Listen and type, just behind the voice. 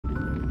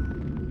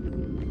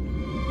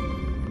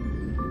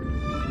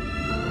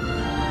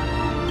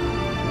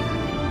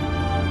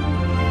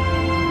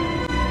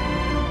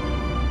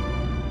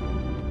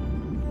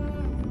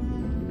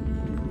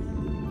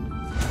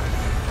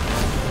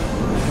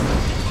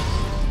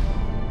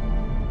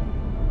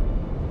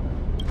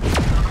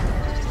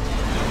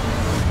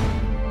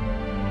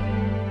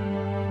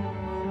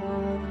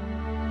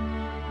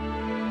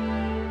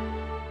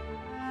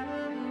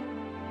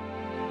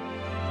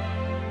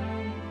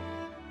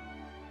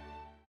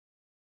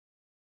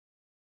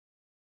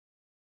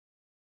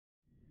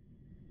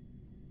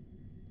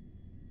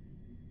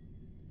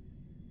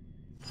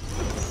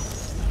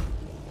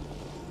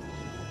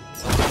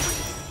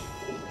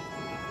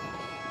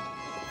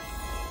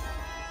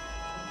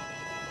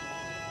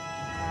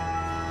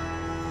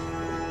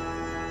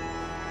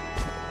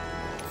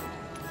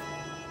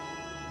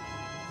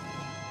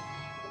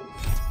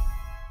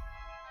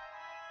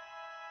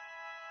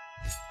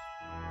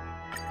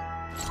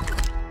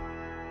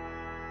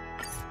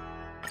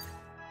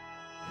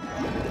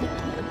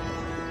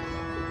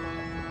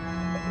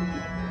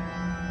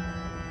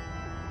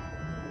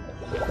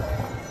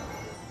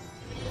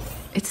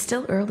It's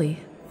still early.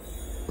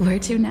 Where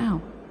to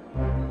now?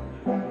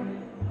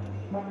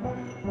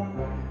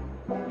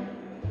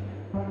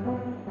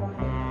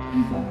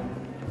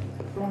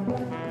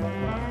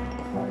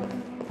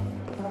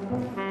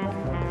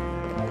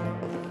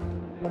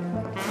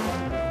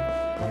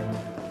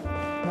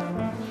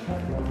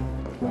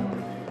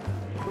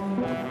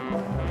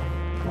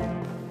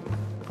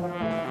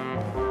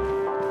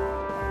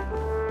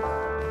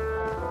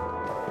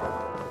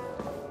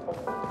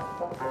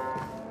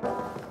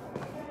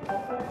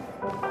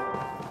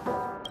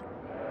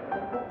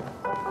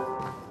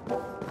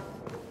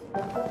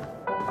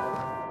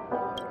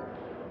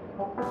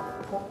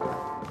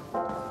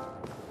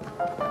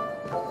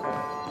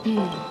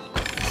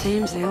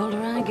 Seems the older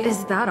I get,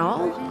 Is that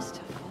all? it is to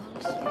fall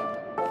asleep.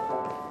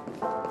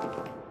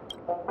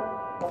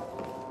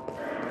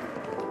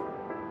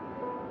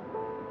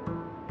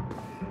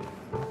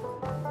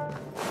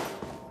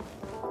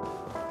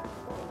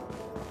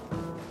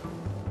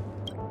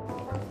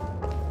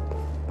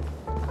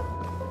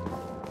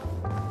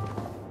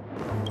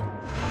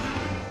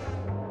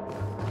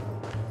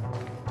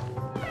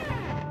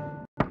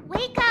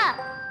 Wake up!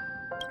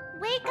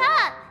 Wake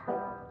up!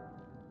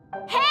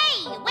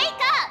 Hey,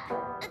 wake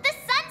up! The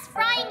sun's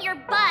frying your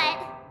butt.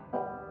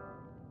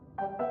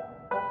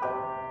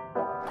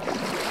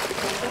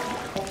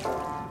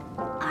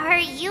 Are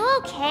you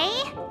okay?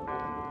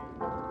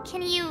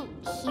 Can you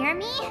hear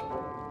me?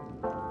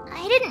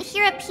 I didn't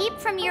hear a peep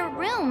from your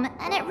room,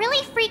 and it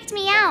really freaked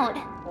me out.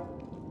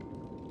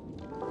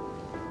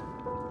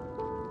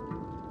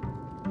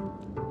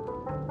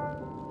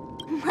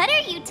 What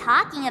are you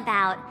talking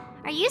about?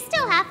 Are you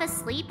still half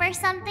asleep or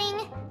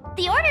something?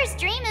 The Order's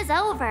dream is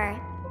over.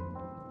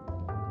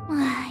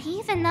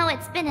 Even though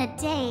it's been a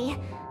day,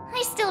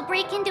 I still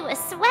break into a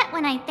sweat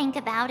when I think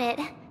about it.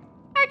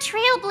 Our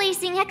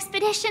trailblazing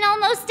expedition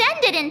almost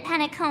ended in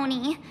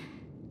Penacony.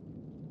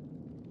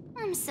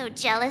 I'm so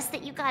jealous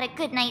that you got a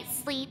good night's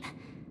sleep.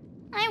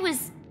 I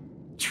was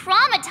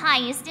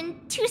traumatized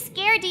and too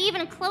scared to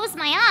even close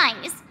my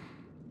eyes.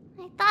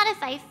 I thought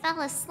if I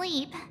fell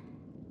asleep,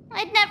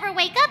 I'd never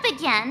wake up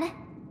again.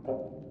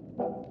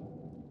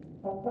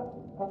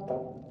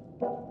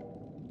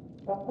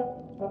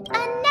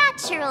 A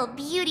natural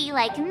beauty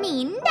like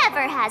me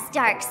never has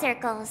dark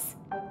circles.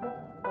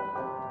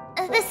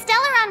 The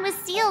Stellaron was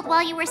sealed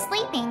while you were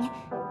sleeping.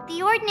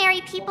 The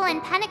ordinary people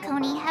in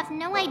Penacony have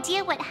no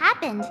idea what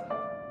happened.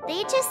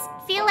 They just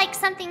feel like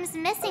something's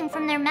missing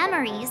from their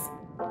memories.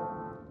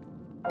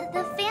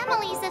 The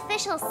family's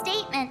official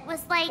statement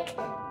was like,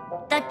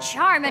 "The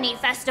Charmony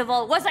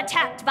Festival was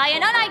attacked by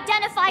an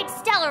unidentified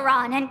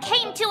Stellaron and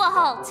came to a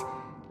halt."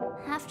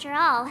 After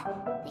all,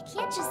 they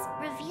can't just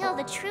reveal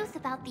the truth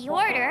about the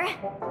Order.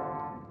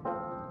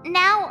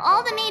 Now,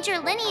 all the major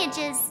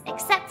lineages,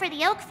 except for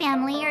the Oak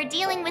family, are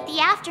dealing with the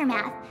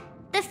aftermath.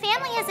 The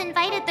family has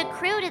invited the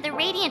crew to the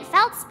Radiant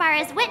Feldspar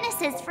as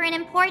witnesses for an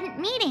important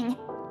meeting.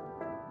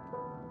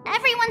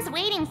 Everyone's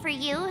waiting for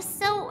you,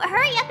 so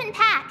hurry up and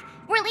pack.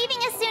 We're leaving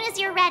as soon as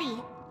you're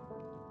ready.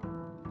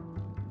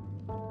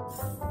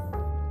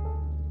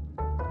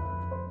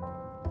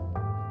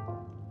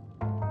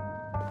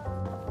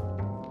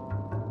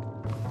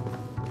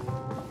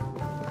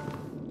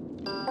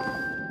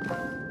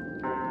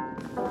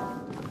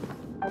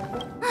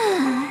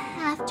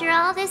 After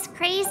all this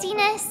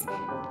craziness,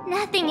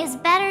 nothing is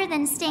better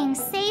than staying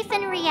safe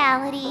in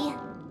reality.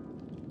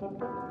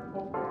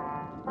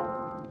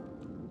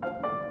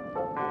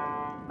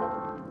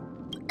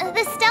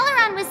 The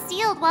Stellaron was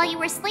sealed while you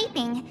were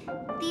sleeping.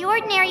 The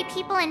ordinary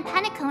people in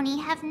Penacony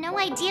have no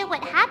idea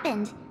what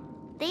happened.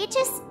 They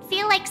just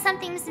feel like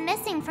something's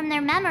missing from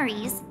their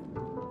memories.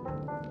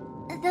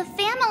 The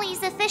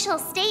family's official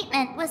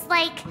statement was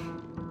like,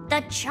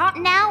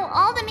 now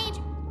all the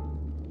major...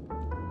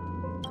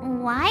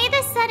 Why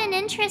the sudden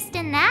interest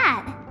in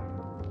that?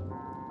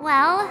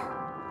 Well,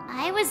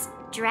 I was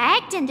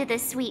dragged into the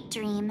sweet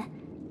dream.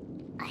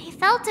 I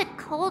felt a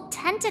cold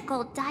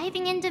tentacle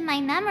diving into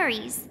my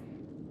memories.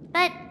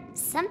 But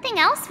something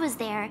else was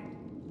there.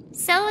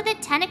 So the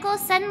tentacle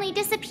suddenly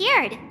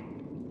disappeared.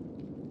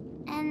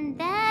 And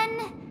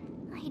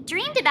then I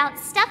dreamed about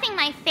stuffing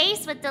my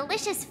face with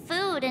delicious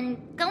food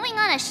and going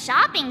on a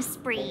shopping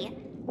spree.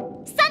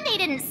 Sunday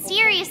didn't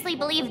seriously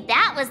believe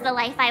that was the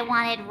life I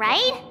wanted,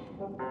 right?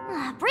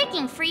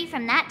 Breaking free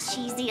from that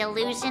cheesy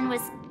illusion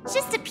was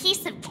just a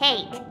piece of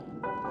cake.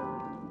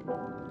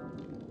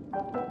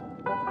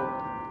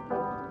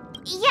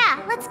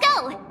 Yeah, let's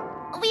go.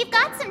 We've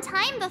got some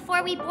time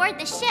before we board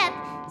the ship,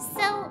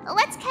 so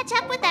let's catch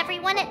up with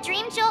everyone at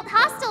Dream Jolt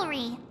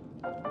Hostelry.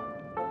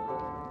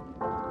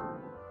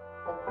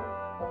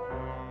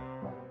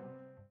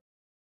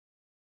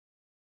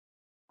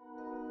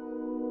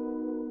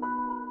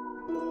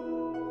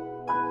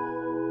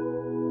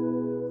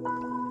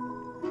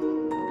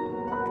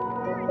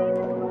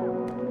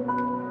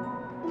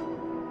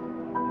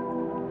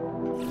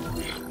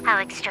 How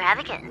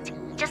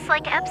extravagant. Just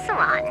like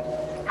Epsilon.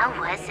 How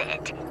was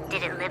it?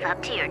 Did it live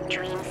up to your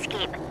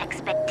dreamscape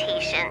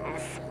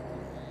expectations?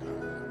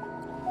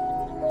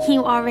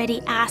 You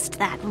already asked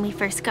that when we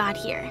first got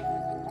here.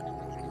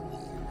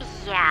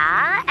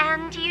 Yeah,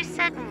 and you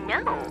said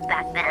no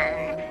back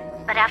then.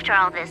 But after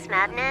all this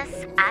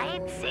madness,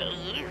 I'd say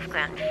you've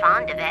grown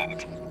fond of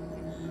it.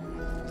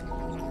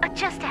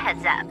 Just a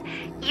heads up,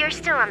 you're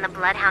still on the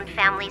Bloodhound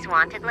family's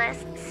wanted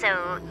list,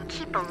 so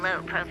keep a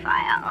low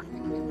profile.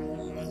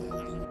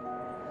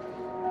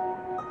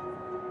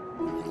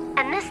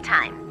 And this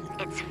time,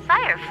 it's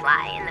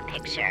Firefly in the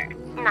picture,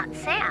 not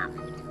Sam.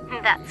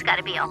 That's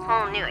gotta be a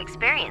whole new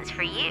experience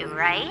for you,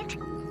 right?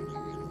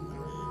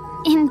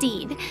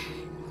 Indeed.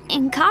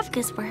 In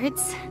Kafka's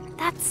words,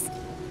 that's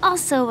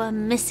also a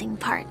missing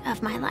part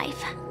of my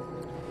life.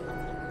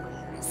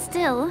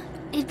 Still,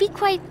 it'd be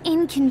quite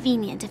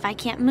inconvenient if I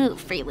can't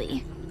move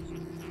freely.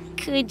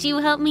 Could you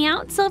help me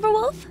out,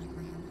 Silverwolf?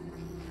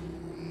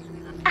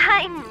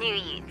 I knew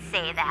you'd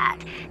say that.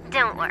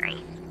 Don't worry.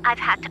 I've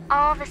hacked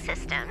all the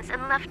systems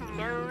and left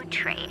no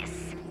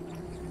trace.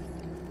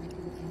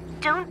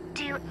 Don't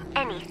do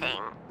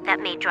anything that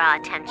may draw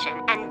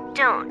attention, and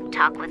don't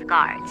talk with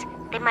guards.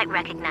 They might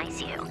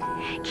recognize you.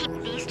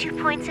 Keep these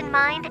 2 points in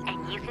mind,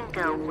 and you can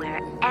go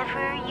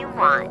wherever you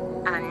want,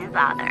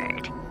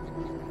 unbothered.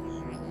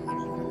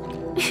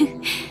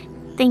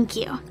 Thank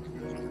you.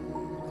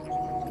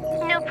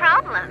 No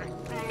problem,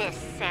 Miss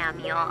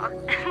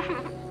Samuel.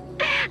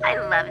 I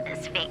love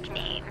this fake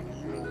name.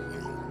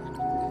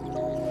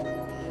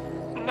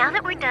 Now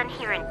that we're done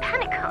here in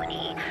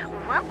Penacony,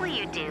 what will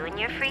you do in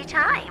your free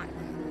time?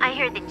 I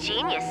hear the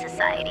Genius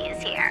Society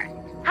is here.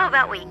 How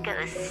about we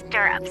go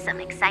stir up some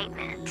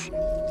excitement?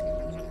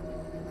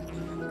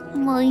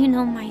 Well, you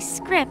know my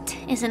script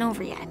isn't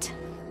over yet.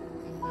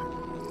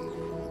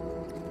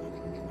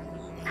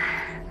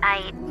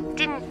 I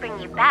didn't bring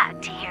you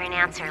back to hear an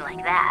answer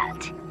like that.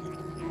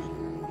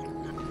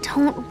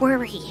 Don't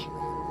worry.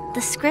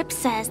 The script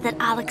says that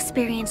I'll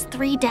experience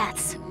 3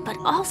 deaths, but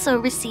also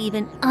receive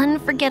an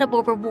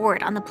unforgettable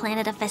reward on the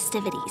planet of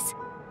festivities.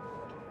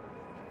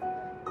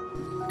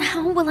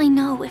 How will I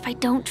know if I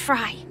don't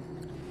try?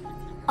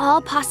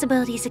 All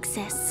possibilities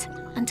exist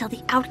until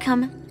the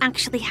outcome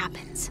actually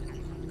happens,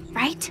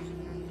 right?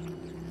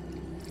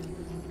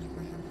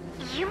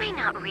 You may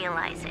not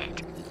realize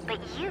it, but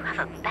you have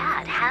a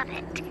bad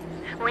habit.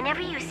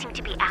 Whenever you seem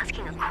to be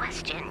asking a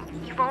question,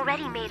 you've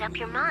already made up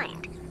your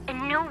mind,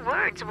 and no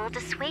words will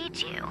dissuade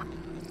you.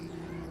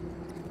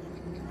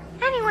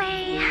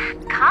 Anyway,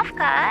 Kafka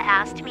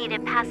asked me to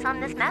pass on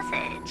this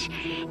message.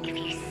 If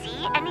you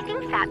see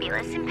anything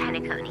fabulous in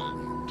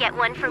Penacony, get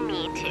one for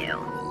me too.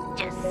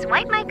 Just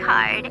swipe my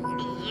card,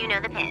 you know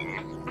the pin.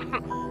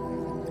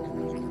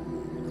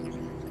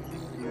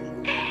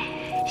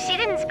 She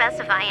didn't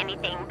specify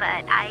anything,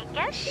 but I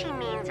guess she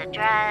means a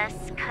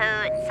dress,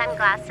 coat,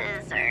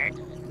 sunglasses, or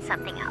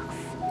something else.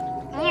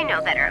 You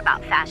know better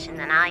about fashion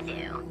than I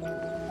do.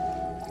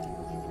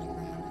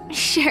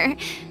 Sure,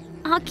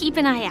 I'll keep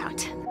an eye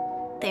out.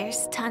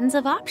 There's tons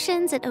of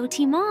options at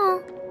OT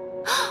Mall.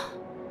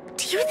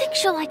 Do you think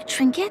she'll like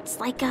trinkets,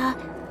 like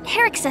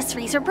hair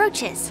accessories or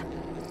brooches?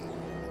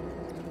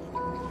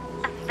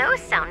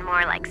 Those sound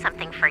more like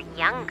something for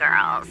young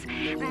girls.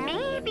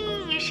 Maybe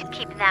you should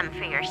keep them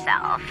for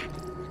yourself.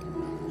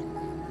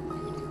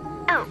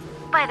 Oh,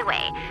 by the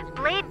way,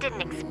 Blade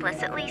didn't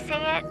explicitly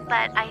say it,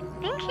 but I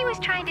think he was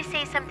trying to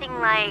say something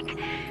like,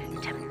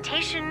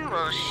 temptation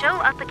will show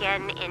up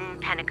again in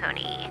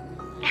Penacony.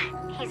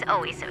 He's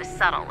always so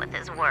subtle with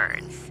his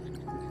words.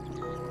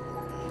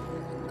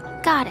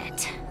 Got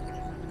it.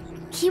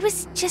 He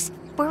was just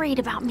worried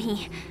about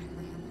me.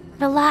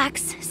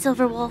 Relax,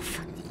 Silverwolf.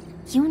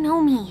 You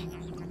know me.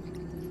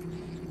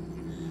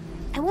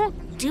 I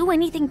won't do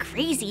anything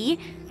crazy.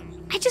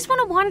 I just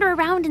want to wander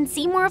around and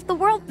see more of the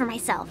world for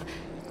myself.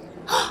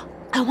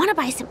 I want to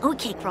buy some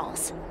oatcake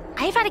rolls.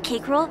 I've had a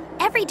cake roll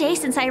every day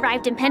since I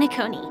arrived in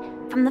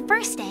Penacony, from the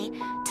first day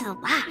to the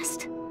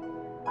last.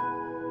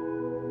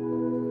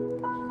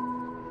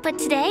 But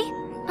today,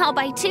 I'll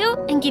buy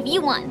 2 and give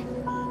you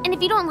 1. And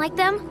if you don't like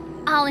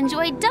them, I'll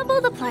enjoy double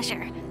the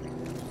pleasure.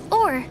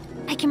 Or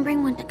I can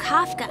bring one to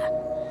Kafka,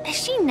 as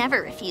she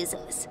never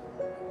refuses.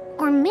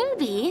 Or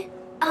maybe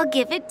I'll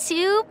give it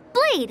to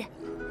Blade.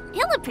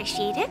 He'll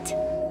appreciate it.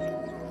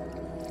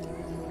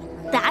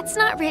 That's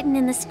not written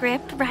in the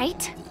script,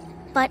 right?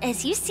 But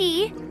as you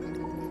see,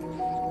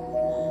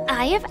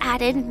 I have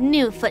added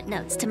new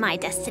footnotes to my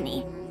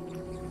destiny.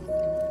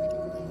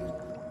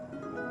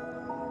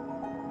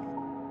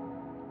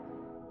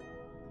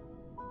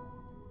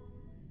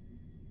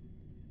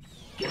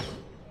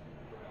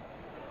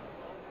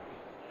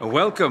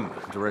 Welcome,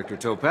 Director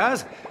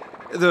Topaz.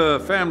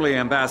 The family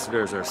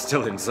ambassadors are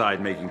still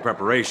inside making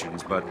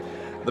preparations, but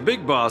the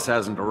big boss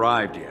hasn't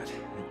arrived yet.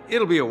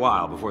 It'll be a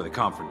while before the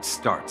conference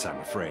starts, I'm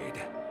afraid.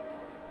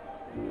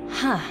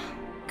 Huh.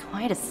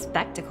 Quite a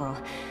spectacle.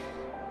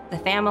 The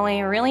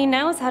family really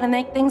knows how to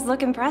make things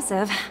look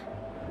impressive.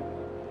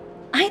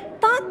 I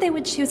thought they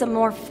would choose a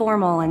more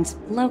formal and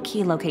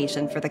low-key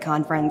location for the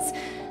conference.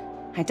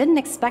 I didn't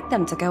expect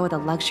them to go with a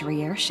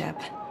luxury airship.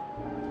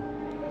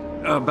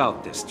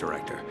 About this,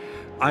 Director.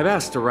 I've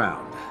asked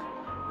around.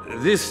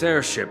 This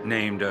airship,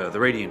 named the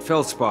Radiant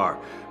Feldspar,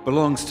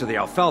 belongs to the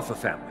Alfalfa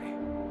family.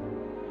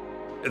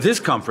 This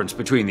conference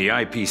between the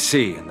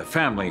IPC and the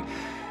family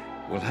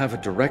will have a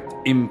direct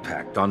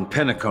impact on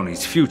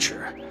Penacony's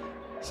future.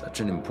 Such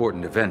an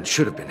important event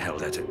should have been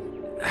held at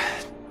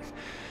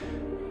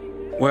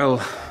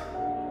well,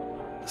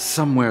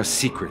 somewhere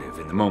secretive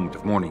in the moment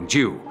of morning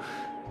dew.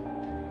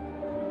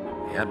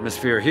 The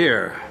atmosphere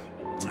here,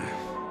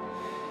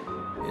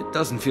 it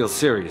doesn't feel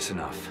serious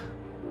enough.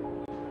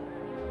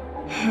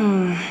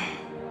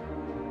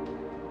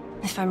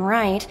 If I'm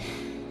right,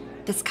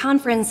 this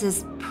conference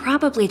is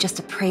probably just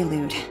a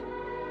prelude.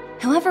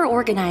 Whoever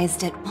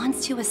organized it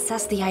wants to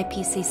assess the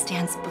IPC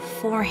stance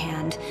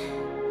beforehand.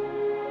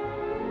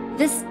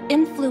 This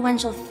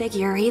influential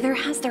figure either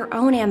has their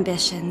own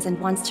ambitions and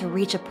wants to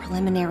reach a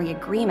preliminary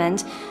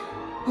agreement,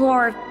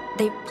 or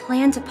they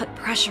plan to put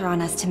pressure on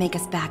us to make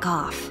us back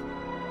off.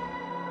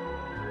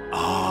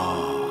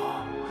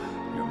 Oh,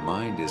 your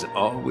mind is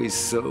always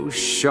so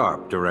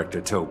sharp, Director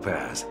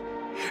Topaz.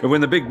 And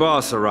when the big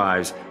boss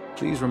arrives,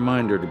 please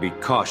remind her to be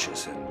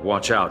cautious and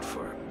watch out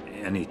for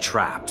any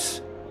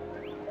traps.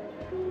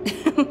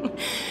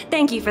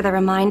 Thank you for the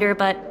reminder,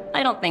 but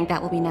I don't think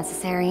that will be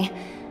necessary.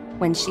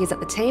 When she's at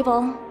the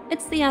table,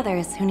 it's the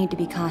others who need to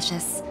be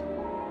cautious.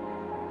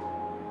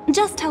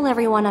 Just tell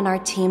everyone on our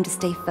team to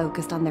stay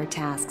focused on their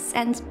tasks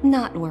and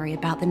not worry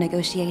about the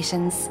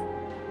negotiations.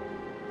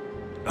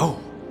 Oh,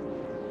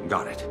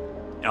 got it.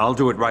 I'll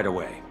do it right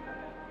away.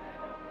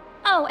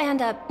 Oh, and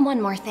one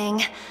more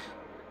thing.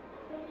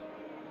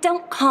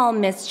 Don't call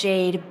Miss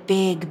Jade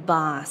Big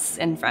Boss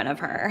in front of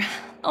her,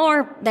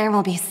 or there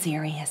will be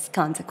serious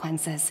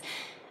consequences.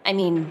 I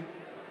mean,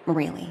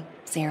 really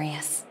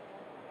serious.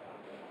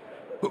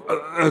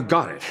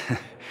 Got it.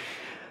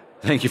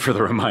 Thank you for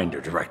the reminder,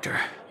 Director.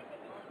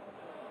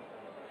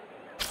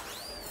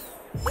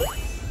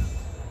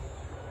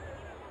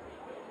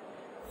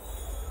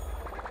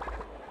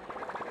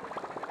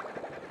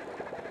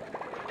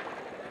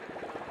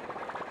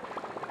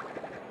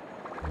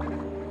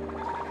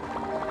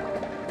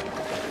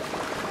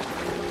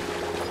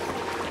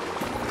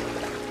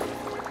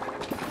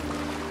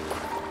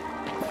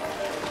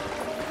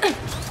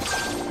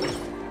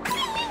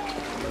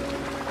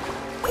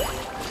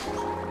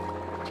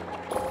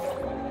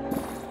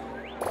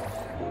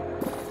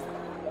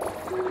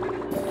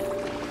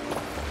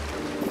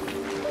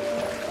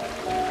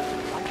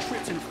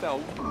 Fell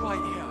right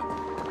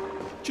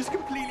here. Just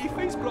completely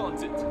face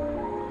planted.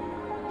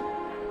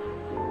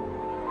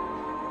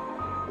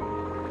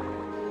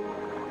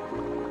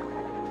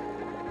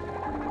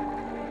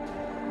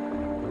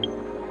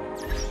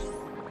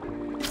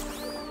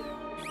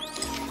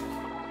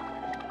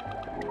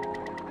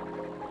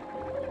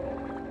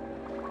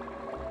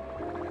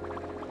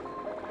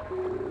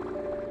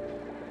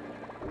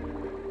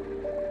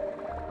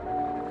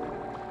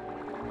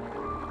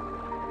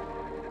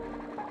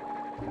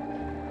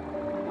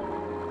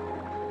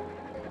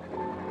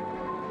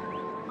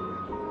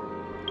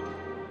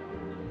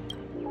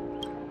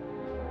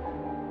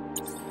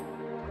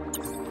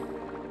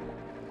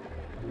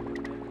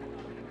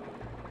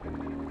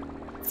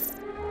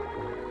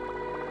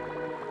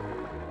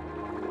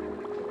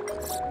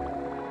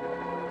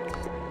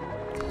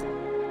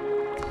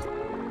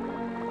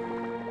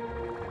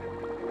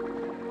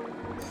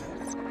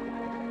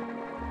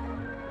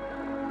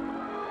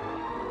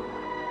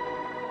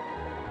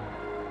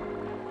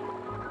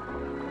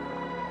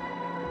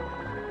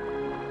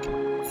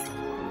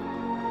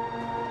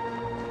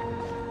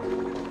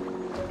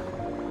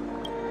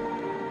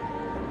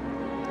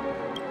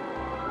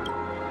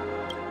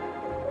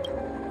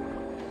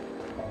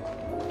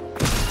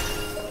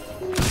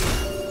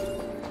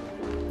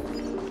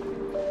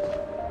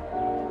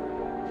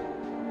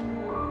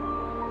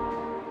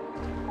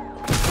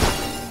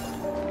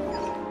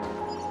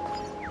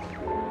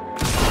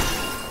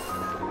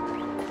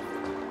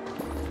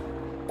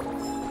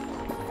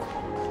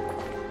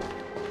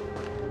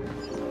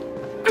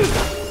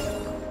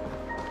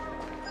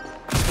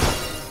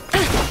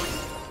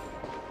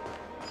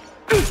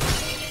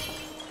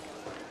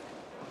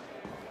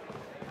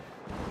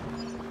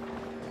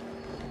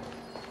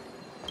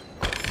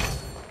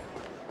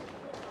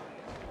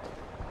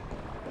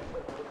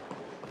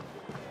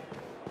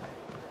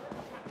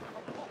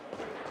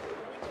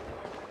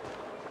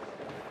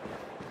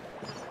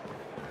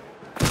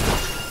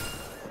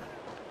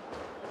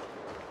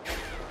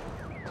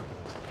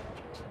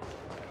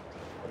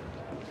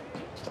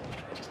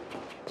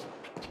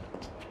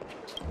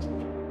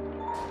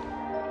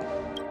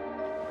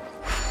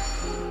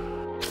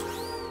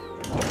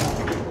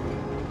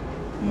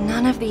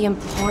 None of the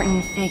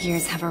important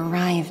figures have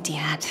arrived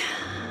yet.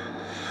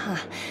 Huh.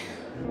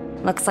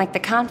 Looks like the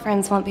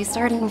conference won't be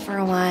starting for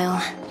a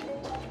while.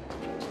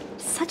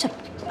 Such a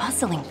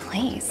bustling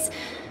place.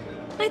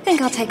 I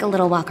think I'll take a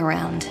little walk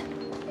around.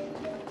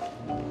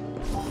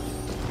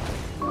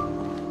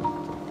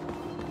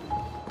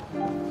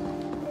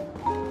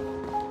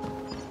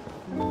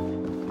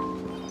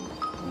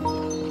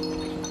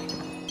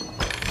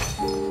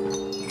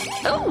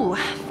 Oh,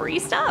 free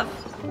stuff.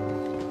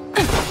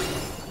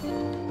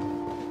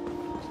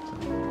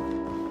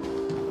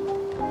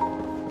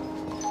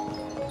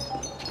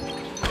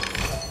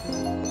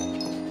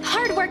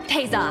 Hard work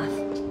pays off.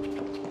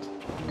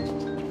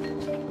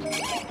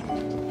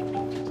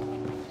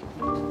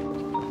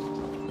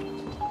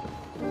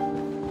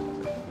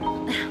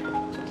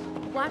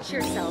 Watch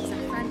yourselves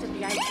in front of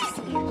the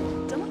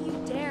ITC. Don't you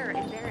dare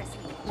embarrass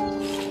me.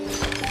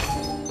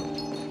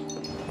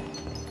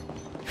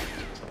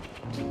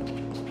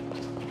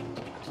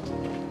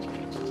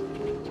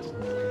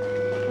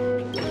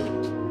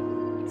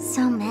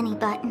 So many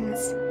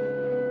buttons.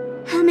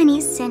 How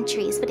many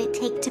centuries would it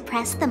take to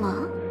press them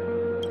all?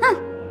 Huh.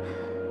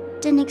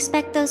 Didn't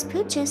expect those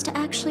pooches to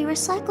actually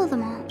recycle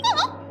them all.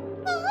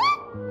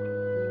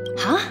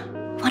 Huh?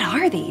 What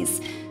are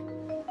these?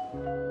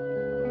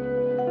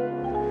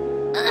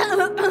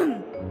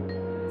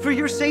 For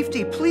your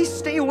safety, please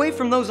stay away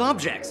from those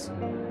objects.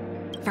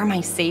 For my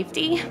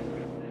safety?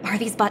 Are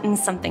these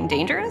buttons something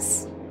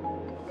dangerous?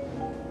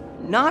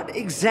 Not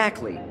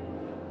exactly.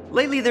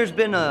 Lately, there's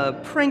been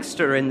a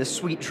prankster in the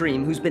Sweet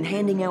Dream who's been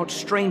handing out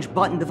strange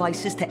button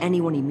devices to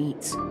anyone he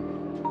meets.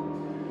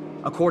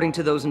 According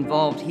to those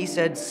involved, he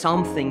said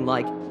something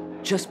like,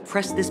 "Just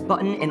press this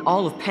button and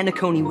all of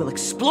Penacony will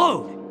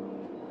explode!"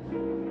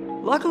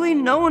 Luckily,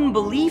 no one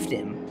believed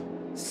him.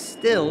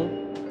 Still,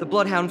 the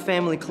Bloodhound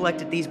family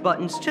collected these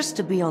buttons just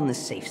to be on the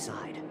safe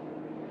side.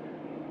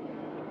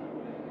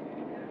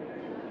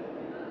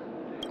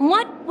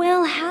 What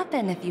will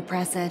happen if you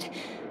press it?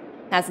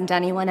 Hasn't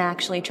anyone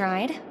actually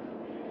tried?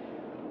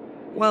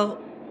 Well,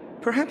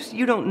 perhaps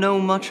you don't know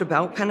much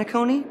about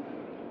Penacony?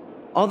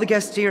 All the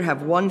guests here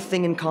have one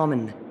thing in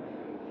common.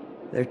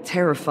 They're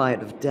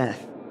terrified of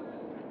death.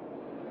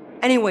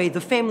 Anyway, the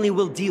family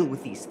will deal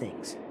with these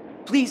things.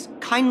 Please,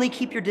 kindly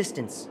keep your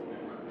distance.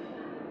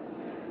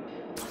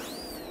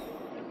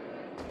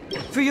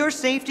 For your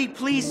safety,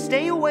 please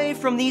stay away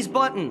from these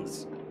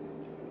buttons.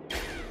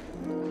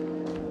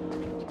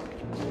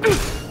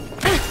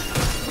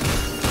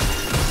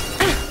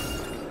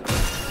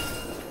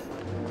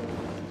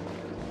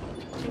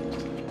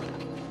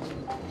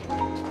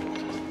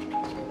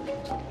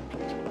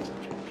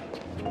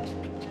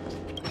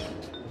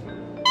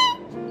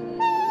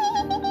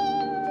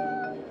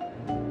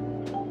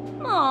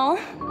 Oh,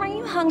 are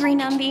you hungry,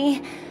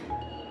 Numby?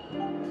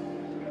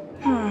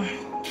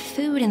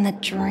 Food in the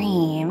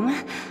dream.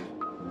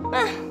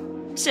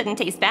 Shouldn't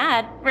taste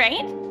bad,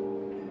 right?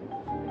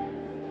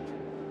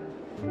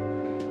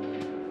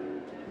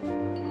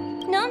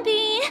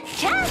 Numby,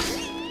 catch!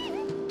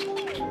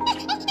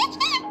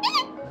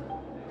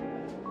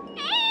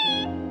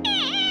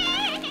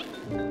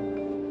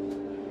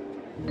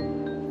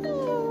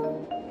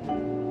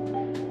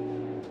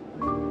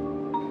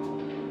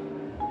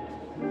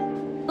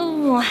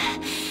 Ooh,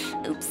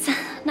 oops,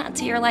 not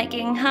to your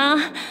liking,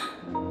 huh?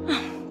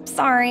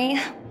 Sorry.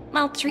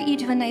 I'll treat you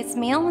to a nice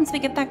meal once we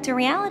get back to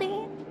reality.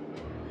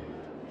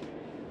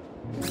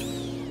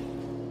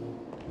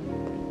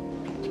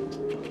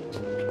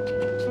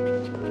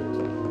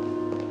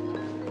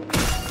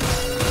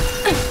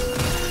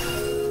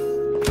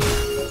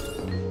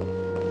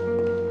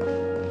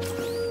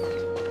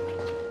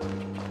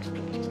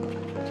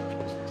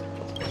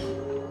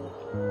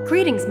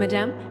 Greetings,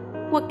 madame.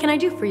 What can I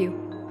do for you?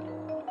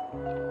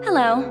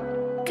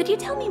 Hello. Could you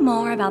tell me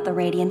more about the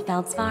Radiant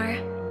Feldspar?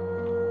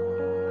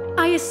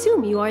 I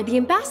assume you are the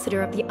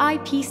ambassador of the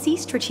IPC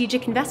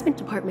Strategic Investment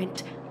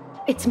Department.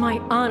 It's my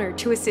honor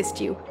to assist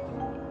you.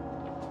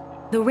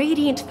 The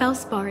Radiant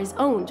Feldspar is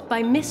owned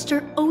by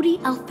Mr.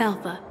 Odie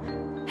Alfalfa,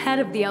 head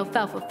of the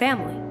Alfalfa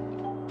family.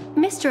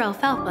 Mr.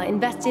 Alfalfa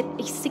invested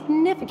a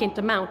significant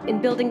amount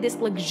in building this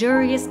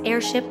luxurious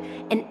airship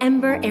an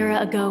Ember era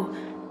ago,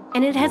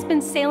 and it has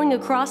been sailing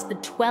across the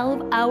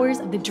 12 hours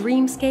of the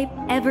dreamscape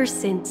ever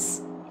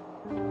since.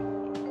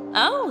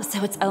 Oh,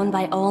 so it's owned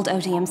by old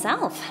Odie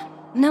himself.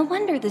 No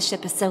wonder the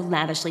ship is so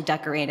lavishly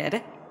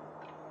decorated.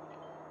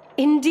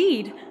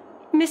 Indeed,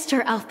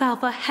 Mr.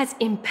 Alfalfa has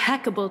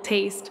impeccable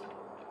taste.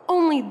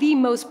 Only the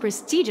most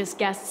prestigious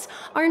guests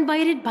are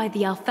invited by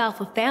the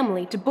Alfalfa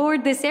family to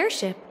board this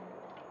airship.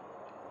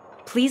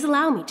 Please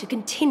allow me to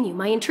continue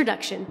my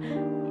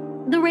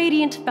introduction. The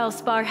Radiant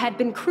Feldspar had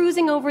been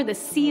cruising over the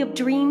Sea of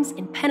Dreams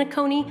in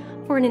Penacony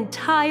for an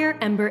entire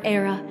Ember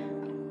era.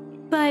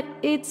 But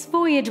its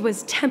voyage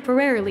was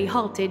temporarily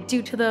halted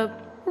due to the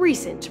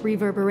recent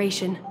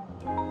reverberation.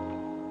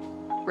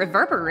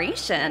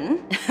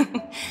 Reverberation?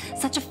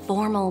 Such a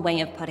formal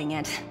way of putting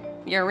it.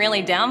 You're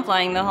really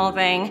downplaying the whole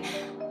thing.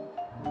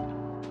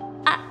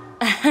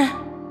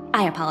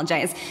 I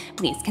apologize.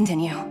 Please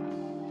continue.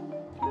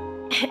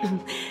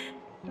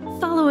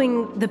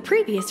 Following the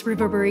previous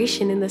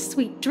reverberation in the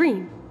Sweet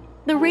Dream,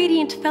 the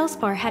Radiant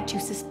Feldspar had to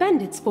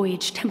suspend its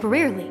voyage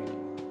temporarily.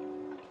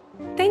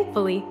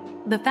 Thankfully,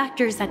 the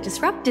factors that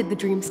disrupted the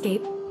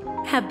dreamscape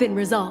have been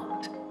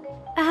resolved.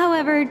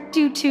 However,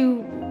 due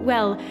to,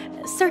 well,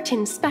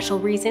 certain special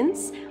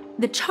reasons,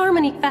 the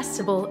Charmony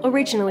Festival,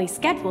 originally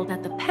scheduled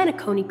at the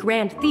Penacony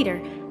Grand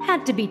Theater,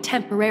 had to be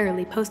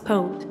temporarily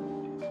postponed.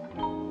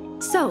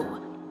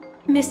 So,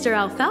 Mr.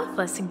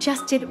 Alfalfa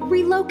suggested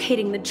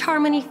relocating the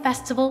Charmony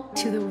Festival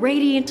to the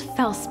Radiant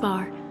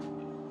Felspar,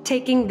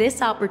 taking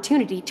this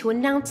opportunity to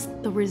announce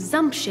the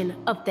resumption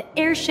of the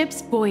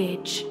airship's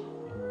voyage.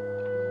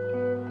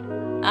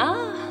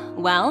 Ah,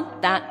 well,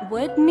 that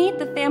would meet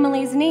the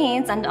family's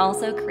needs and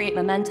also create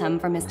momentum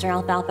for Mr.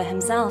 Alfalfa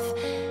himself.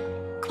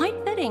 Quite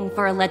fitting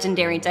for a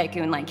legendary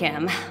tycoon like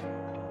him.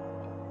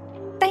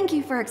 Thank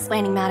you for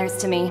explaining matters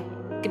to me.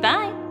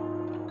 Goodbye.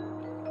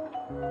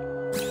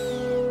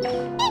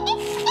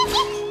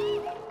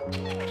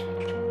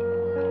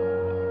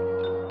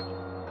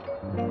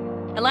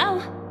 Hello?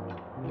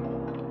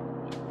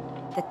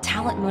 The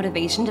Talent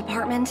Motivation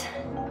Department?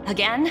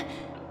 Again?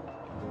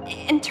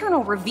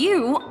 Internal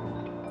review?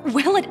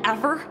 Will it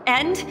ever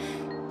end?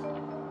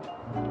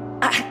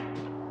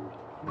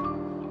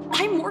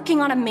 I'm working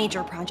on a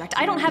major project.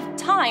 I don't have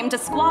time to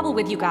squabble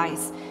with you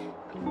guys.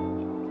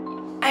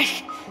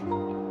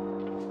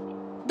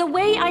 The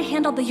way I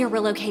handled the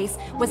Urillo case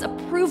was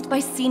approved by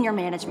senior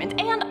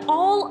management, and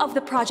all of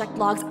the project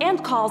logs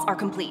and calls are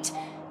complete.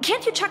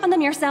 Can't you check on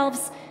them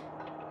yourselves?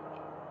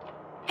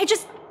 I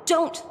just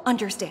don't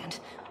understand.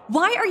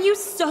 Why are you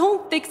so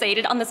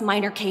fixated on this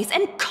minor case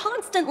and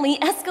constantly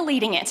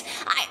escalating it?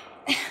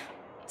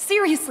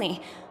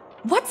 Seriously,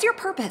 what's your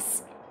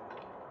purpose?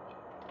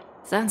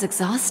 Sounds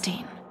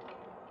exhausting.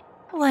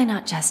 Why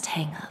not just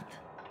hang up?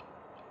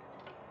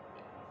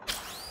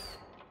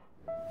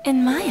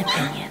 In my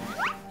opinion,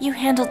 you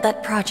handled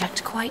that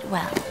project quite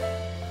well.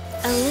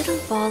 A little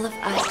ball of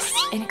ice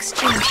in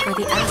exchange for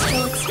the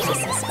Astral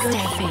Express's good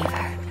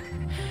favor.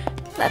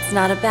 That's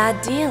not a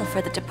bad deal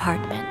for the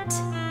department.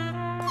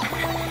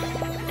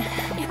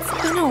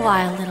 It's been a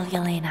while, little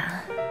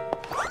Yelena.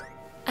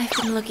 I've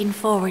been looking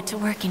forward to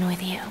working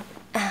with you.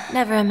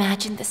 Never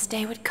imagined this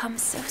day would come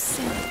so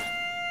soon.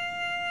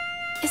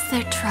 Is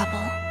there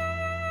trouble?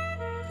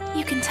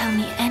 You can tell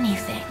me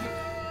anything.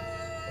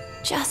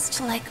 Just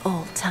like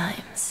old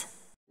times.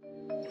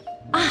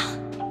 Ah,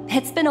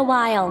 it's been a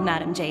while,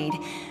 Madam Jade.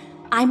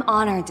 I'm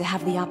honored to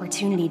have the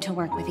opportunity to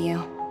work with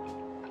you.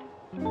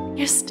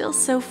 You're still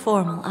so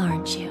formal,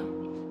 aren't you?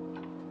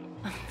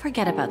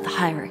 Forget about the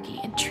hierarchy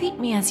and treat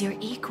me as your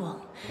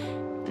equal.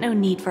 No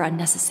need for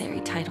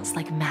unnecessary titles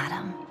like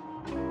Madam.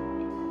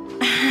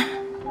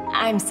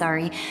 I'm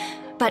sorry,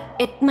 but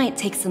it might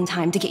take some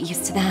time to get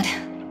used to that.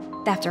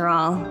 After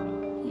all,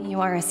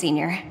 you are a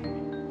senior.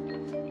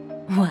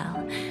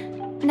 Well,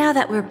 now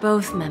that we're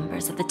both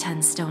members of the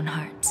 10 Stone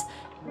Hearts,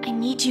 I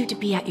need you to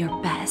be at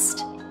your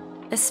best,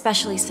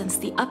 especially since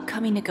the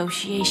upcoming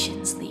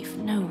negotiations leave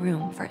no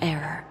room for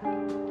error.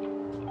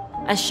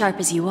 As sharp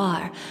as you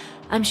are,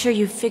 I'm sure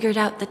you've figured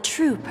out the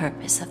true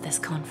purpose of this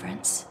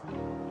conference,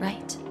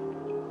 right?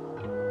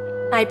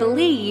 I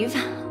believe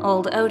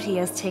old Oti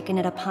has taken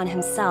it upon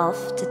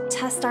himself to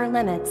test our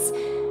limits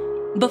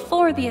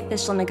before the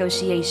official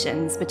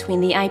negotiations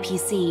between the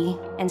IPC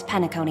and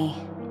Penacony.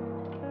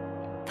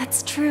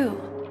 That's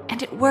true,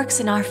 and it works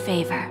in our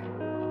favor.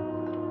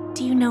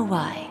 Do you know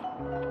why?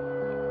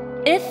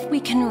 If we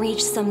can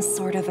reach some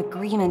sort of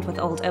agreement with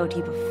old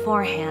Oti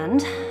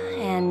beforehand,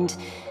 and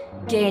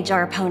gauge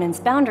our opponent's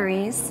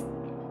boundaries,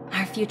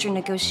 our future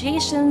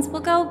negotiations will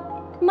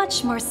go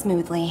much more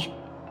smoothly.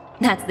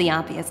 That's the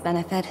obvious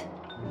benefit.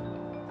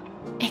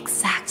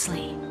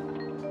 Exactly.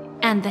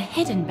 And the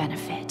hidden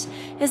benefit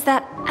is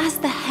that as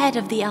the head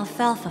of the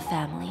Alfalfa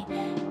family,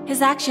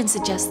 his actions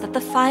suggest that the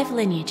 5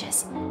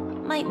 lineages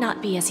might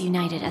not be as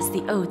united as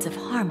the Odes of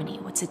Harmony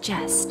would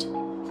suggest.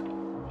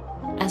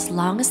 As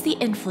long as the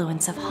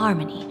influence of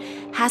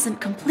Harmony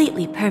hasn't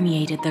completely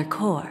permeated their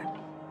core,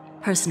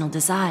 personal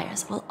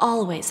desires will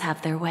always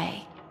have their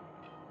way.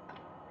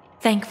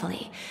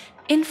 Thankfully,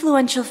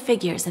 influential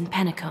figures in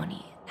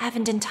Penacony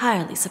haven't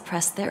entirely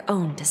suppressed their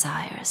own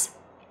desires.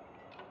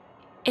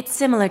 It's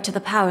similar to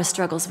the power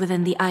struggles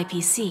within the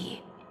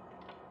IPC.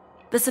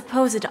 The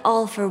supposed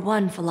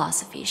all-for-one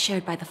philosophy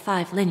shared by the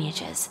 5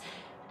 lineages.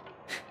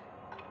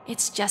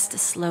 It's just a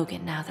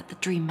slogan now that the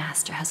Dream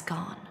Master has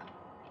gone.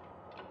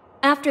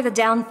 After the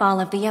downfall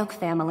of the Yoke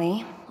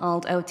family,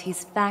 old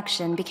Oti's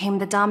faction became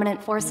the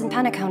dominant force in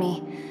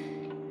Penacony.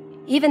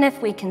 Even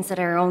if we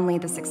consider only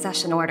the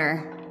succession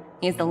order,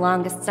 he's the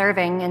longest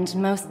serving and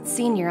most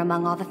senior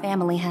among all the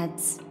family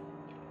heads.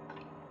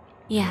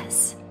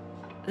 Yes,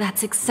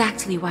 that's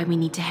exactly why we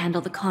need to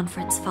handle the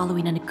conference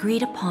following an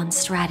agreed-upon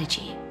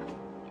strategy.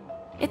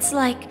 It's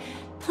like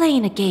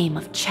playing a game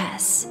of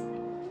chess,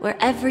 where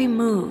every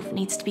move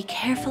needs to be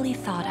carefully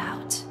thought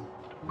out.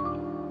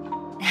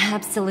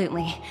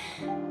 Absolutely.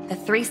 The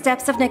 3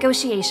 steps of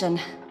negotiation.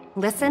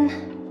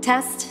 Listen,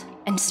 test,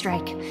 and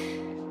strike.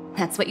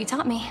 That's what you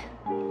taught me.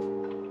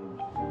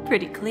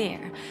 Pretty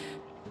clear.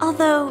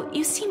 Although,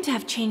 you seem to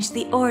have changed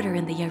the order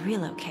in the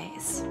Urillo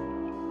case.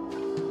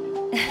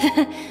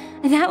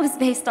 That was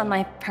based on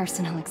my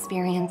personal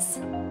experience.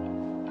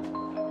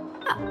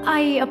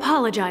 I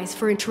apologize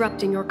for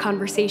interrupting your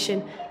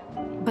conversation,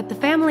 but the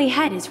family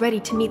head is ready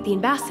to meet the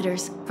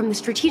ambassadors from the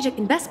Strategic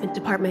Investment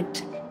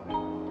Department.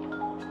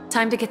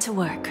 Time to get to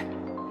work.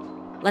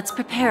 let's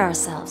prepare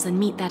ourselves and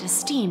meet that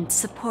esteemed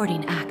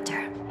supporting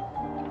actor.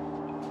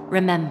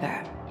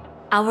 Remember,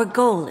 our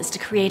goal is to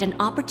create an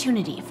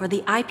opportunity for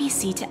the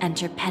IPC to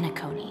enter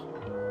Penacony.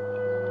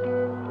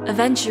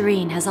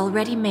 Aventurine has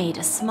already made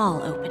a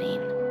small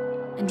opening,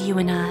 and you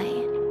and I,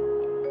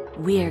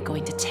 we're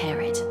going to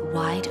tear it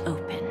wide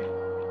open.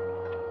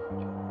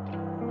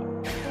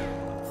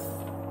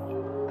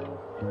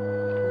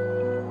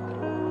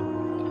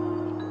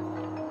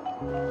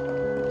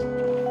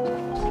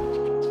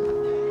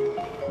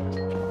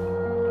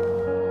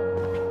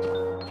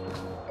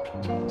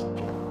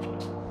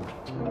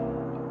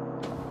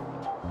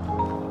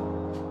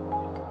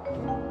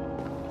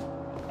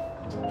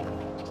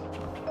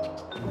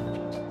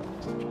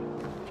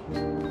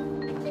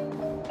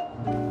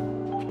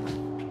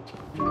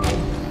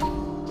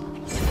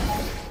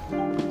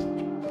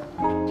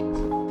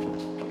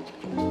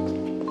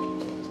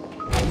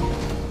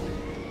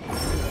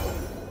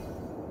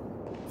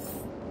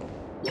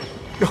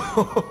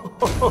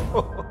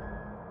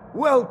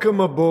 Welcome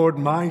aboard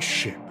my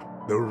ship,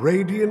 the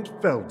Radiant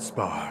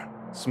Feldspar.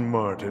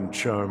 Smart and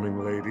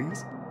charming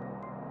ladies.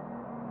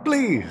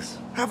 Please,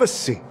 have a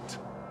seat.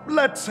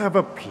 Let's have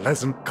a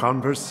pleasant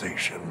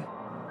conversation.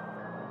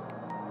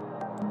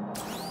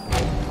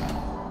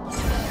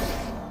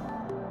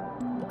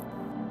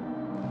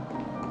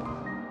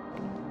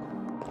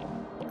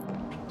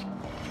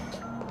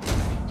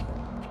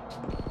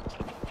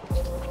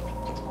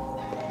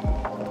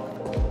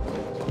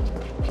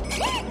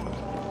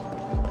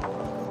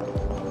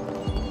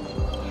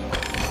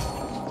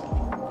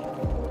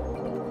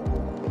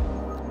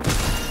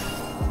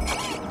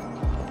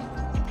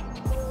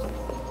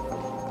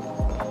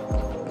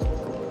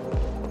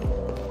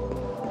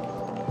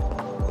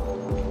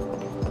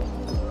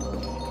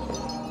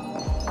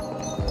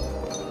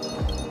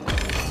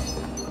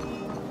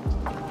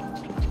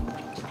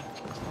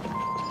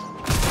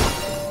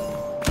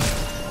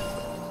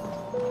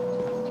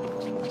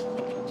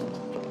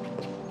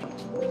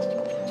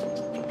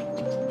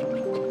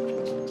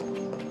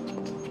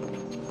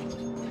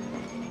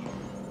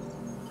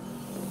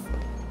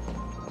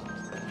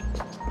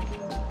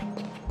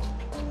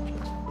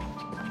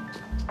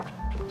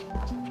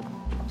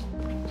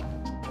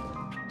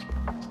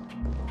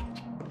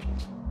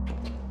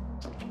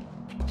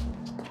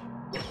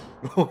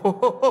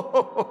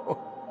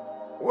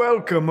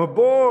 Welcome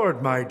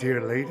aboard, my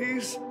dear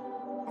ladies.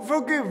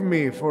 Forgive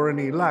me for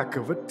any lack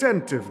of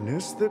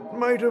attentiveness that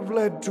might have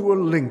led to a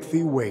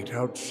lengthy wait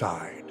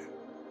outside.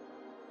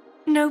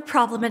 No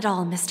problem at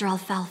all, Mr.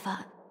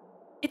 Alfalfa.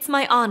 It's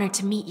my honor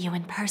to meet you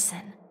in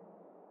person.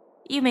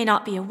 You may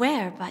not be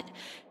aware, but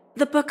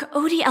the book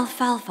Odi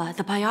Alfalfa,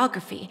 the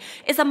biography,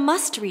 is a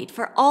must-read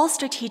for all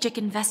Strategic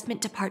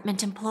Investment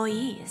Department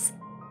employees.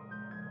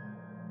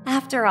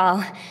 After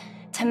all,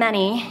 to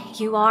many,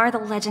 you are the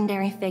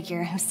legendary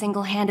figure who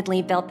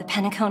single-handedly built the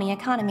Penacony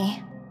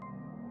economy.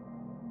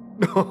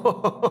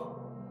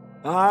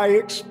 I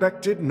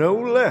expected no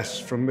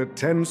less from the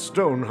 10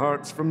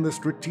 Stonehearts from the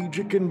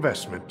Strategic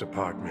Investment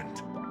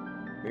Department.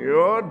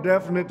 You're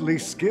definitely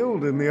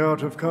skilled in the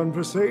art of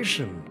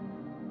conversation.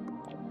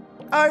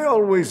 I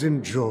always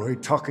enjoy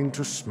talking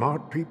to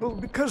smart people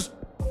because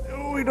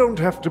we don't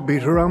have to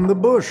beat around the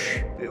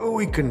bush.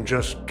 We can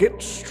just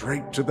get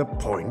straight to the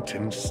point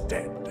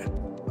instead.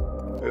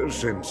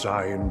 Since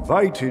I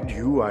invited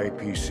you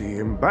IPC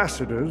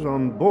ambassadors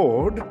on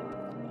board,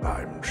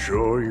 I'm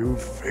sure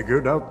you've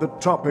figured out the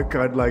topic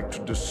I'd like to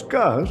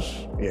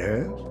discuss,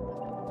 yes?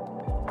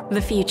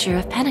 The future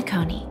of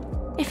Penacony,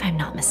 if I'm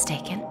not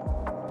mistaken.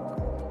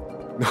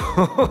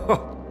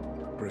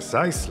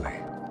 Precisely.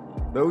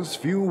 Those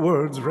few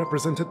words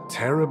represent a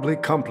terribly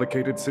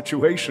complicated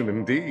situation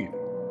indeed.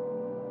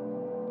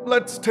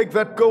 Let's take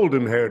that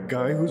golden-haired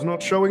guy who's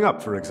not showing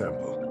up, for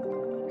example.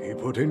 He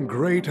put in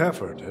great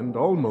effort and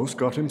almost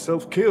got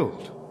himself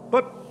killed.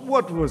 But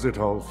what was it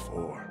all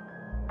for?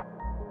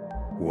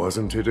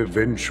 Wasn't it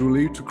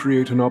eventually to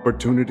create an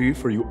opportunity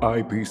for you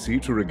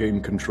IPC to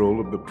regain control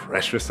of the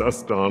precious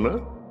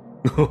Astana?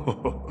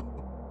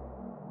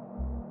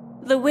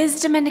 The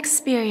wisdom and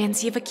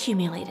experience you've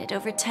accumulated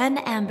over 10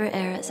 Amber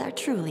Eras are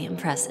truly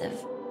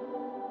impressive.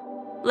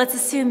 Let's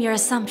assume your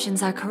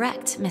assumptions are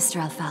correct,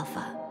 Mr.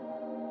 Alfalfa.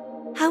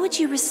 How would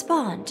you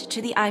respond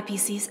to the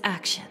IPC's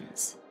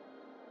actions?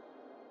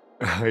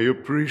 I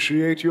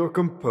appreciate your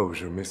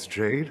composure, Miss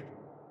Jade.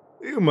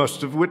 You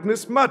must have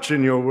witnessed much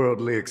in your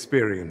worldly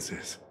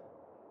experiences.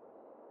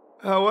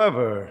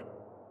 However,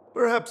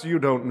 perhaps you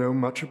don't know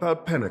much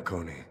about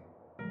Penacony.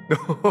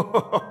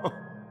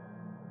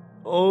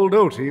 Old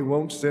Oti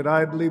won't sit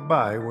idly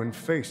by when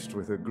faced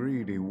with a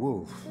greedy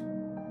wolf.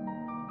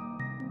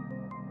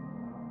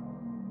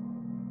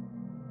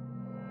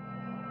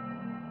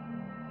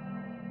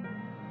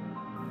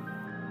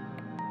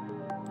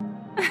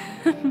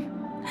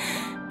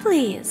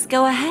 Please,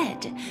 go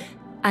ahead.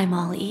 I'm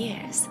all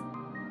ears.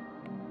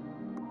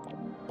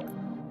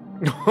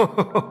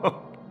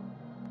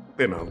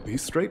 Then I'll be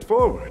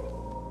straightforward.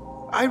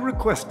 I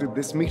requested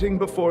this meeting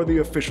before the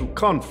official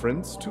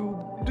conference to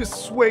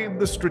dissuade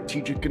the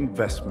Strategic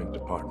Investment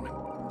Department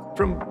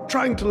from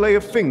trying to lay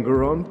a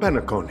finger on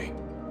Penacony.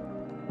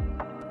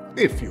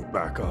 If you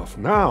back off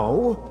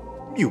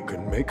now, you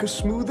can make a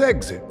smooth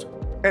exit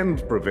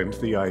and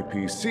prevent the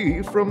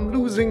IPC from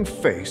losing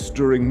face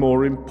during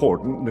more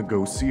important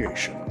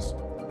negotiations.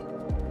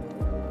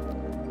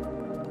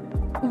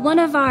 One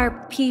of our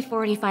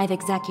P-45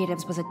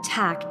 executives was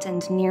attacked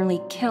and nearly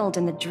killed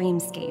in the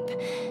dreamscape.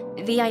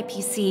 The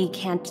IPC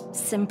can't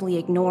simply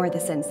ignore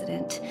this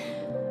incident.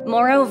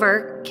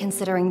 Moreover,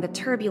 considering the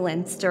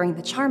turbulence during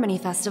the Charmony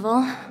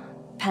Festival,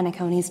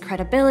 Penacony's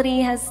credibility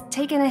has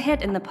taken a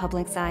hit in the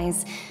public's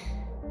eyes.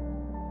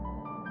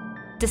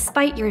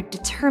 Despite your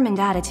determined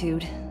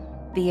attitude,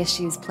 the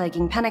issues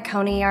plaguing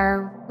Penacony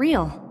are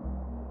real,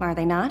 are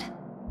they not?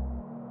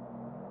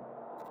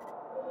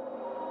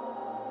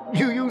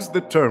 You used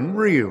the term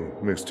real,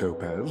 Miss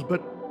Topaz,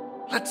 but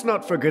let's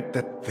not forget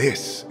that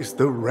this is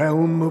the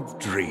realm of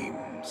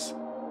dreams.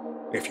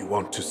 If you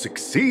want to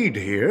succeed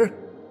here,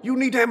 you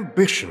need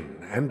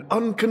ambition and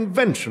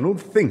unconventional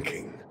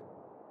thinking.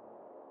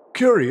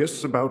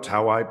 Curious about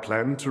how I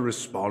plan to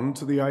respond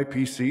to the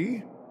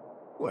IPC?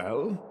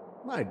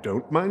 Well, I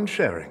don't mind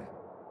sharing.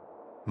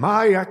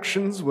 My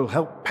actions will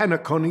help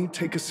Penacony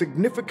take a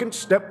significant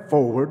step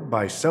forward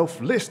by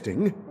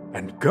self-listing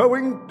and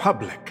going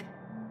public.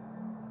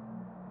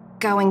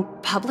 Going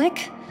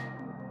public?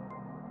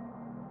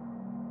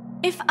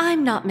 If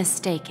I'm not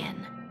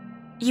mistaken,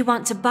 you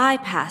want to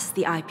bypass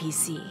the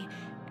IPC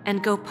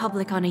and go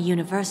public on a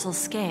universal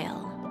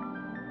scale.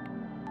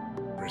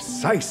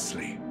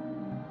 Precisely.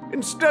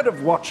 Instead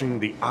of watching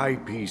the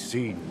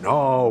IPC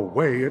gnaw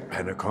away at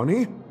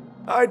Penacony,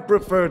 I'd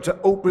prefer to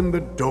open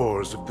the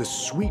doors of the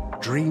sweet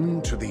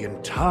dream to the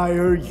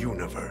entire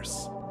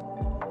universe.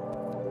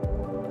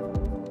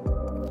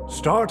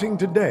 Starting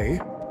today,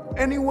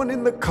 anyone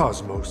in the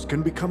cosmos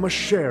can become a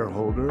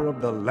shareholder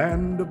of the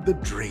land of the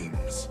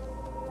dreams.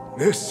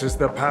 This is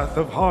the path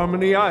of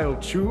harmony I'll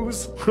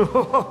choose.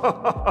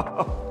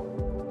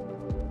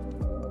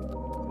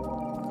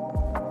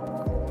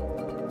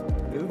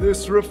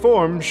 This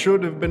reform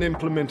should have been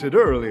implemented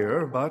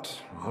earlier, but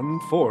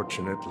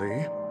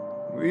unfortunately,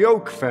 the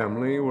Oak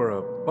family were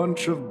a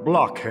bunch of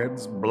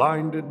blockheads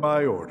blinded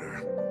by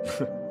order.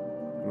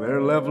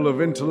 Their level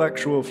of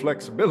intellectual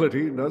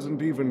flexibility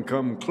doesn't even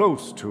come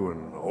close to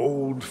an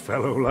old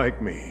fellow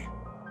like me.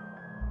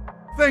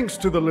 Thanks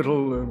to the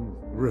little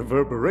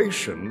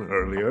reverberation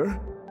earlier,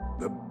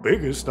 the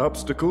biggest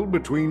obstacle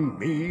between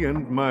me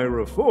and my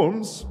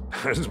reforms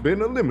has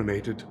been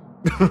eliminated.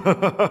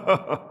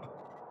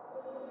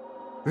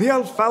 The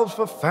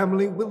Alfalfa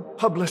family will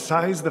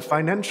publicize the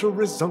financial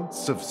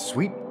results of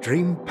Sweet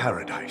Dream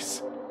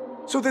Paradise,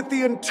 so that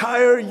the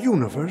entire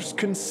universe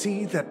can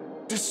see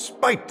that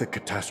despite the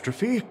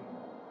catastrophe,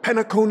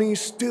 Penacony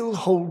still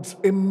holds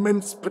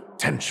immense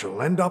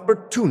potential and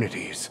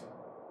opportunities,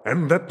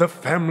 and that the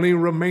family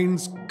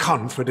remains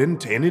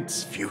confident in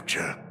its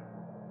future.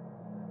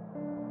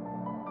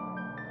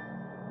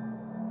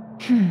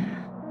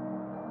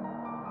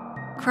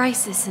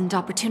 Crisis and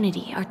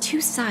opportunity are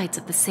two sides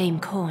of the same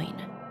coin.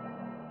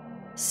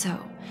 So,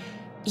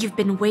 you've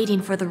been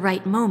waiting for the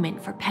right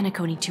moment for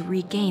Penacony to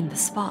regain the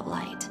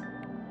spotlight.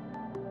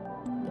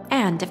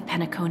 And if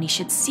Penacony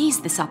should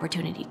seize this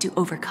opportunity to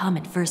overcome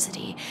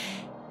adversity,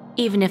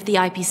 even if the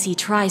IPC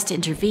tries to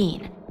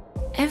intervene,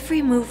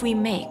 every move we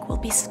make will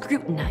be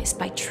scrutinized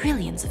by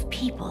trillions of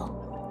people.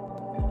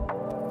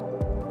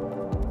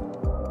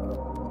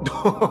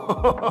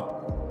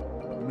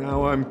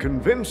 Now I'm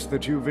convinced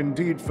that you've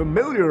indeed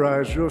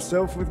familiarized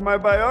yourself with my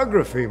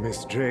biography,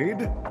 Miss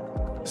Jade.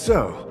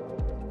 So,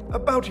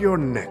 about your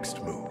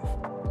next move.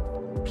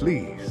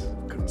 Please,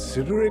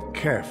 consider it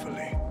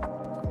carefully.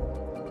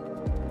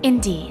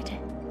 Indeed.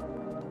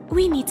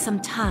 We need some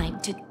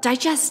time to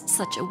digest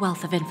such a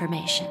wealth of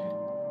information.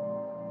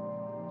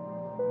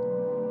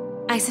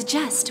 I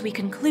suggest we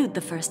conclude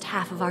the first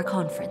half of our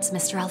conference,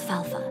 Mr.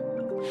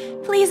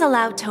 Alfalfa. Please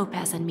allow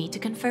Topaz and me to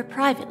confer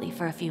privately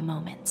for a few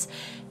moments,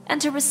 and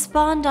to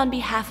respond on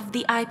behalf of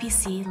the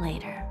IPC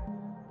later.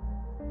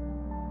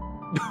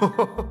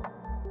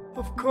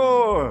 Of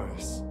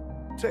course.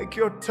 Take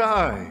your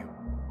time,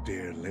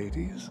 dear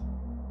ladies.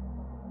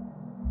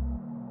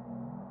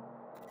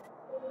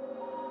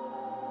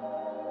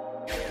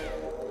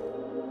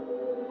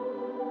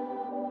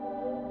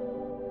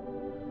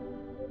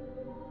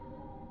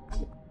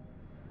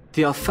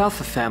 The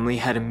Alfalfa family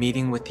had a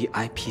meeting with the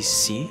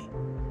IPC?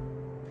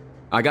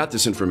 I got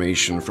this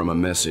information from a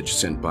message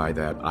sent by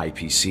that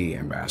IPC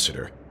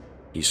ambassador.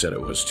 He said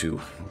it was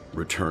to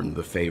return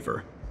the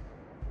favor.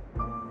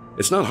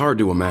 It's not hard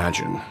to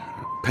imagine.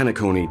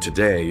 Penacony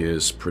today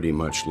is pretty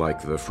much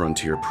like the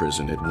frontier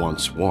prison it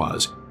once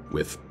was,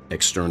 with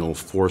external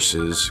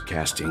forces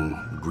casting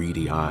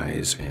greedy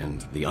eyes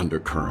and the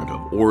undercurrent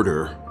of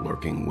order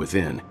lurking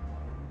within.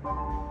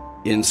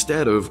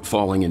 Instead of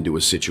falling into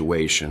a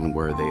situation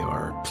where they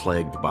are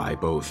plagued by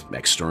both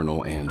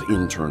external and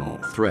internal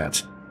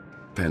threats,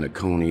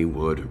 Penacony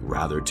would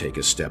rather take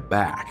a step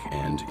back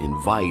and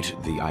invite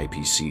the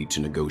IPC to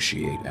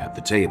negotiate at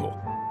the table,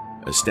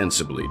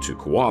 ostensibly to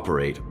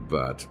cooperate,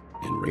 but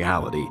in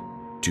reality,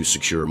 to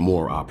secure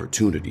more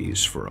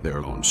opportunities for their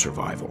own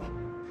survival.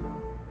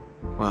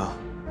 Well,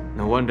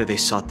 no wonder they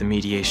sought the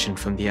mediation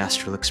from the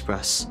Astral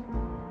Express.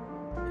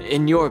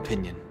 In your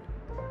opinion,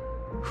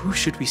 who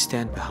should we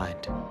stand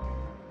behind?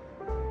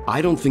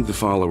 I don't think the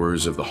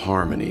followers of the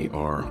Harmony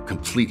are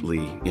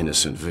completely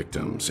innocent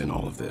victims in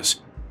all of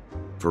this.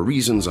 For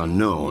reasons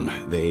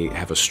unknown, they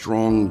have a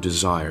strong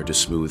desire to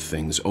smooth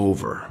things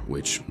over,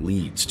 which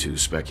leads to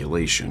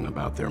speculation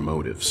about their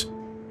motives.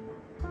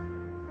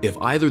 If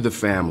either the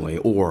family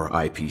or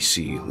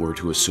IPC were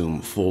to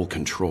assume full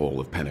control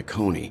of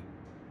Penacony,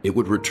 it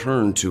would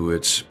return to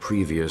its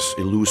previous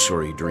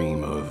illusory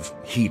dream of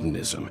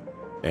hedonism,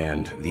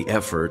 and the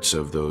efforts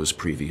of those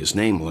previous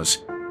nameless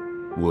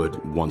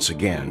would once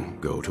again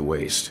go to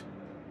waste.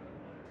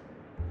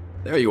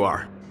 There you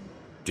are.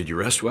 Did you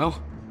rest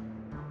well?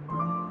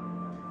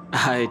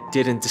 I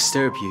didn't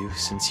disturb you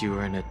since you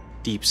were in a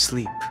deep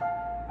sleep.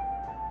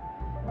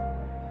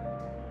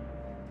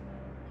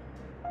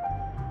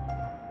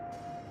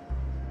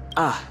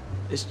 Ah,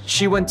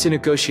 she went to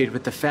negotiate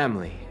with the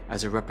family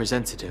as a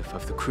representative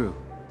of the crew.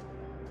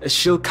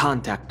 She'll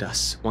contact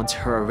us once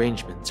her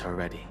arrangements are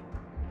ready.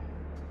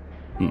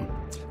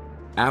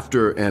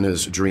 After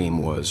Anna's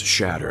dream was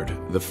shattered,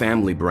 the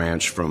family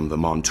branch from the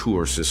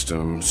Montour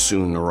system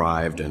soon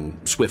arrived and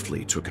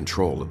swiftly took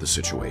control of the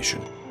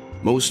situation.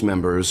 Most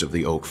members of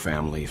the Oak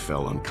family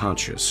fell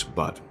unconscious,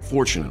 but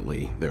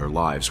fortunately, their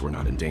lives were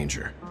not in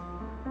danger.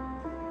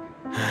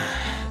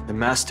 The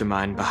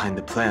mastermind behind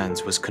the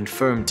plans was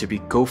confirmed to be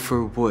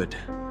Gopher Wood,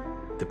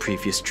 the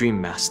previous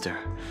Dream Master.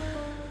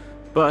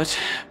 But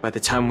by the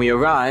time we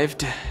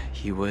arrived,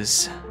 he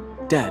was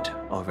dead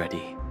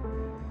already.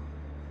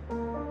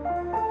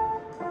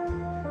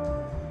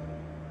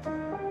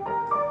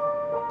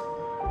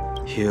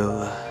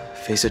 He'll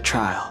face a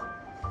trial.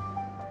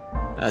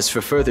 As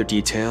for further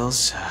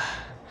details,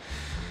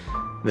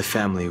 the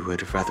family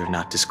would rather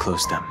not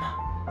disclose them.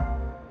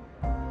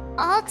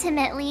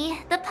 Ultimately,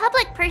 the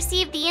public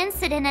perceived the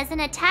incident as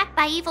an attack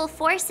by evil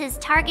forces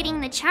targeting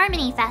the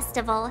Charmony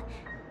Festival.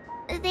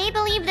 They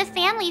believe the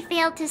family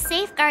failed to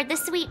safeguard the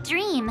sweet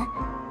dream,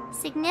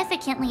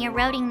 significantly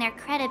eroding their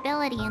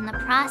credibility in the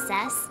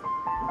process.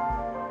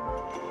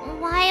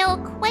 While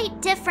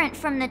quite different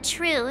from the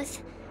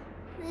truth,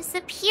 this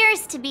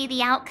appears to be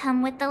the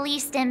outcome with the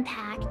least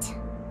impact.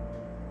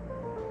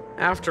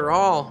 After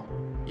all,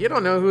 you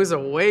don't know who's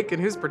awake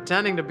and who's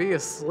pretending to be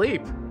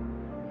asleep.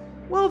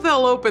 Well,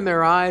 they'll open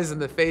their eyes in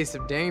the face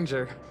of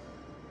danger.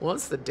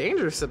 Once the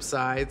danger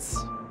subsides,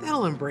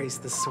 they'll embrace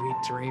the sweet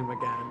dream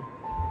again.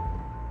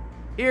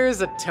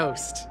 Here's a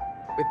toast,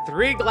 with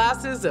 3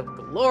 glasses of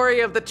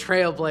Glory of the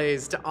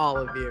Trailblaze to all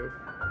of you.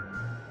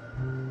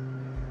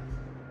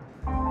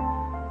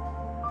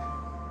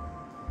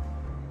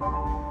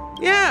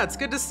 Yeah, it's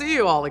good to see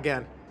you all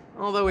again.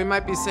 Although we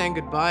might be saying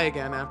goodbye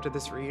again after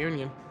this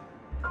reunion.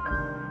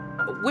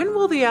 When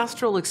will the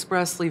Astral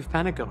Express leave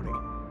Penacony?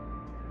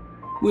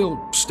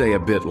 We'll stay a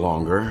bit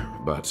longer,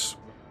 but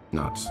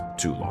not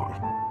too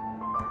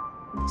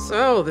long.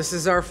 So, this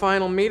is our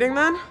final meeting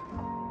then?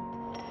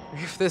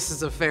 If this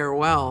is a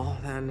farewell,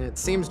 then it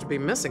seems to be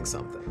missing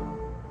something.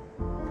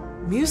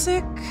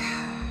 Music?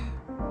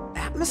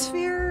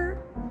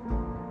 Atmosphere?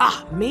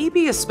 Ah,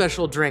 maybe a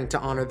special drink to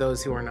honor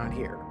those who are not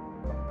here.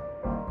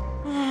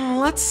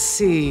 Let's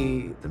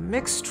see. The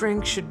mixed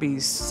drink should be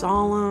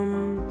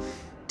solemn,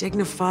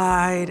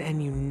 dignified,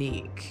 and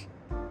unique,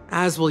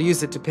 as we'll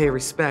use it to pay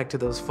respect to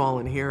those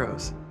fallen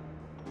heroes.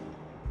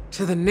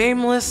 To the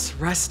nameless,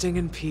 resting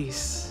in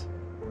peace,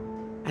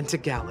 and to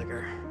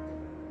Gallagher.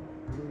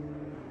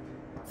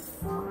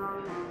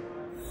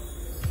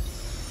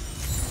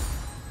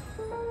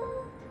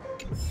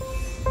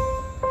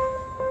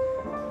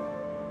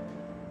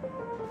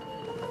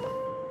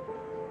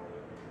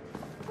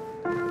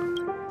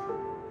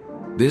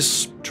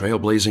 This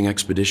trailblazing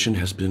expedition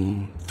has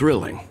been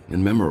thrilling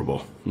and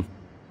memorable.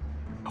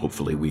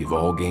 Hopefully we've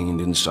all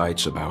gained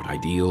insights about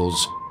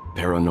ideals,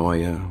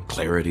 paranoia,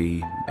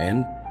 clarity,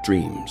 and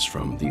dreams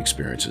from the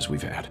experiences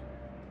we've had.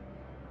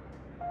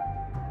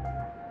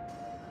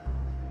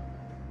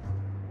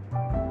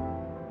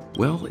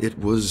 Well, it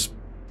was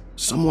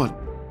somewhat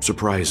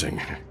surprising.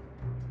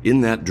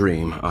 In that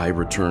dream, I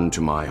returned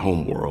to my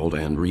homeworld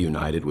and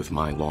reunited with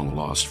my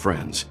long-lost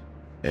friends.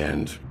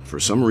 And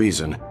for some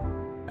reason,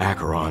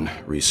 Acheron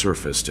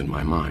resurfaced in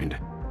my mind.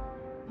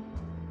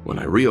 When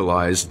I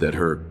realized that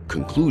her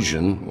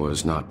conclusion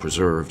was not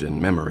preserved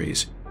in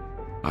memories,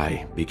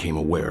 I became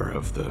aware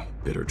of the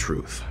bitter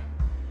truth.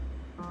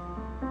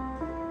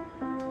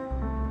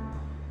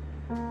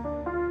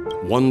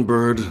 One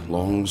bird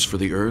longs for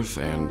the earth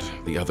and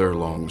the other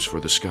longs for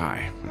the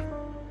sky.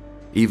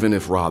 Even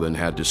if Robin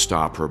had to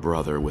stop her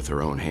brother with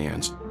her own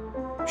hands,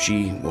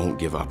 she won't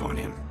give up on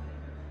him.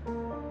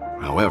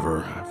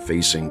 However,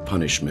 facing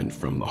punishment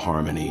from the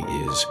Harmony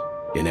is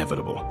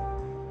inevitable.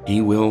 He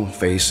will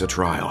face a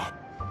trial,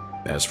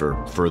 As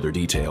for further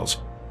details,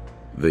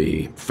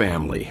 the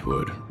family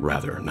would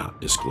rather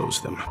not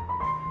disclose them.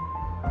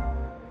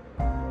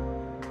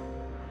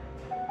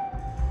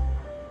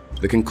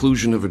 The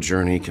conclusion of a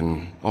journey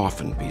can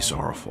often be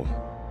sorrowful.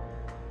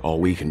 All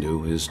we can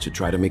do is to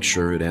try to make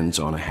sure it ends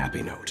on a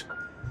happy note.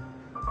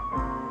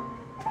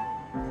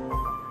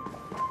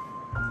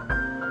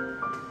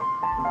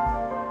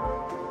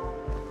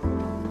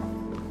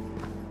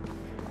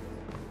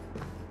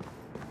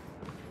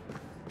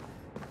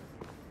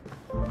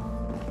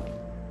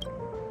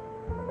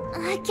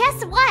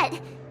 Guess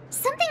what?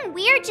 Something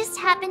weird just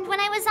happened when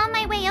I was on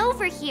my way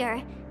over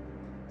here.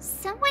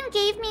 Someone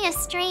gave me a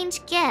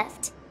strange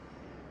gift.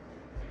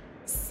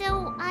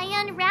 So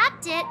I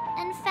unwrapped it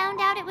and found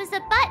out it was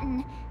a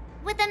button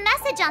with a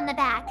message on the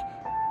back.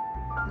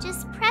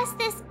 Just press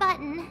this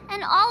button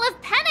and all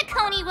of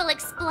Penacony will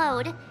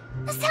explode.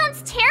 That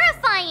sounds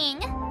terrifying.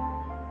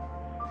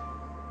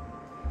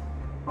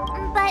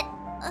 But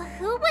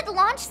who would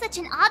launch such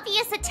an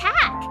obvious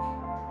attack?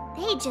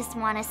 They just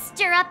want to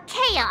stir up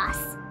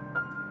chaos.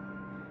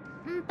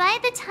 By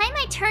the time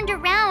I turned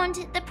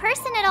around, the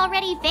person had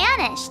already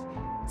vanished,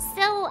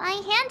 so I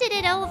handed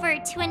it over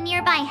to a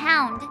nearby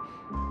hound.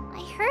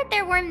 I heard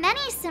there were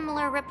many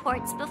similar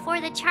reports before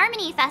the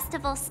Charmony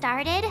Festival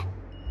started.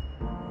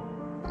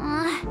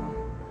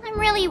 I'm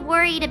really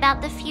worried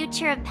about the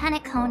future of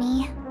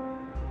Penacony.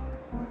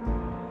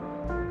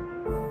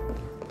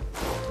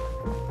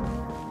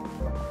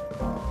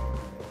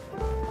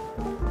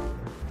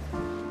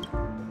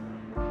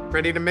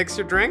 Ready to mix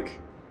your drink?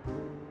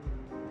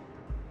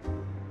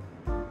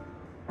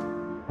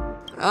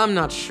 I'm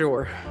not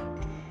sure.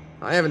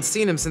 I haven't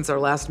seen him since our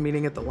last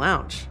meeting at the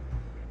lounge.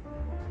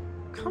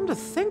 Come to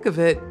think of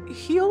it,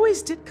 he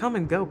always did come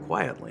and go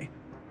quietly.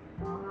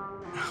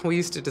 We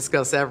used to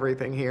discuss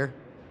everything here.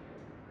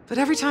 But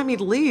every time he'd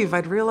leave,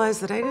 I'd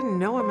realize that I didn't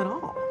know him at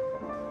all.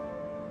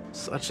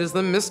 Such is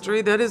the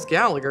mystery that is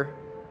Gallagher.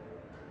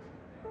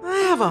 I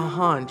have a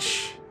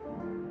hunch.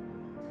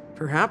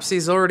 Perhaps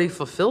he's already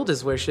fulfilled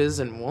his wishes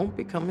and won't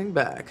be coming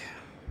back.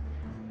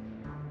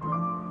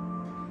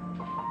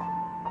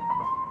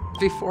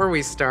 Before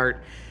we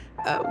start,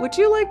 would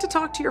you like to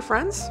talk to your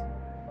friends?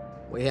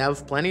 We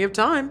have plenty of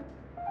time.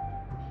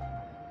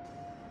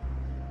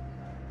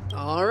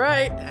 All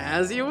right,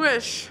 as you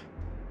wish.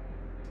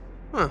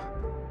 I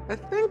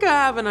think I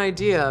have an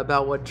idea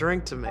about what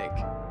drink to make.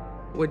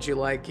 Would you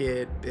like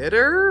it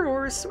bitter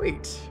or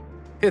sweet?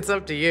 It's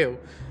up to you.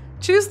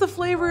 Choose the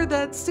flavor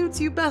that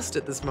suits you best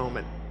at this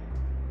moment.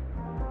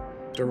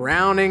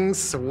 Drowning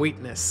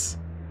sweetness.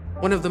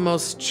 One of the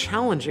most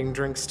challenging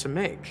drinks to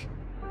make.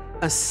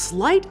 A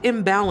slight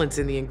imbalance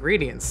in the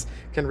ingredients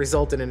can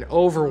result in an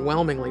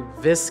overwhelmingly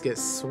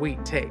viscous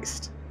sweet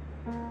taste.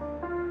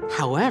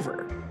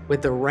 However,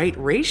 with the right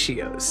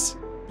ratios,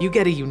 you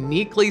get a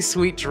uniquely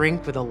sweet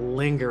drink with a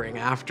lingering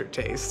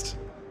aftertaste.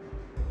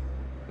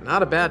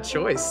 Not a bad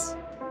choice.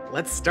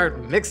 Let's start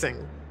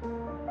mixing.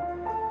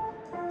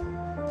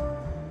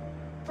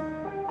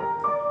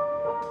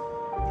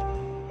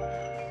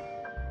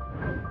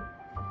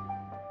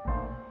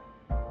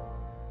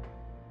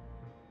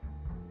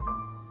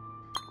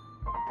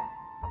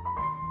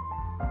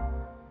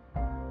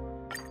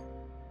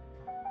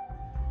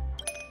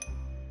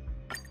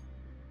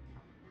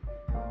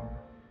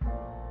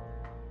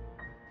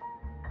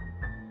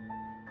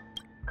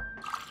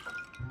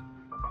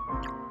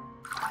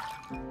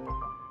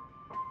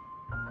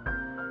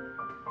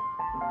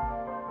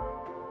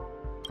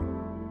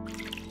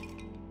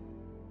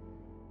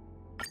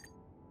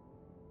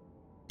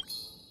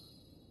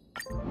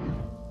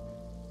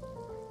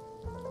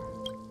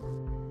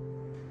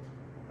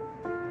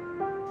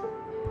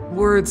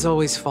 Words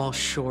always fall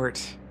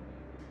short.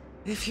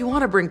 If you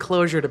want to bring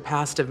closure to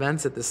past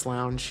events at this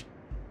lounge,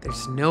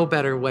 there's no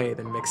better way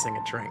than mixing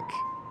a drink.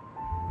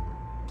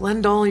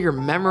 Blend all your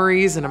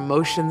memories and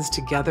emotions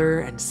together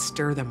and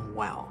stir them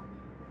well.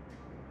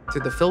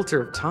 Through the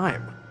filter of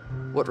time,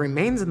 what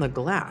remains in the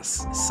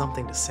glass is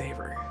something to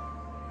savor.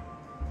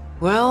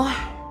 Well,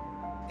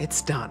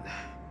 it's done.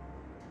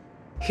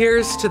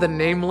 Here's to the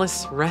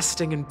nameless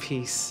resting in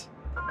peace,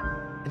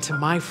 and to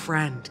my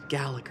friend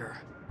Gallagher.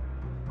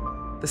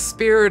 The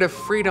spirit of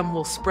freedom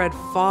will spread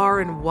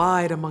far and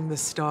wide among the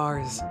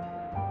stars,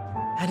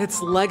 and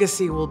its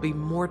legacy will be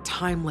more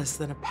timeless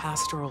than a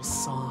pastoral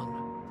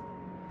song.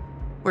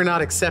 We're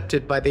not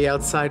accepted by the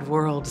outside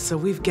world, so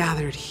we've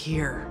gathered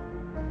here.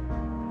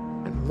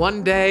 And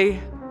one day,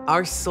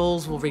 our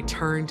souls will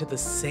return to the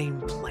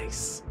same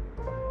place.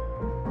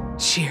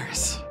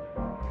 Cheers.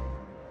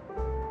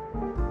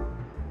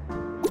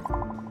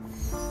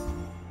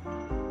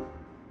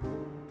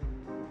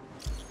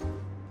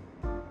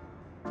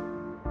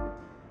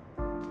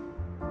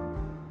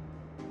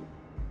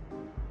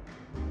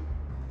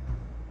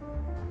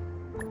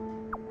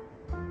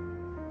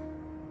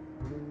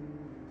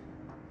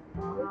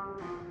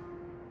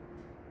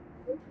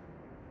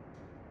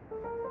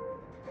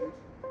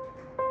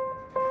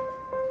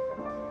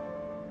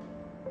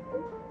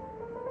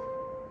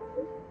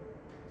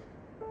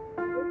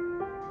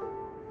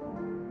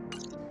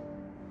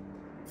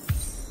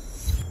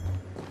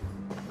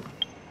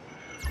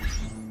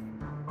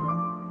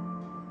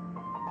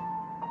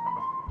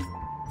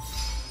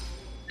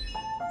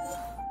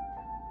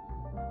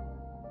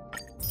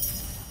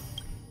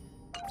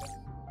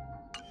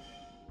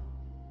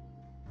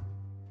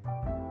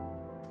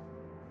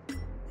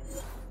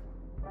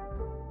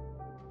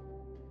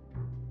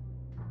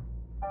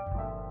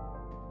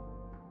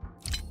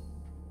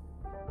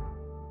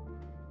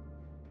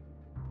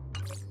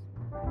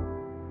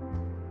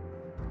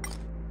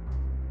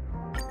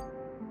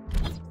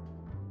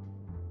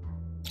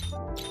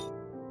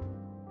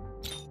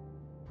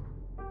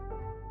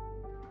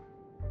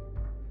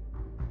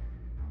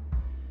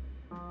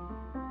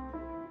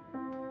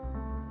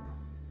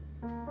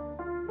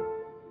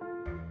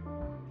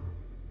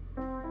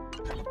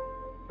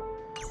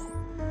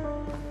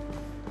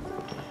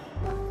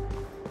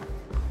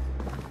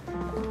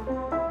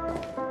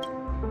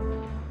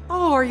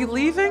 are you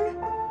leaving?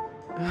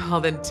 Oh,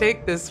 then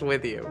take this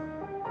with you.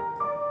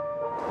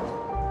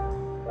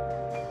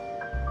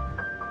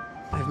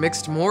 I've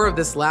mixed more of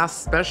this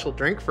last special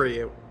drink for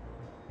you.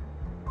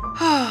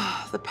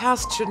 The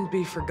past shouldn't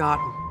be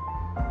forgotten.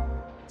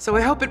 So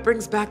I hope it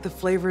brings back the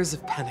flavors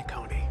of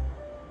Penacony.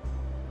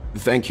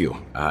 Thank you.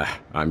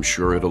 I'm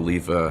sure it'll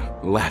leave a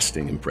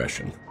lasting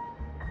impression.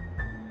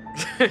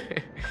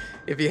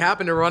 If you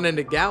happen to run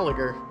into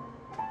Gallagher,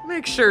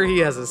 make sure he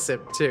has a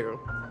sip too.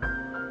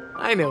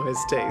 I know his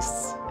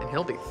tastes, and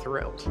he'll be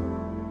thrilled.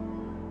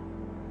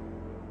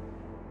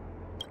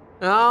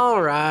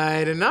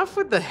 Alright, enough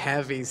with the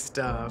heavy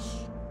stuff.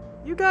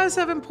 You guys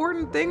have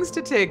important things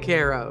to take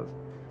care of,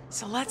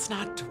 so let's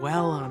not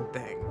dwell on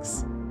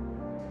things.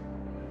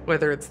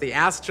 Whether it's the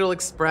Astral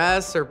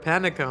Express or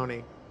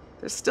Penacony,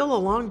 there's still a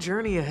long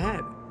journey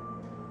ahead.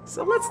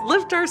 So let's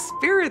lift our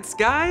spirits,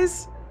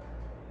 guys,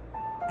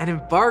 and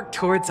embark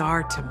towards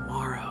our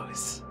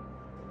tomorrows.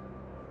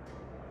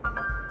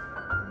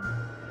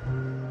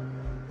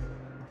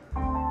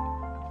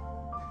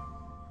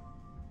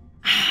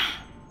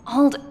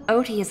 Old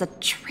Odie is a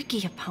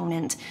tricky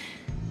opponent.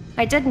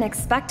 I didn't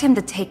expect him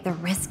to take the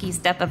risky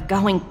step of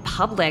going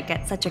public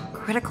at such a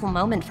critical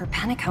moment for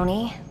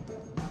Penacony.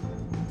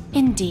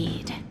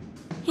 Indeed.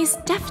 He's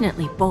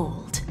definitely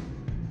bold.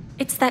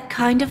 It's that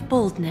kind of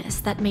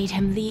boldness that made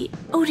him the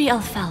Odie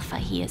Alfalfa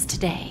he is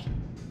today.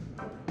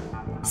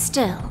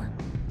 Still,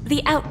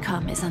 the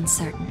outcome is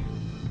uncertain.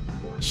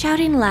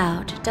 Shouting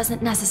loud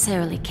doesn't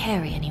necessarily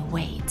carry any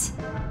weight.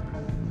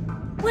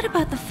 What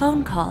about the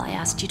phone call I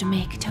asked you to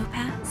make,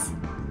 Topaz?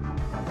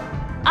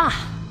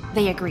 Ah,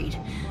 they agreed.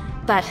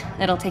 But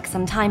it'll take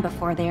some time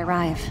before they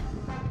arrive.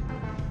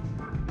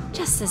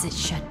 Just as it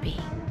should be.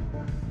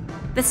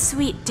 The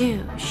sweet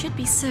dew should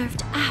be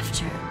served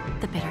after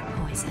the bitter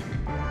poison.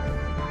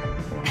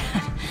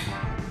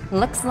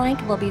 Looks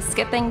like we'll be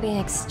skipping the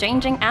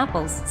exchanging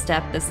apples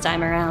step this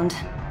time around.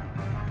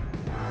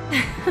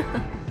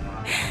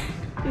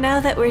 Now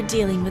that we're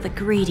dealing with a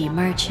greedy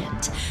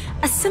merchant,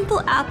 a simple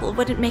apple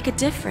wouldn't make a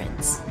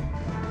difference.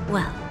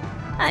 Well,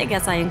 I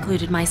guess I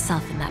included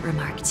myself in that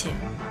remark too.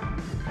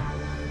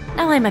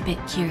 Now I'm a bit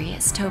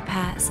curious,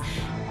 Topaz.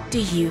 Do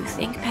you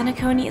think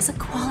Penacony is a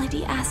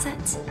quality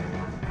asset?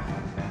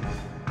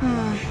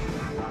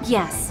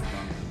 Yes.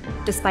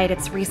 Despite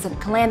its recent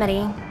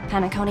calamity,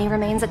 Penacony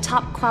remains a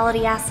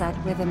top-quality asset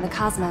within the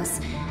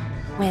cosmos,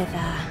 with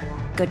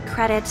good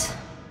credit,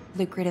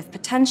 lucrative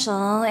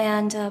potential,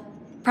 and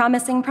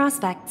promising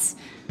prospects.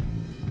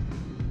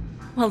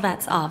 Well,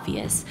 that's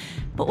obvious,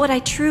 but what I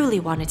truly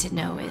wanted to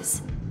know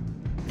is,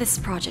 this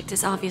project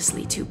is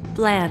obviously too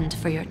bland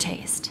for your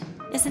taste,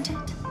 isn't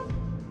it?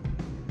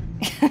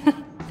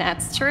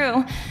 That's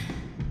true.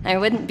 I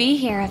wouldn't be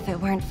here if it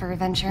weren't for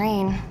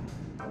Venturine.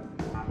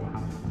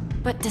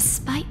 But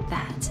despite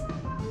that,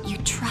 you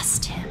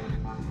trust him.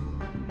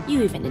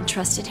 You even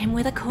entrusted him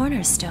with a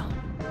cornerstone.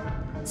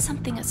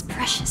 Something as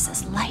precious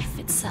as life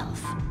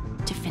itself,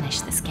 to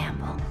finish this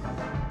gamble.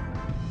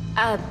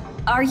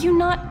 Are you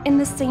not in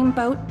the same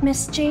boat,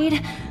 Miss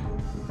Jade?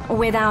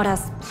 Without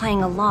us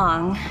playing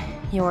along,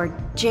 your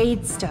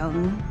Jade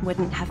Stone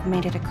wouldn't have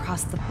made it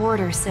across the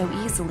border so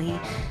easily,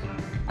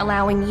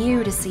 allowing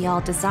you to see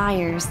all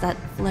desires that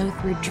flow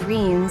through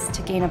dreams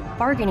to gain a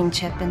bargaining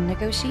chip in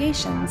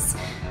negotiations.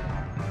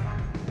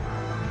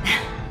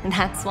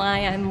 That's why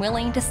I'm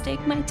willing to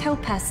stake my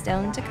Topaz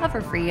Stone to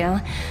cover for you.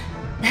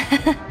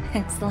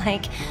 It's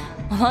like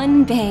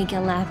one big,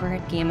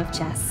 elaborate game of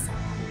chess.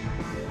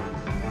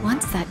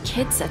 Once that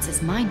kid sets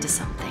his mind to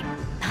something,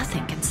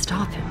 nothing can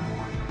stop him.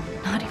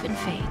 Not even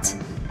fate.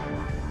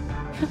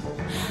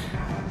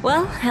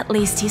 Well, at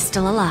least he's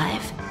still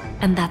alive,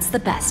 and that's the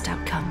best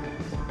outcome.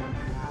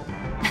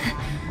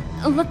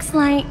 Looks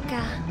like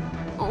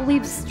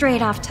we've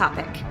strayed off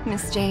topic,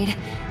 Miss Jade.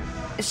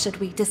 Should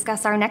we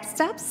discuss our next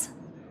steps?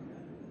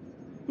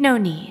 No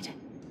need.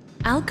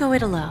 I'll go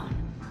it alone.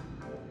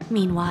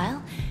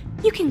 Meanwhile,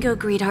 you can go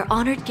greet our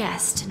honored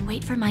guest and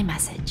wait for my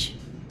message.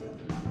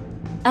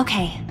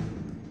 Okay.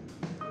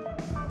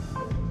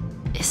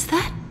 Is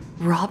that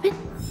Robin?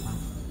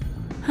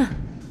 Huh.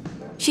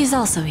 She's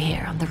also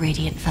here on the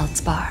Radiant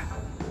Feldspar.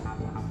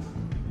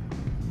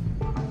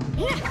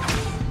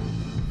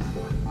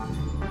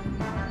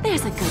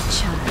 There's a good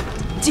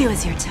child. Do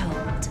as you're told.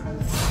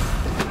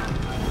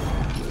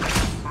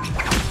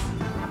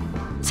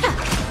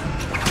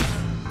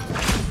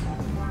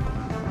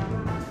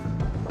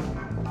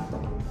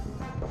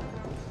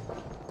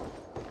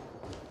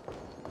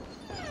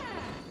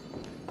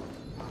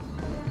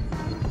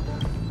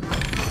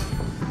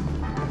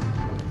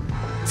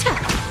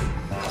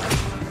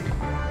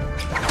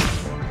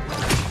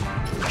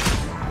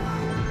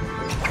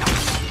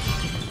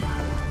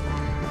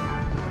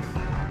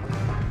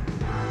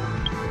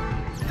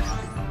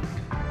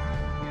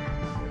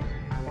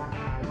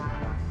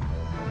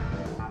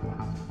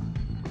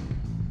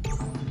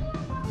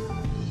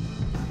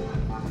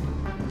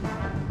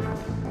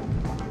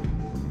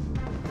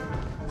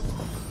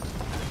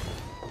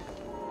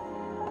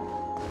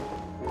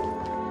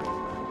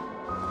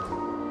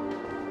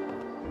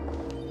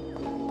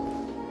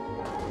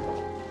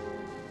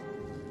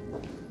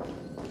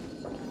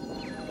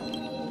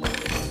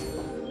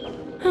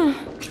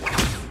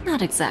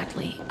 Not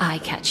exactly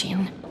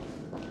eye-catching.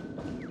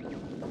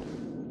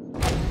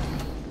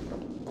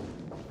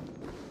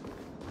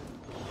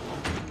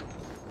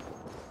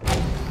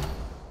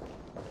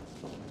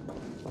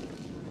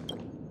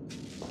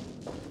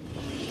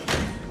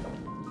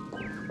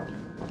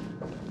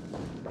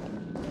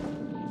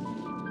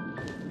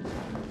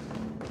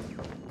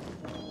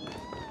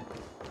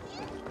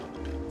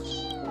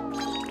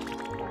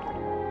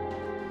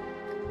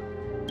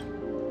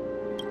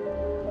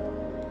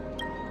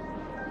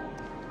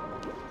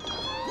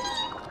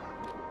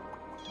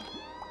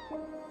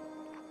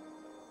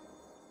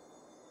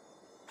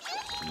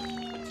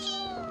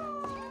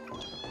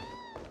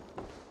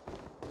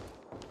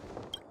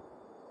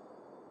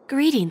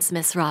 Greetings,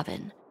 Miss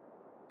Robin.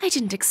 I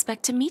didn't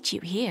expect to meet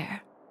you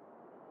here.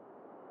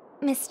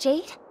 Miss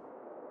Jade?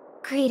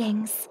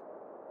 Greetings.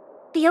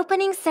 The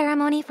opening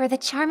ceremony for the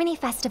Charmony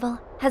Festival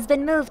has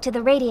been moved to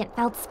the Radiant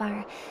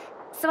Feldspar,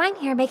 so I'm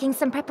here making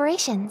some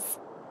preparations.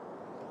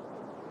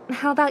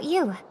 How about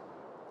you?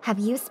 Have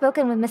you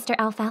spoken with Mr.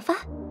 Alfalfa?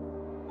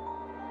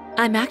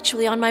 I'm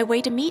actually on my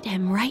way to meet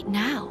him right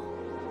now.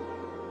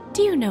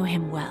 Do you know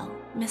him well,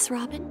 Miss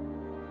Robin?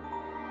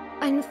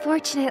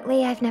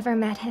 Unfortunately, I've never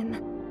met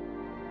him.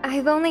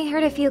 I've only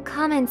heard a few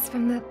comments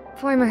from the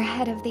former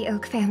head of the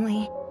Oak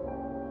family.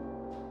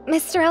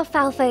 Mr.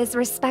 Alfalfa is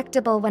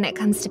respectable when it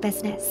comes to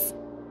business,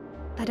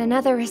 but in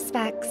other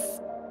respects,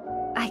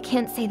 I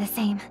can't say the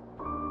same.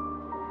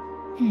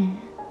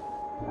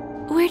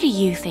 Where do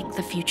you think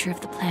the future of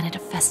the planet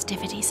of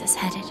festivities is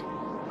headed?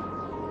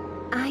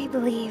 I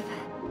believe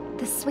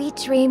the sweet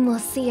dream will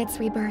see its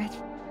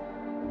rebirth,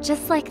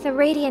 just like the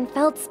Radiant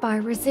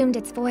Feldspar resumed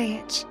its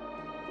voyage.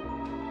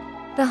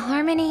 The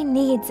Harmony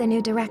needs a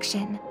new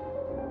direction.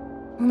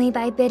 Only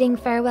by bidding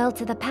farewell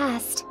to the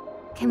past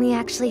can we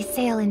actually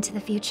sail into the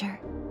future.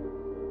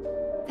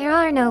 There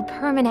are no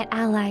permanent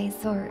allies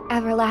or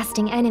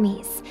everlasting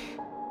enemies.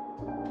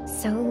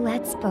 So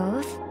let's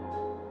both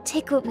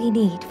take what we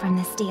need from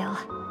this deal.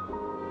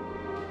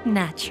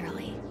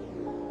 Naturally.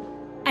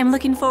 I'm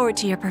looking forward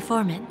to your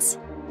performance.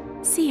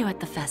 See you at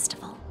the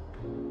festival.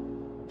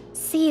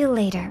 See you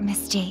later,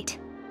 Miss Jade.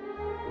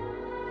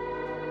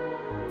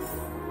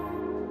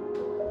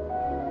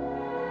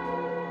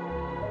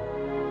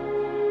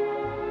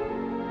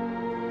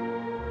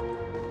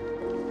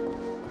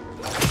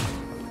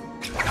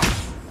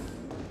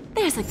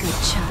 There's a good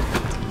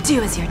child.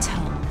 Do as you're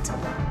told.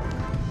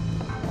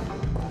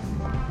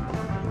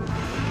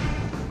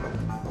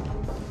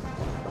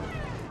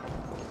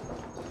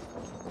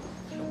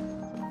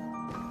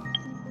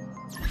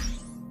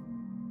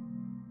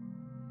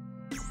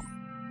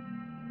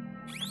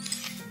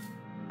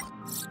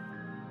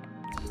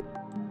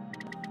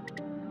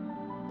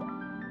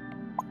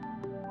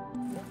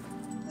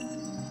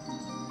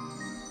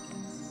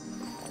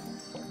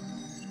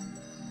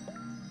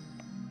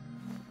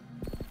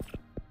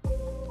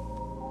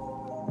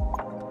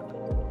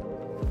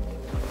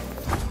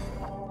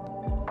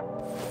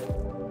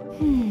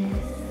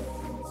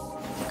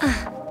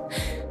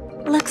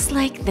 Looks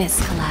like this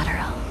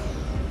collateral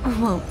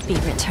won't be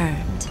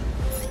returned.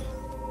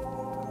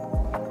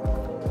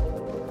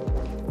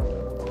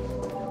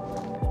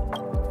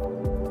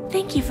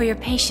 Thank you for your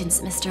patience,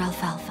 Mr.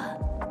 Alfalfa.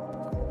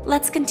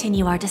 Let's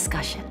continue our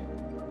discussion.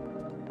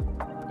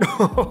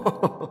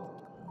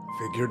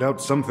 Figured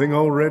out something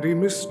already,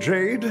 Miss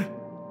Jade?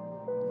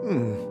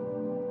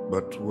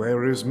 But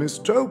where is Miss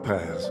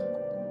Topaz?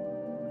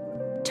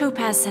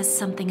 Topaz has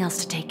something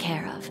else to take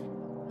care of.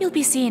 You'll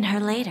be seeing her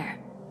later.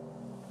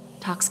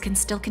 Talks can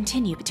still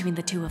continue between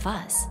the two of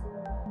us.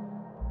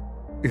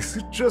 Is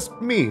it just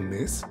me,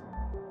 miss?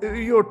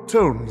 Your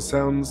tone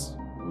sounds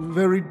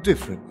very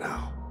different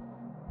now.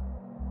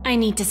 I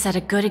need to set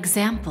a good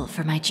example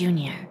for my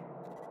junior.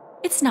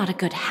 It's not a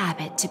good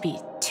habit to be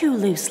too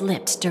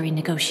loose-lipped during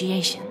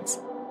negotiations,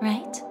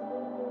 right?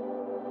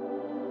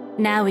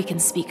 Now we can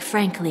speak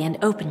frankly and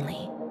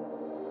openly.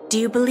 Do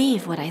you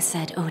believe what I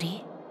said,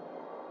 Odie?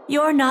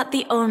 You're not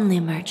the only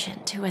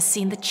merchant who has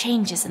seen the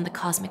changes in the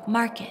cosmic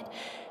market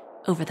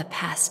over the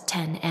past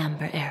 10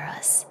 Amber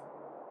Eras.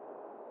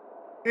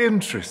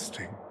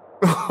 Interesting.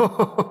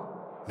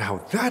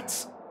 Now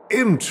that's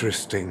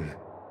interesting.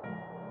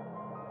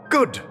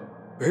 Good.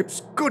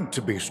 It's good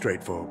to be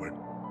straightforward.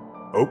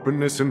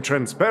 Openness and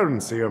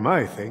transparency are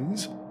my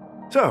things.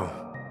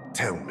 So,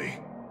 tell me,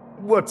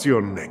 what's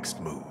your next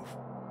move?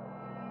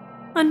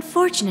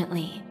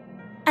 Unfortunately,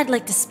 I'd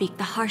like to speak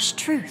the harsh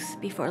truth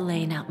before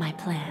laying out my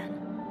plan.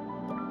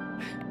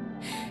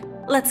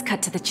 Let's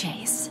cut to the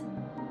chase.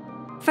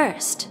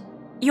 First,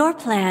 your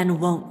plan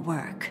won't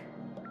work.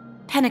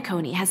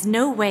 Penacony has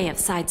no way of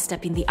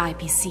sidestepping the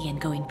IPC and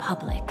going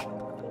public.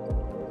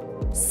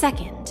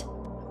 Second,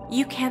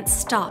 you can't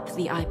stop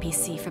the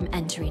IPC from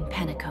entering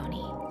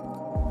Penacony.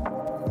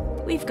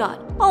 We've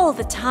got all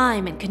the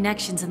time and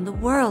connections in the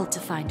world to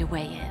find a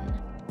way in.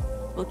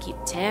 We'll keep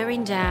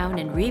tearing down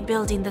and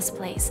rebuilding this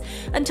place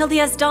until the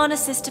Asdana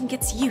system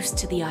gets used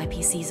to the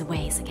IPC's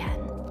ways again.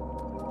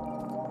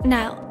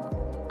 Now,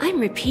 I'm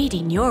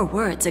repeating your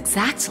words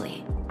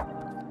exactly.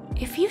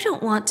 if you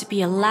don't want to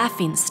be a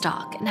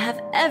laughingstock and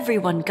have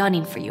everyone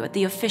gunning for you at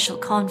the official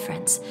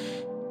conference,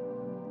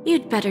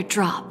 you'd better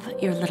drop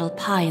your little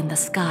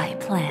pie-in-the-sky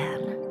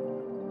plan.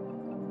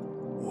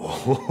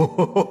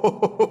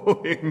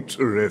 Oh,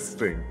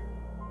 interesting.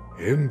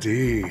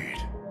 Indeed.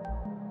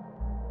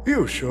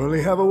 You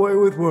surely have a way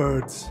with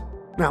words.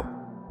 Now,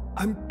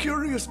 I'm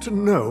curious to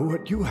know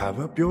what you have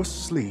up your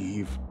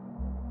sleeve.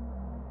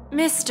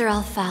 Mr.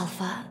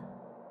 Alfalfa,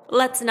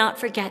 let's not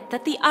forget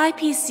that the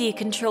IPC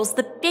controls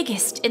the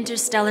biggest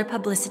interstellar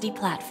publicity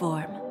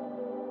platform.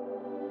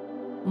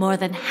 More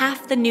than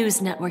half the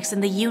news networks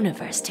in the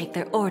universe take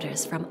their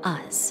orders from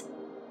us.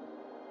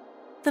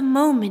 The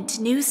moment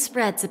news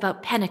spreads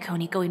about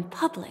Penacony going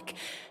public,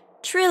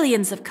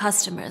 trillions of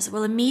customers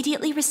will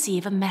immediately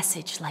receive a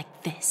message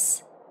like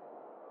this.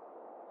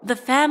 The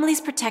family's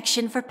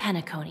protection for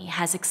Penacony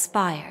has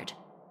expired.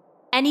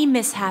 Any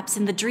mishaps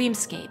in the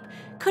dreamscape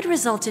could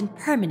result in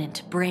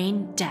permanent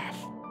brain death.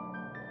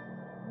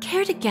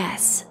 Care to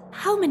guess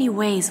how many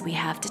ways we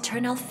have to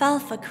turn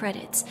alfalfa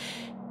credits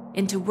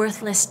into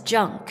worthless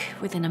junk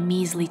within a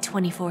measly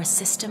 24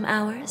 system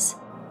hours?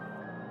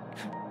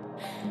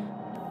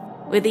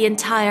 With the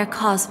entire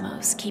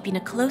cosmos keeping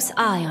a close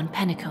eye on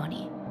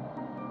Penacony,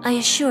 I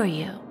assure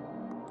you,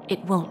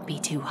 it won't be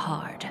too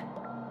hard.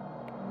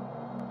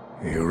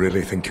 You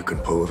really think you can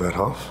pull that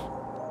off?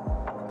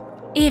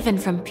 Even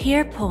from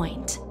Pier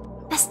Point,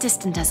 as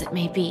distant as it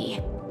may be,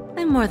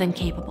 I'm more than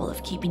capable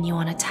of keeping you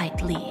on a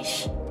tight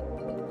leash.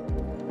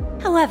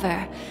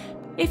 However,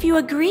 if you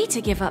agree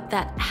to give up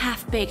that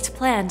half-baked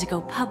plan to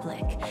go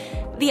public,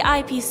 the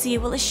IPC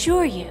will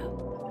assure you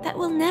that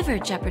we'll never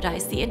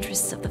jeopardize the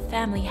interests of the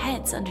family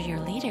heads under your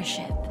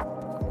leadership.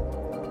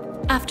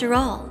 After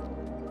all,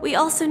 we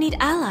also need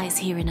allies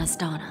here in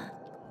Asdana.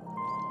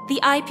 The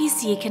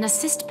IPC can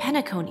assist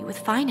Penacony with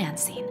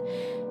financing,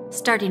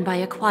 starting by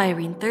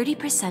acquiring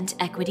 30%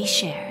 equity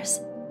shares.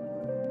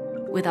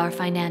 With our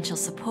financial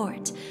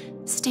support,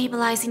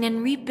 stabilizing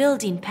and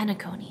rebuilding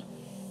Penacony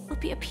will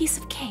be a piece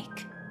of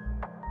cake.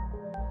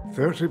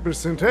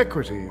 30%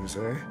 equity, you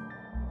say?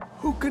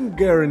 Who can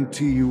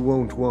guarantee you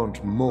won't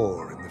want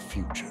more in the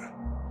future?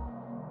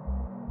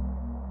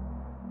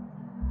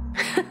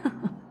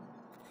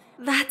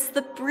 That's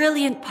the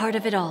brilliant part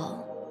of it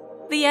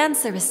all. The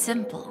answer is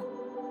simple.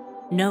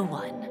 No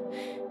one.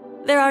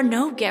 There are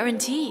no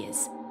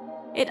guarantees.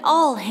 It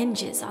all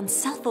hinges on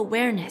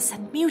self-awareness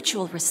and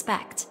mutual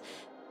respect.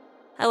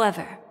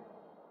 However,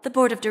 the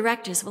board of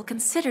directors will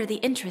consider the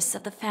interests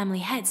of the family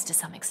heads to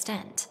some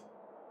extent.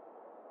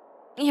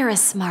 You're a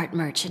smart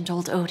merchant,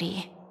 old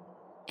Odie.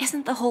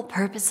 Isn't the whole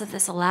purpose of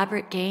this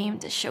elaborate game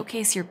to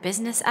showcase your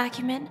business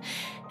acumen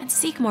and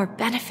seek more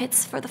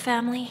benefits for the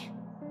family?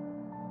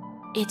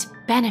 It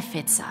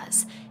benefits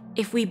us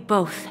if we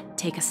both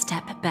take a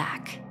step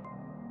back.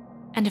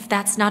 And if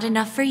that's not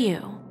enough for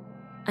you,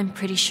 I'm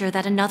pretty sure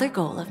that another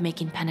goal of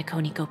making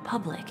Penacony go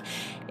public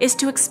is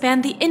to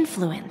expand the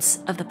influence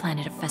of the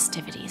Planet of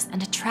Festivities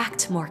and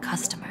attract more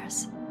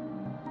customers.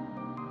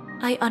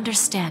 I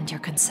understand your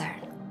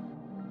concern,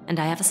 and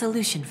I have a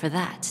solution for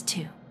that,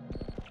 too.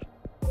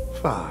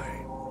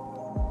 Fine.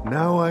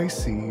 Now I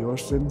see your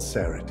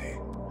sincerity.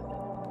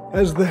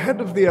 As the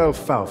head of the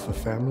Alfalfa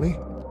family,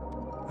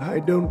 I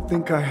don't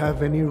think I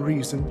have any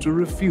reason to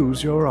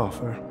refuse your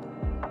offer.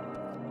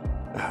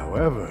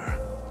 However,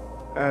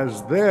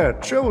 as their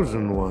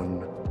chosen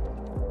one,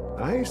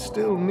 I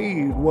still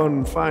need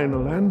one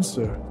final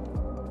answer.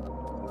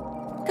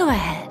 Go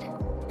ahead.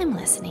 I'm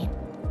listening.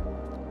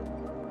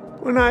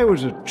 When I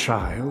was a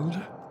child,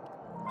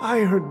 I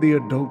heard the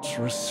adults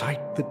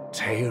recite the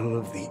tale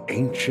of the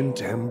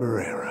ancient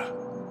Amber Era,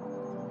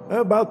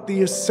 about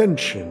the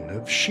ascension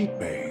of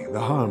Shipe,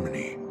 the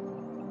Harmony,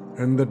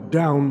 and the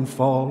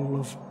downfall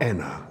of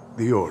Enna,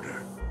 the Order.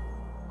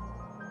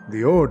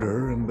 The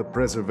Order and the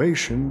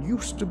Preservation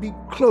used to be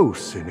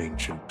close in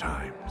ancient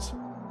times.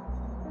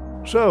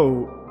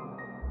 So,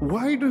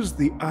 why does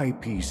the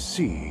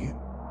IPC,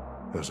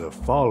 as a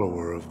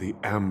follower of the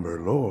Amber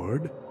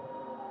Lord,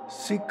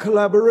 seek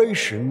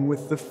collaboration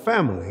with the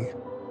family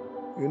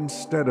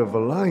instead of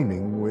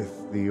aligning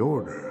with the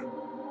Order?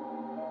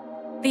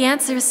 The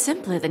answer is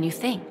simpler than you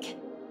think.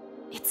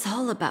 It's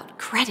all about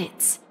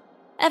credits.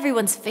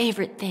 Everyone's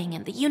favorite thing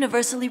and the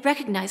universally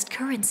recognized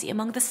currency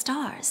among the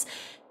stars.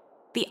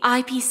 The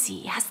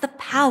IPC has the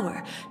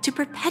power to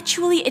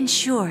perpetually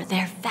ensure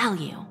their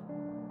value.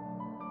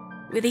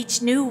 With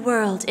each new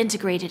world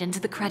integrated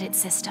into the credit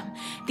system,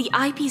 the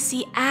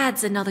IPC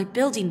adds another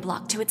building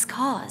block to its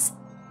cause.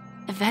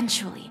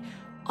 Eventually,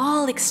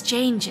 all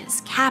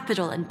exchanges,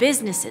 capital, and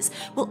businesses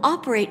will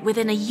operate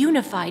within a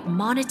unified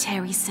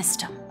monetary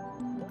system.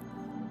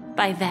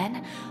 By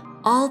then,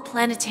 all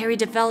planetary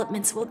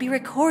developments will be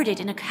recorded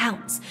in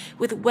accounts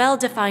with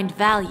well-defined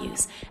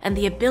values and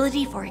the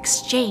ability for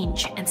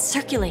exchange and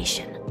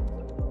circulation.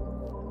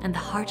 And the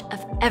heart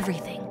of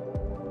everything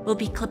will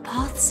be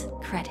Klepoth's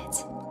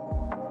credit.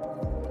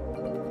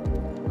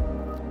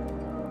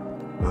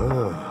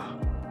 Ah,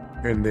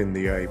 and then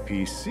the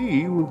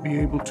IPC will be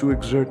able to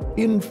exert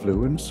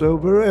influence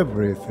over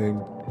everything.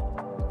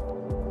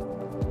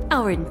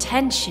 Our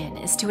intention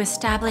is to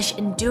establish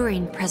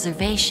enduring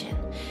preservation,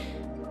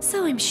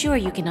 so I'm sure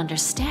you can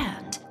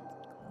understand.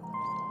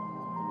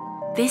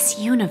 This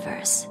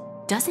universe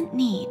doesn't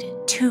need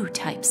two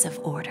types of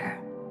order.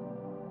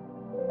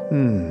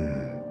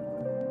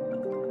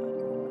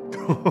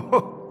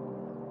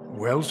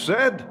 Well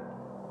said.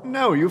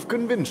 Now you've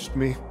convinced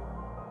me.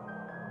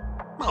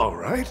 All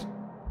right.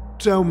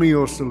 Tell me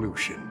your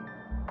solution.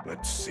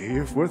 Let's see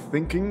if we're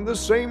thinking the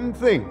same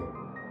thing.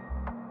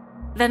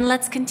 Then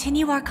let's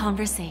continue our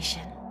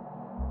conversation.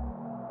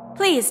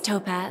 Please,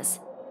 Topaz,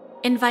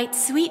 invite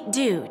Sweet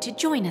Dew to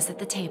join us at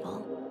the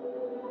table.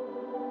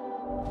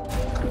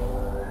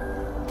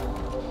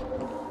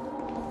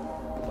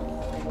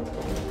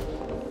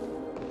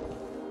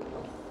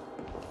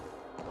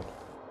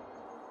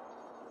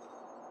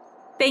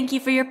 Thank you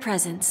for your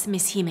presence,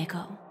 Miss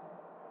Himeko.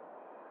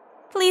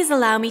 Please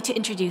allow me to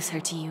introduce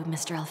her to you,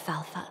 Mr.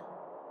 Alfalfa.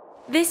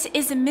 This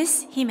is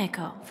Miss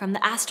Himeko from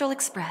the Astral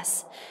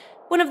Express,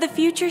 one of the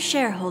future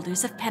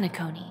shareholders of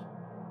Penacony.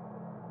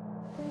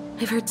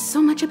 I've heard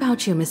so much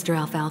about you, Mr.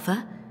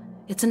 Alfalfa.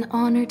 It's an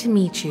honor to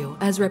meet you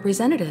as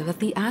representative of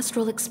the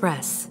Astral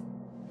Express.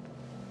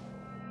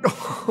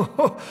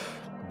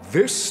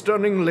 This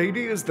stunning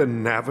lady is the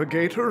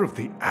navigator of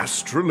the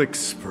Astral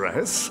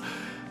Express?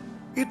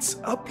 It's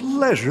a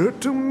pleasure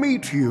to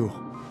meet you.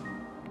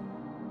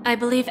 I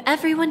believe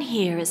everyone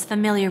here is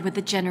familiar with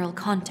the general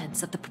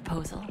contents of the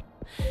proposal.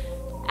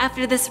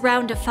 After this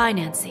round of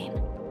financing,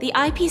 the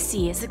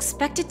IPC is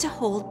expected to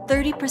hold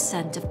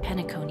 30% of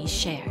Penacony's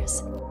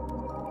shares.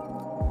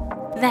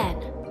 Then,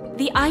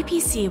 the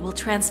IPC will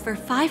transfer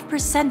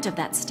 5% of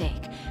that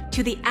stake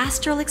to the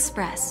Astral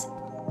Express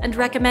and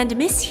recommend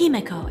Miss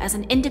Himeko as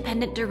an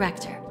independent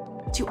director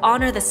to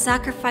honor the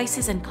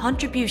sacrifices and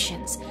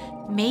contributions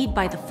made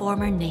by the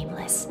former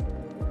Nameless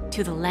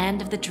to the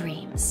land of the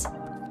dreams.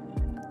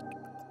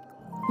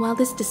 While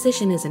this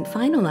decision isn't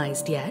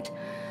finalized yet,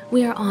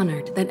 we are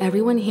honored that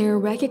everyone here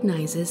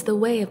recognizes the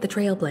way of the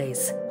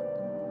Trailblaze.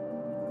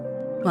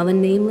 While the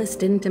Nameless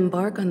didn't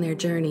embark on their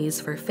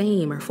journeys for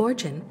fame or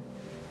fortune,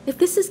 if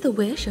this is the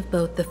wish of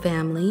both the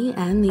family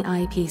and the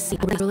IPC,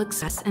 I will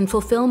accept and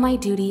fulfill my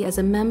duty as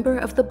a member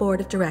of the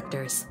board of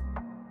directors.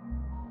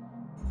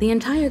 The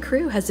entire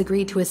crew has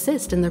agreed to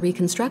assist in the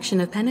reconstruction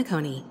of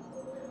Penacony.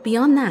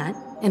 Beyond that,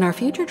 in our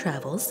future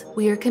travels,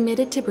 we are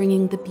committed to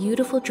bringing the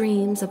beautiful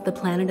dreams of the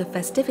planet of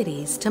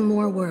festivities to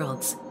more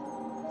worlds.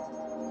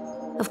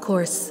 Of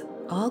course,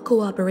 all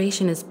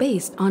cooperation is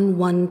based on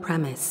one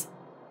premise.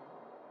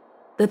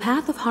 The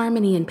path of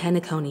harmony in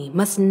Penacony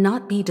must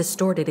not be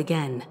distorted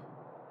again,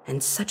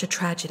 and such a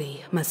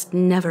tragedy must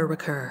never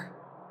recur.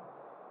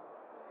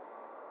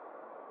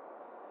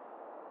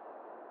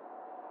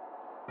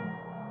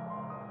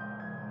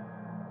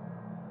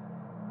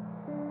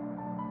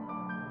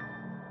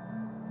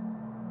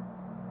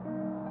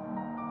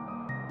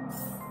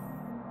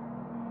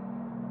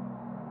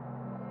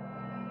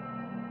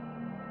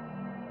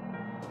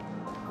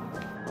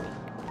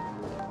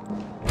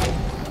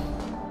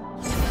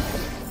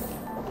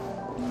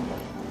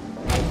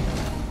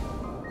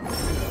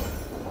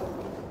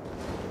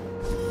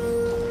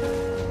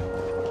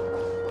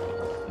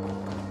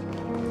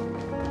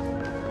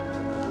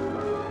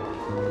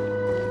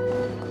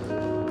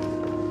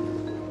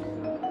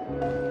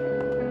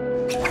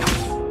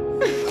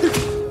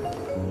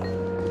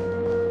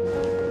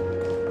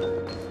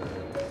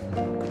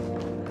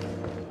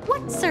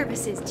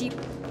 Services do you...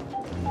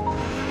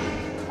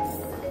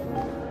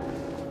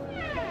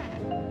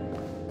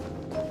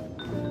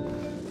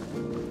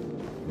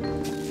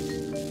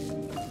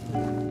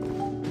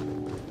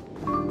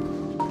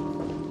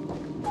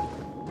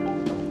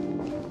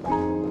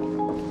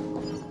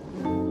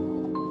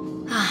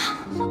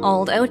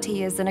 Old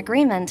OT is in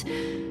agreement,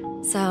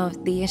 so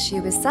the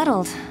issue is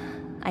settled,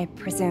 I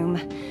presume.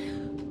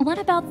 What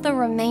about the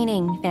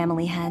remaining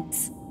family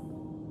heads?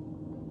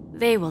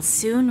 They will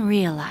soon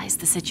realize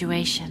the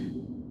situation.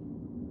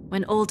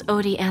 When old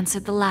Odie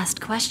answered the last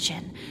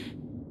question,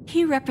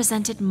 he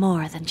represented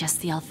more than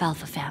just the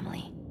Alfalfa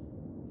family.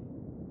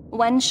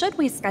 When should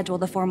we schedule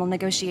the formal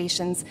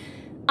negotiations?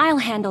 I'll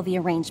handle the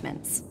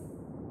arrangements.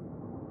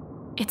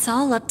 It's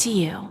all up to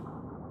you.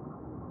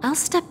 I'll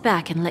step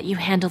back and let you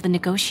handle the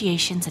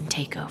negotiations and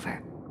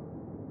takeover.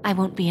 I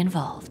won't be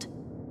involved.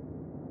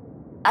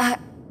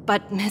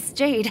 But Miss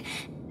Jade,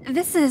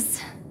 this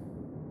is...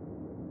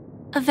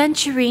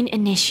 Aventurine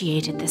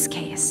initiated this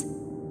case,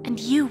 and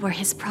you were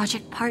his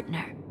project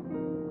partner.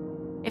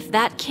 If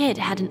that kid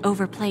hadn't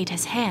overplayed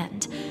his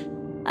hand,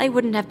 I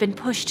wouldn't have been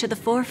pushed to the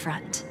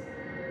forefront.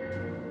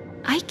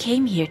 I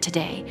came here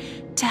today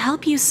to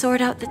help you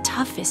sort out the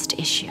toughest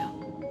issue.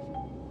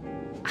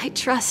 I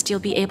trust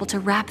you'll be able to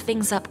wrap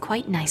things up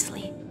quite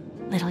nicely,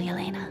 little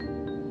Yelena.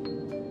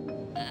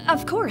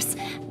 Of course,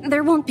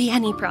 there won't be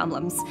any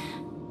problems.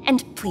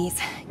 And please,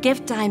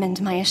 give Diamond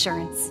my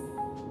assurance.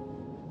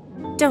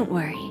 Don't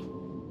worry.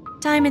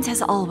 Diamond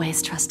has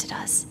always trusted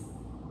us.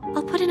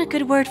 I'll put in a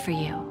good word for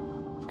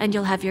you, and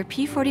you'll have your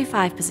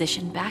P45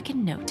 position back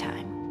in no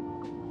time.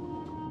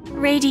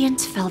 Radiant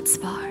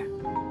Feldspar.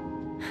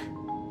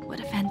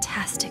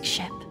 fantastic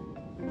ship.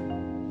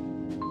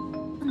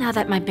 Now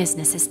that my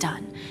business is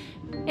done,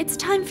 it's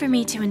time for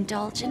me to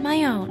indulge in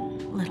my own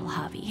little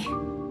hobby.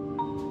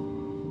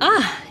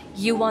 Ah,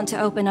 you want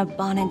to open a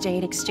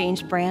Bonajade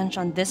exchange branch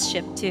on this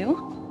ship too?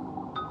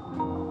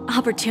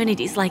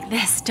 Opportunities like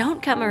this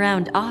don't come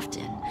around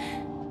often.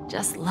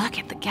 Just look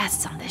at the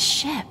guests on this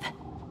ship.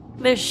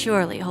 They're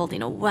surely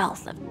holding a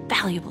wealth of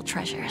valuable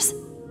treasures.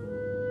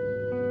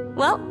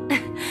 Well,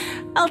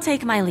 I'll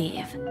take my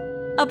leave.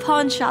 A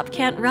pawn shop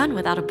can't run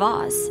without a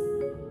boss.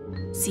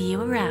 See you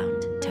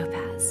around,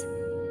 Topaz.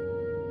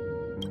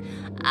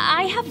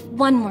 I have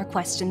one more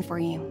question for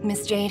you,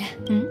 Miss Jade.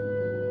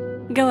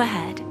 Go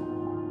ahead.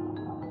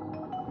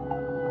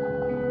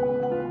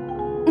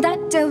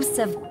 That dose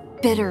of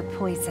bitter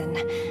poison.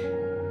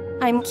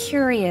 I'm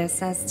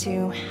curious as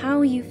to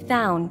how you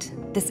found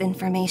this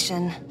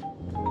information.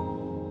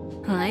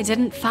 I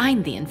didn't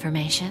find the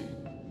information.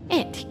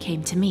 It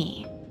came to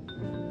me.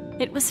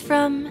 It was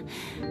from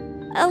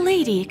a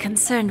lady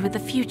concerned with the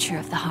future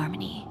of the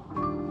Harmony.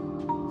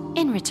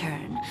 In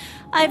return,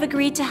 I've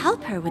agreed to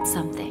help her with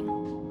something.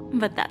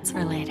 But that's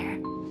for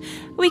later.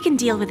 We can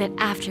deal with it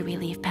after we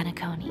leave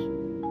Penacony.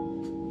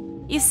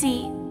 You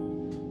see,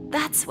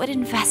 that's what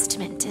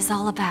investment is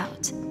all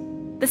about.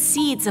 The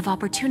seeds of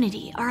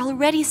opportunity are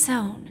already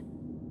sown.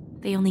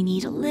 They only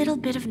need a little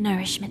bit of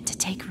nourishment to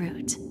take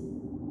root.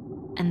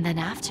 And then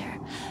after,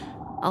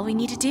 all we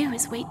need to do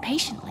is wait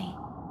patiently.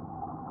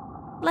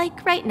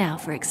 Like right now,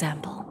 for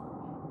example.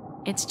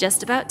 It's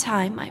just about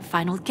time my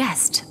final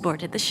guest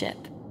boarded the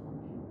ship.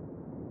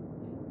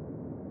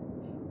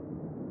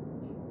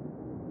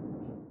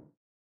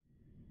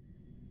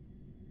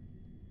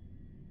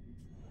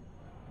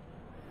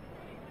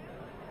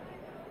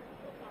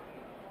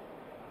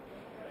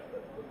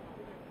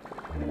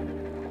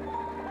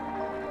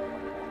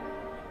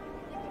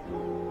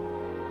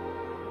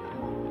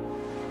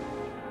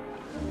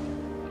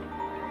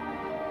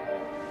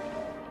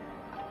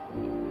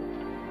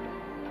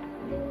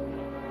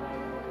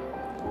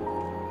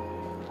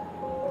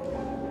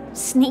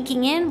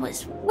 Sneaking in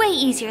was way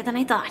easier than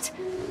I thought.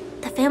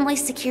 The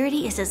family's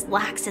security is as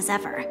lax as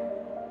ever.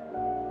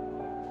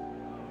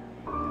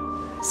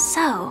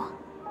 So,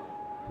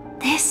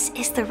 this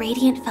is the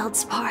Radiant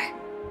Feldspar.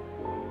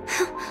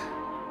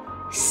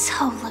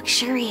 So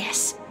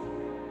luxurious.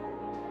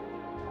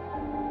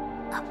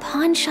 A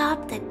pawn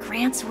shop that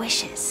grants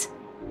wishes.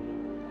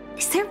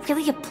 Is there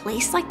really a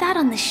place like that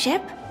on the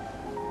ship?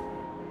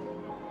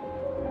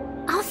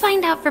 I'll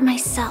find out for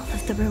myself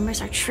if the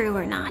rumors are true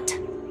or not.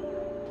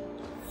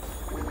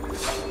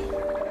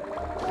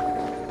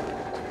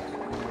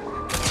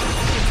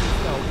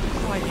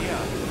 Right here.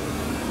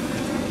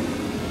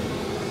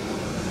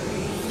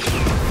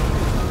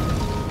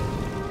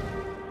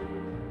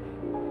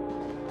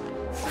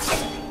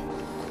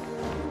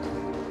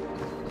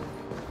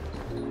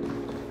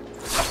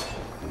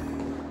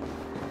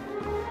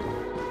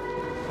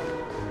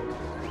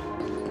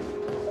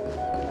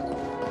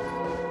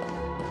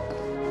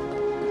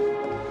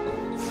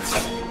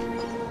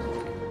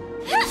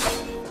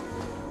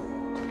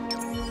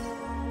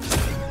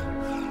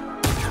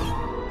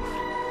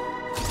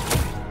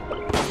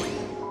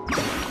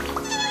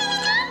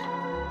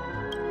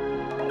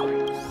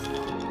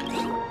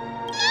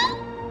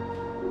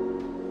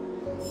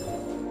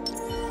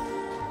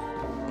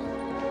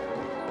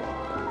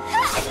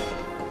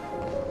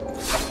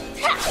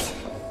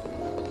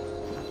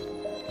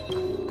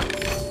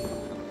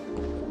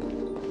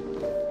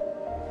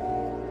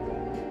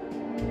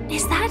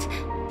 Is that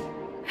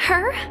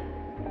her?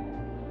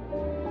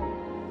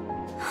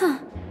 Huh.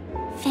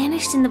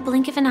 Vanished in the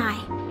blink of an eye.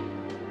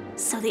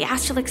 So the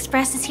Astral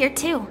Express is here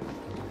too.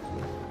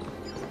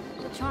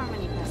 The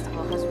Charmony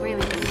Festival has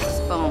really been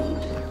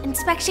postponed.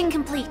 Inspection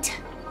complete.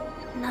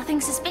 Nothing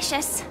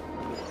suspicious.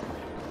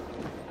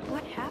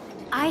 What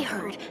happened? I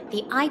heard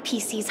the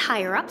IPC's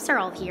higher-ups are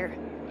all here.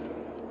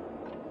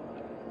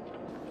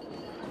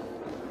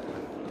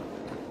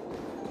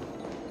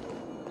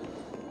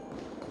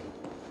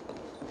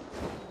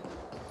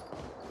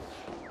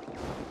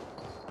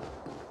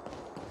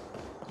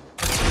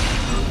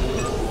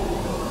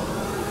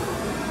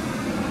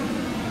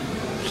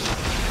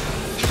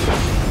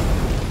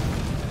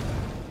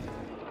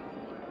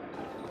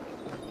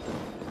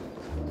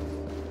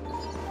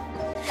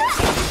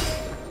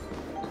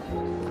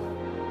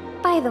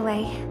 By the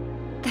way,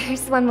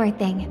 there's one more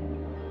thing.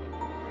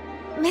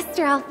 Mr.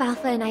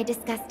 Alfalfa and I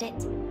discussed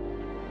it.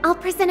 I'll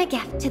present a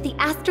gift to the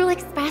Astral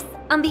Express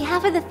on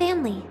behalf of the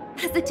family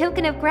as a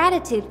token of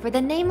gratitude for the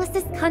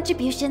Nameless's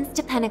contributions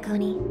to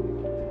Penacony.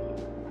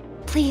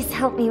 Please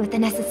help me with the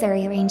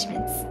necessary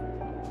arrangements.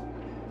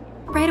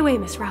 Right away,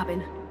 Miss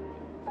Robin.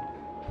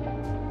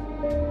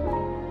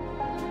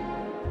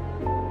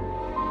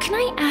 Can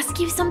I ask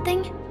you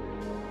something?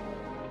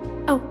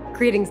 Oh,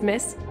 greetings,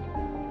 miss.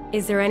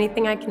 Is there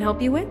anything I can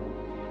help you with?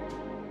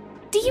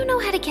 Do you know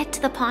how to get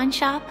to the pawn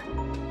shop?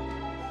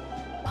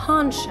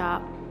 Pawn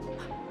shop?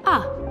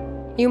 Ah,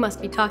 you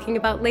must be talking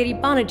about Lady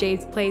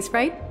Bonajade's place,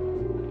 right?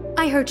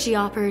 I heard she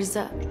offers,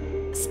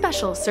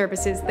 special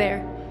services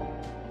there.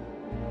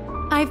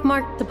 I've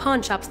marked the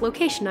pawn shop's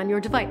location on your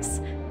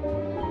device.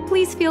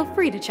 Please feel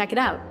free to check it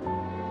out.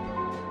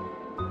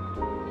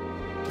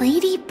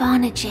 Lady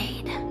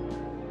Bonajade.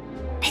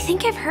 I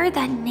think I've heard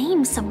that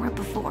name somewhere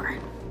before.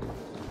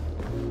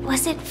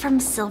 Was it from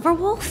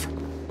Silverwolf?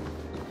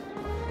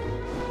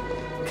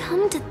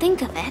 Come to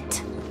think of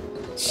it,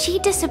 she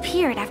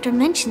disappeared after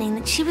mentioning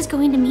that she was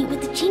going to meet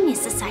with the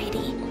Genius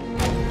Society.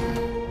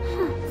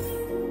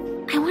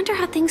 I wonder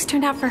how things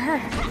turned out for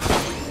her.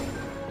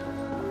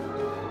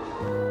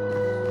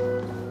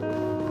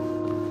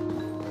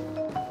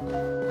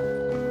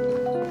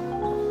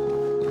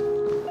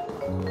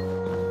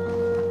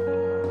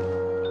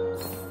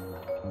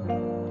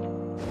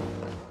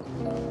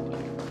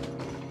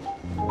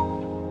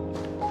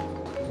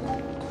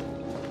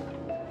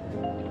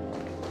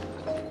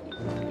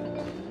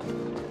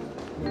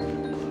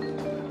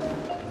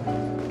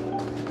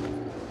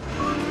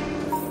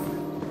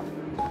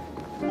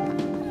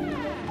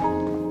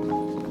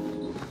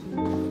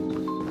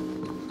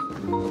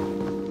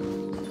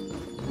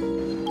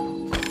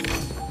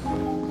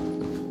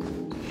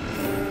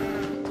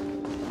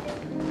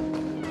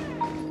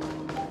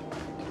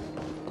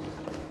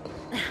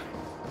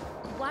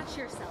 Watch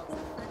yourselves.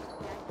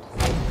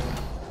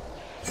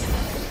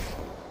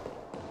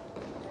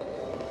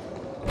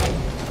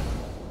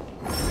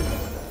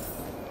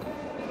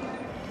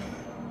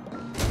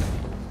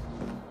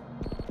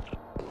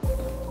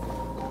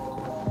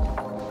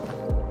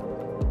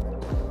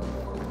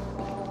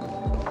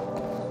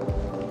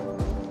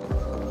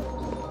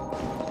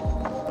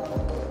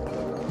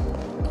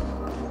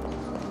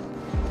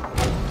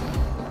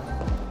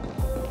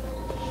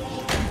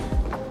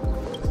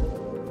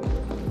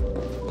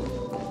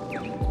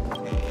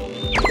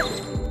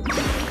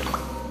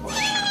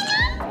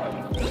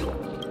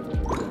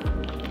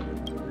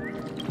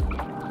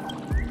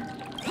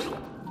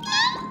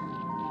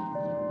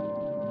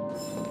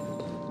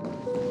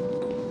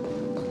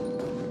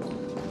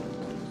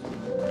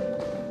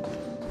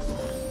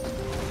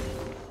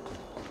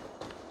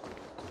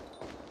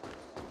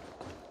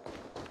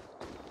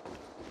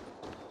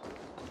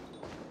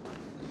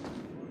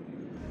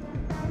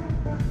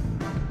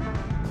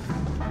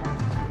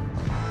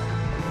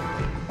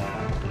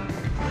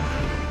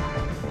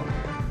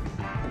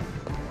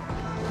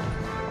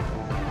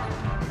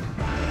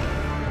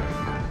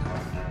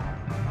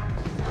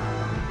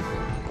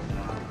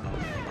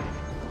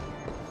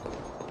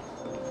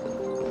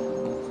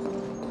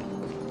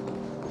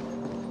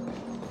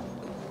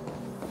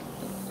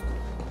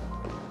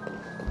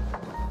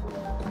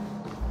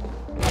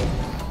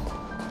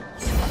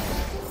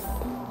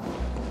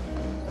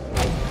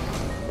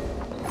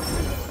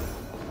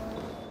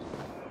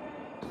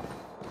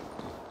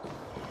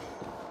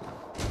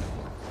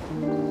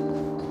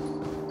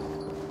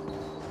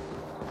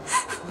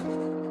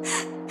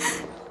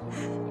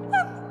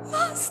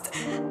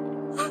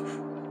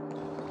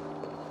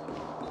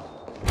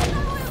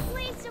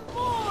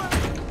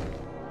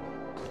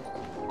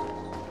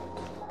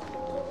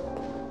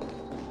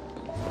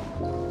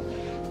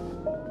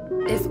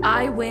 If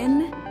I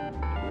win,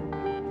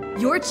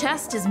 your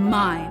chest is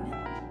mine.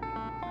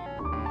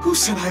 Who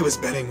said I was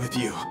betting with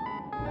you?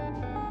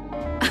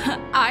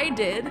 I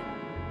did.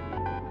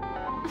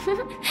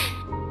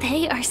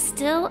 They are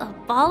still a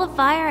ball of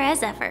fire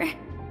as ever.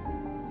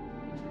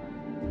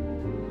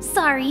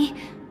 Sorry,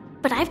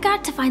 but I've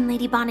got to find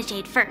Lady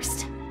Bonajade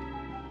first.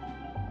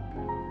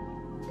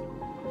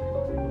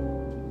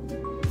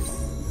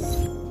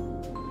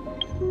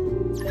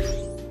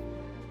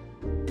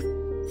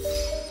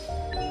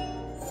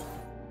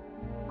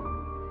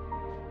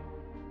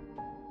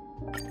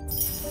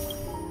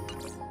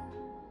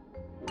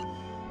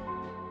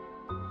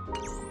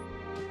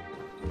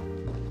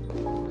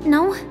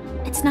 No,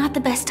 it's not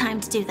the best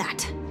time to do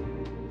that.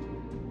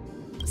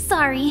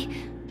 Sorry,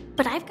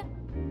 but I've got...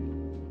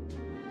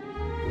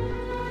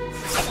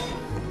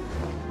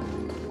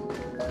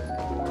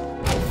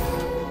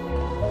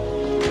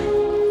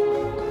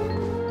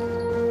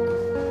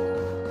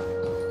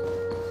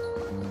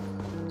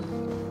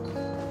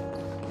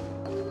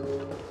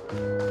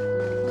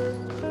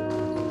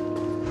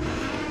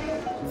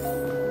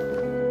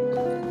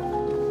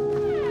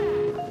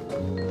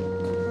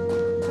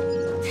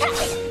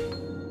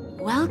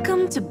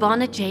 Welcome to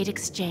Bonajade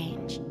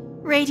Exchange,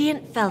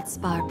 Radiant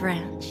Feldspar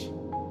branch.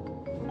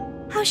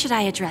 How should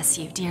I address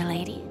you, dear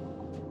lady?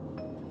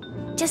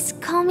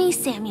 Just call me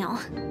Samuel.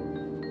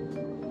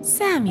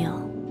 Samuel.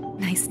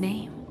 Nice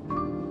name.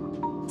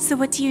 So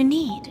what do you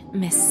need,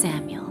 Miss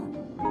Samuel?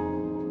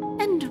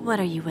 And what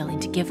are you willing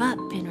to give up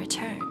in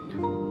return?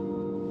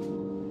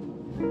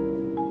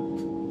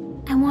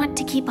 I want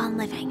to keep on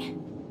living.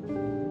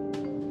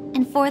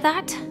 And for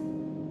that,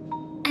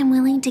 I'm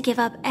willing to give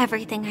up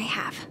everything I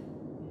have.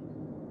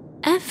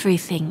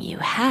 Everything you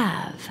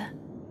have?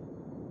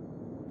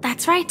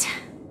 That's right.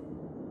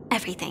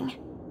 Everything.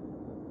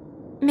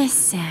 Miss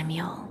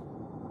Samuel,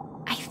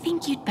 I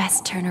think you'd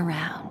best turn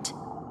around.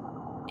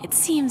 It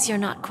seems you're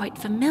not quite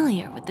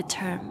familiar with the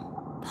term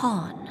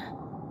pawn.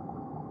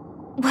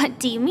 What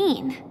do you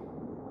mean?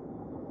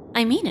 I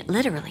I mean it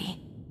literally.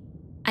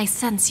 I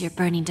sense your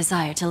burning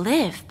desire to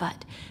live,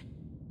 but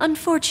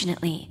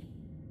unfortunately,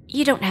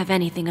 you don't have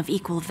anything of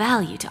equal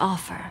value to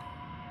offer.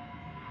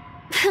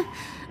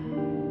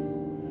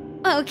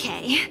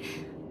 Okay.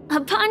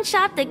 A pawn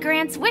shop that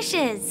grants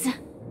wishes.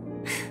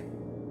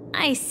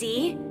 I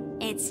see.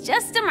 It's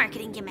just a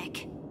marketing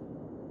gimmick.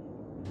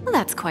 Well,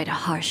 that's quite a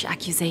harsh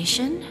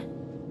accusation.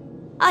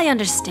 I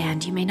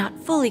understand you may not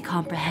fully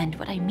comprehend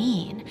what I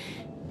mean,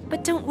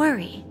 but don't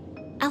worry.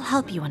 I'll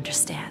help you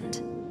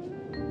understand.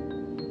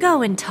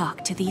 Go and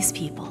talk to these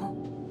people.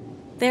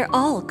 They're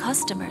all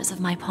customers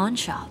of my pawn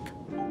shop.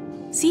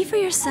 See for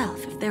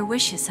yourself if their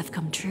wishes have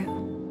come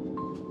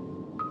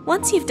true.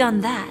 Once you've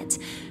done that,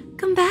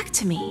 come back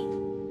to me.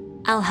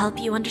 I'll help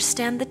you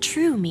understand the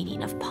true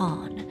meaning of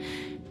pawn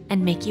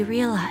and make you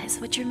realize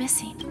what you're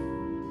missing.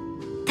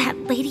 That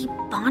Lady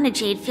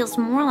Bonajade feels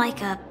more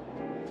like a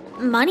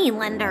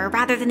moneylender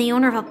rather than the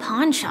owner of a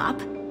pawn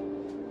shop.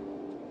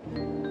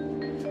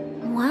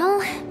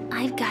 Well,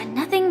 I've got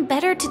nothing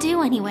better to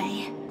do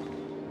anyway.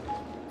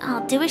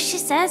 I'll do as she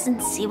says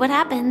and see what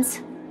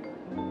happens.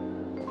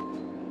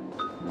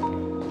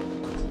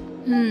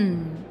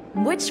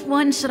 Which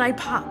one should I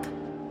pop?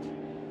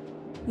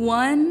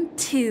 1,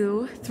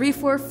 2, 3,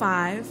 4,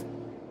 5.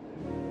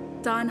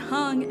 Don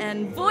Hung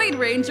and Void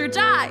Ranger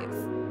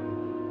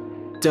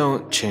Jive!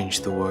 Don't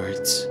change the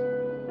words.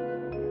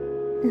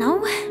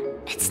 No,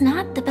 it's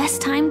not the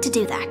best time to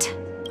do that.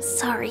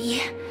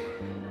 Sorry.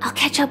 I'll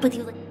catch up with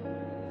you later.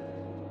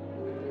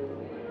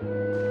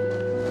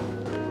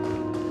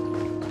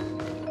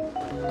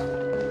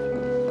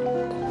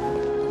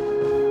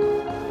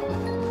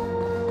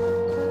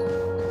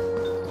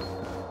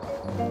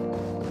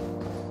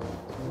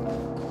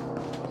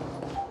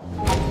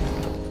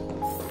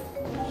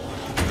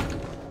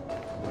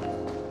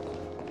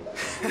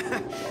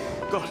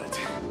 Got it.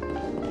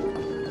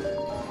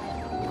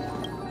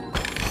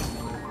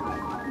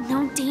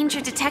 No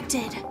danger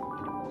detected.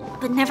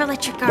 But never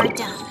let your guard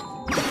down.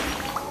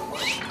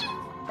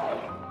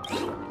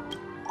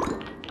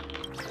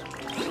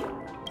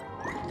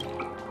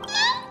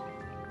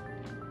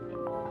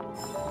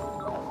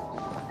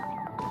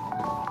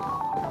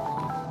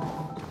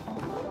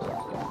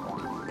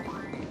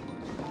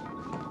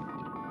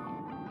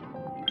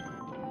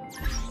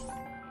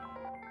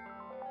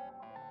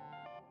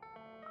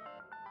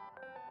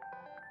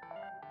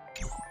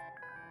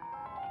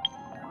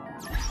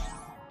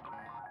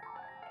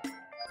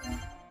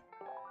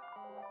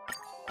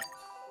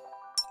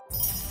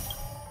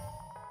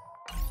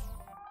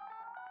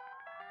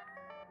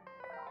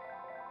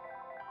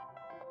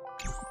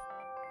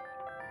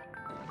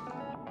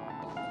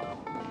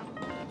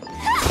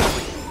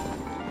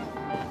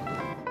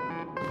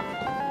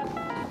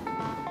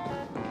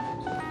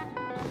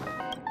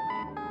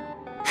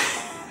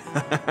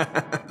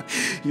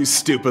 You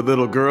stupid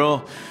little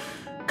girl.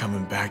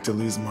 Coming back to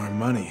lose more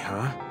money,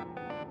 huh?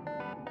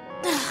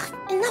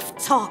 Enough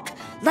talk.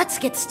 Let's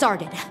get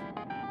started.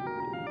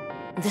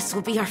 This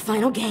will be our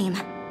final game.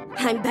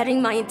 I'm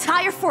betting my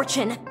entire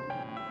fortune.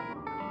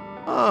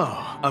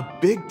 Oh, a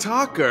big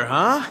talker,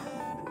 huh?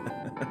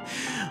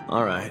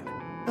 All right,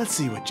 let's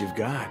see what you've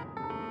got.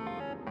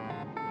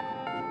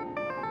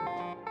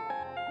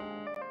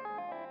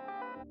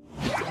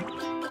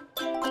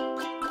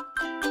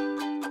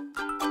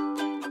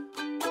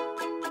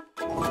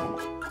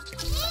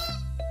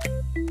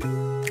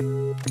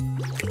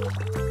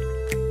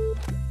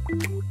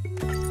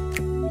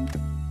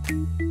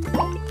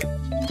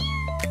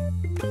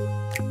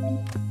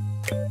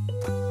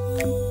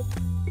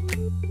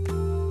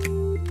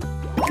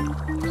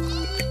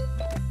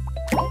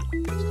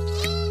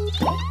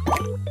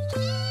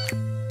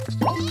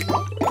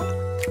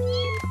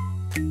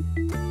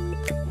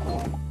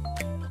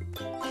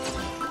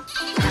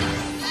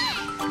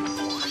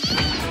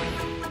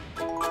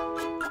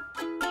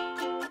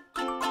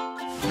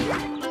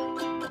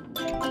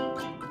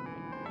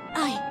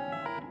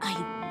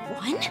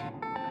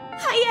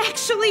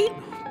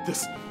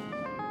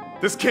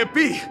 This can't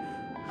be!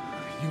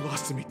 You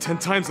lost to me 10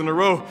 times in a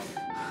row.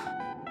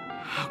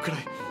 How could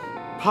I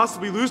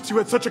possibly lose to you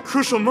at such a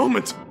crucial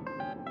moment?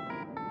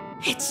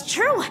 It's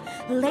true!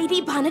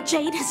 Lady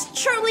Bonajade has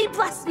truly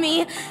blessed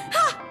me!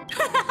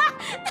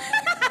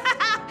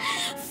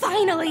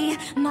 Finally,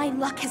 my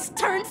luck has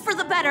turned for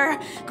the better!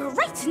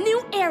 Great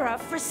new era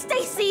for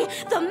Stacy!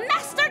 The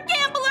Master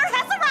Gambler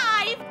has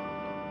arrived!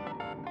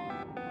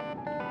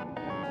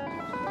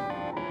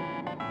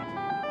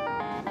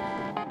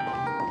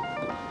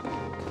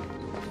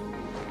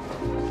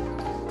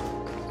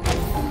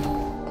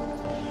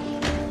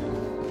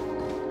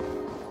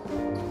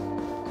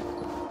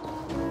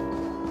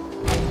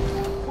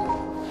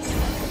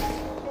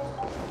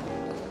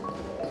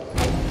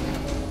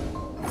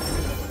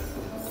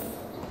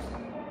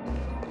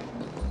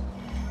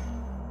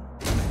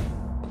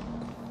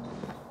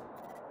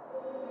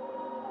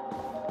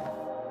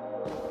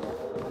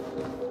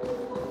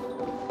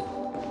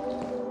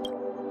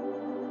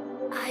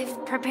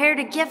 Prepared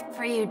a gift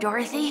for you,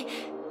 Dorothy.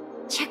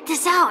 Check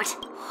this out.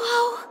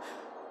 Whoa!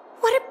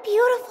 What a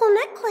beautiful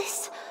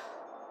necklace.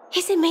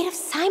 Is it made of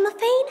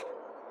cymophane?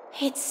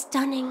 It's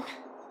stunning.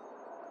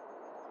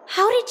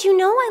 How did you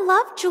know I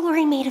love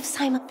jewelry made of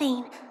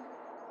cymophane?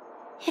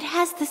 It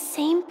has the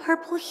same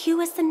purple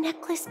hue as the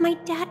necklace my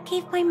dad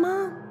gave my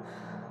mom.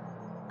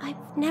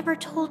 I've never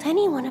told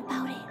anyone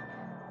about it.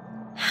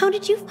 How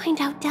did you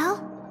find out,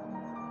 Del?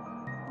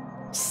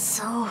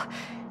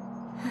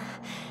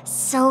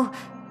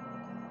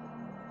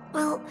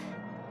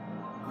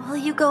 Will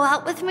you go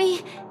out with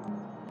me?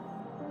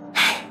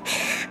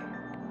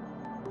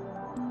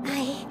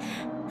 I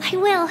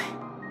will.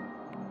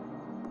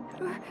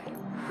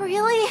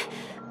 Really?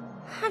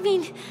 I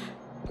mean,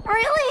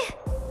 really?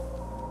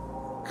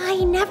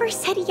 I never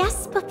said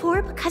yes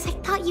before because I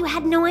thought you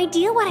had no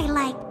idea what I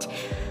liked.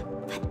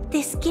 But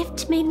this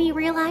gift made me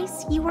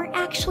realize you were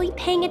actually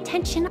paying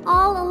attention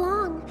all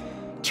along,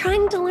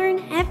 trying to learn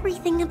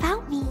everything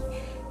about me.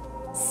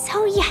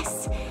 So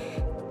yes,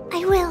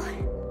 I will.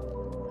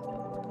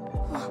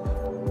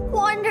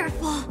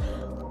 Wonderful!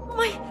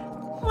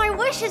 My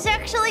wish has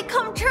actually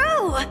come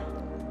true!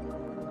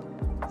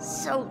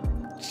 So,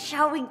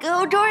 shall we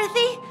go,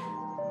 Dorothy?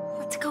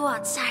 Let's go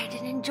outside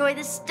and enjoy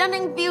the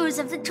stunning views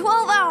of the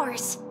 12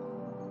 hours!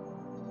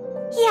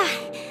 Yeah,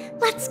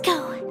 let's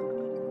go.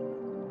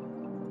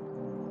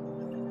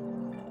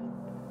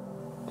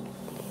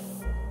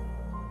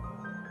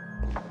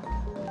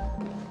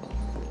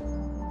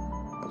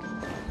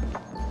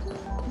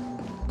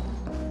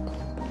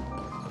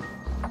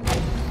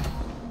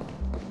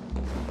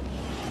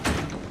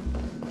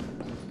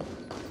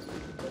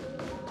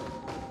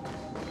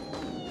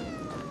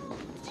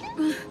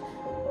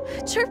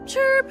 Chirp,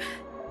 chirp.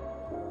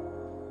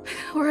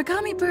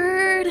 Origami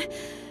bird.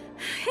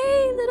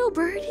 Hey, little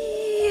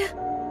birdie.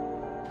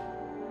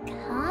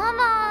 Come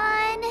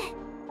on.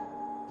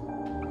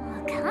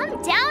 Oh,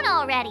 calm down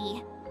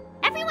already.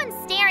 Everyone's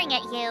staring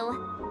at you.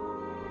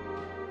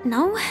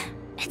 No,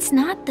 it's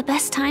not the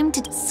best time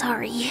to.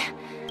 Sorry.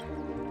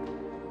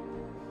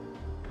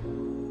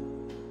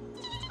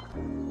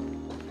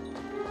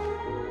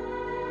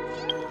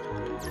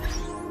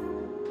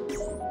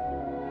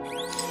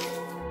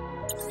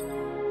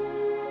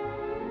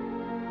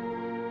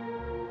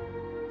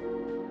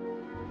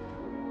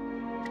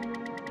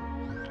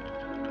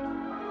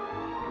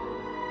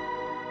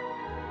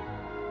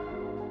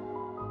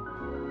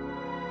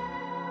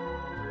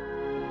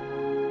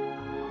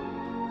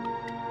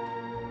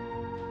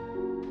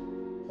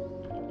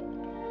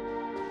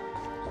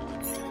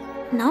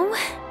 No,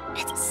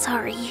 it's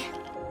sorry.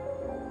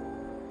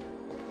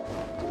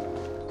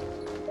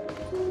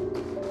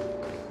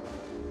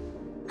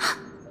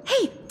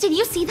 Hey, did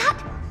you see that?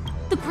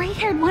 The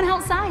gray-haired one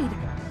outside.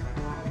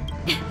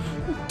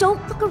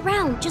 Don't look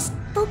around, just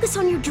focus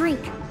on your drink.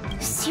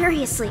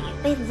 Seriously,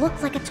 they look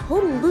like a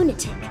total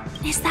lunatic.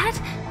 Is that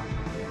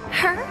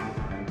her?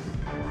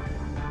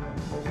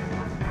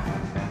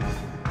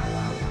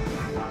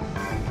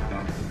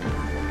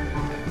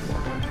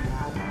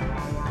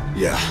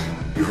 Yeah,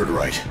 you heard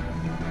right.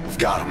 We've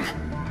got him.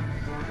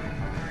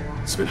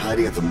 He's been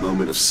hiding at the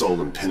Moment of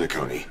Soul in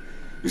Penacony,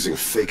 using a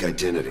fake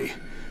identity.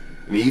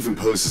 And he even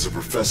posed as a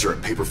professor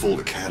at Paperfold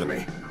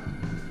Academy.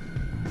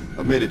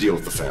 I've made a deal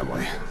with the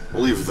family.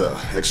 I'll leave the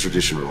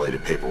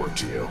extradition-related paperwork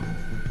to you.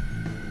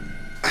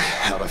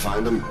 How'd I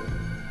find him?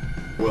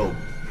 Well,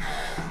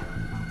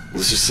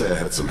 let's just say I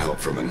had some help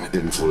from an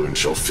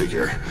influential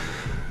figure.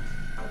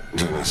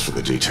 Don't ask for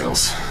the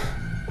details.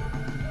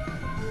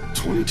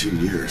 22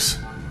 years.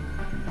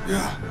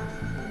 Yeah.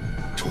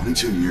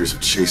 22 years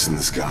of chasing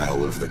this guy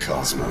all over the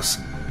cosmos.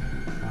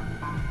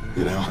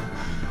 You know,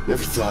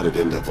 never thought it'd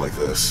end up like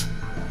this.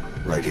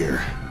 Right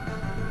here.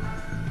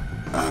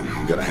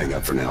 I'm gonna hang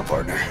up for now,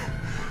 partner.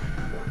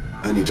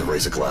 I need to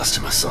raise a glass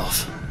to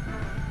myself.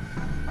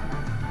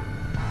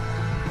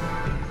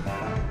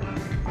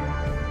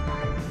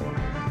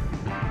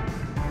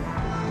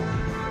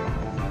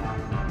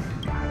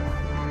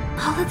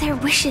 All of their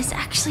wishes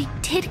actually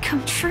did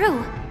come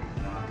true.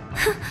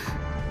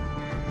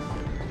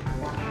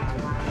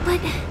 But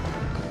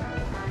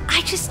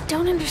I just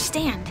don't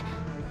understand.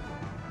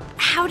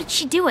 How did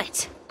she do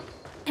it?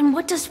 And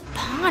what does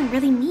pawn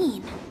really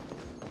mean?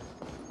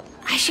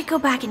 I should go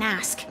back and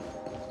ask.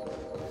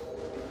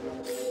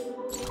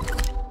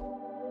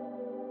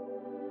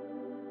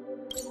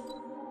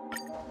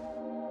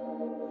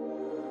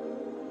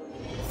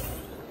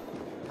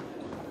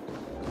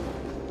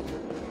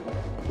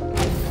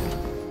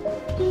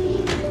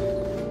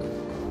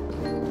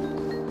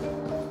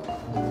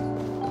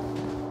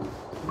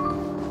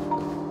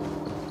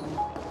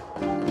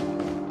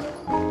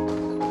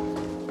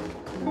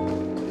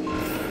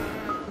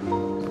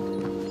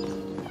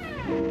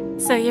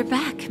 So you're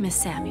back, Miss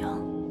Samuel.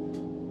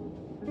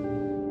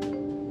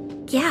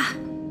 Yeah.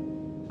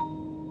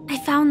 I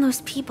found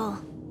those people.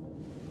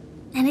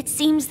 And it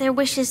seems their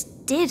wishes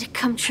did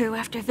come true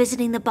after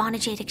visiting the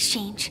Bonajade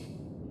Exchange.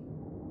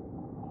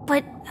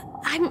 But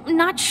I'm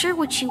not sure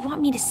what you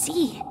want me to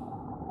see.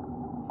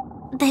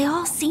 They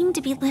all seem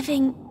to be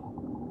living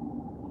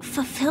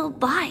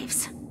fulfilled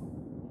lives.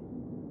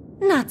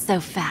 Not so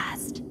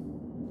fast.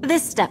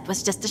 This step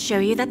was just to show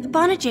you that the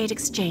Bonajade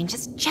exchange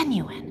is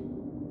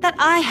genuine. That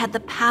I had the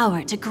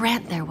power to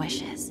grant their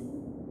wishes.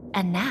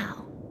 And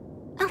now,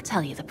 I'll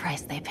tell you the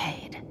price they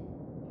paid.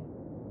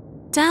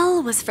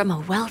 Dell was from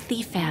a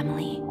wealthy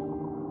family.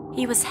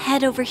 He was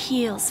head over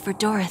heels for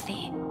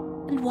Dorothy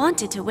and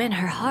wanted to win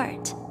her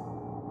heart.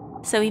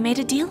 So he made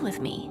a deal with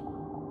me.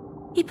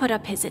 He put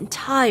up his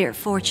entire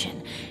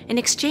fortune in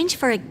exchange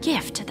for a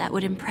gift that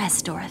would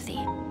impress Dorothy.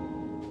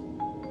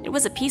 It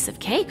was a piece of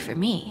cake for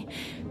me,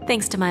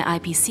 thanks to my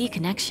IPC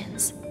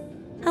connections.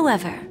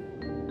 However,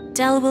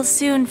 Dell will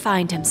soon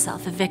find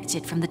himself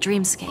evicted from the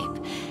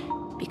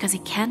dreamscape because he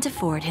can't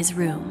afford his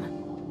room.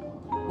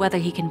 Whether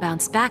he can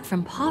bounce back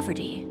from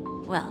poverty,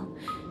 well,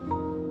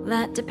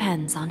 that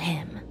depends on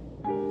him.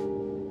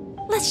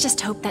 Let's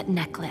just hope that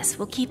necklace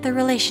will keep their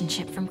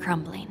relationship from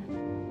crumbling.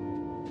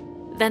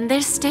 Then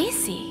there's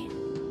Stacy,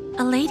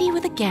 a lady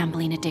with a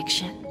gambling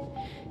addiction.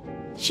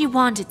 She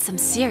wanted some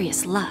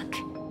serious luck,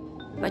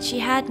 but she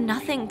had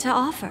nothing to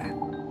offer,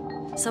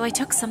 so I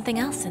took something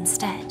else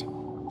instead.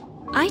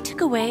 I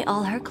took away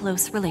all her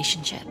close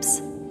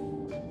relationships.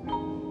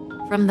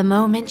 From the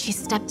moment she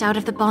stepped out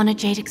of the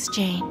Bonajade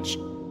exchange,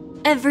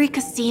 every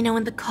casino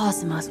in the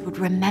cosmos would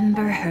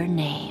remember her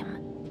name.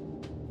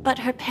 But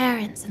her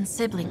parents and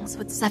siblings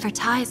would sever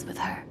ties with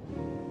her,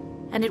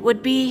 and it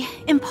would be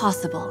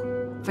impossible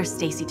for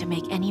Stacy to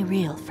make any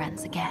real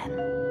friends again.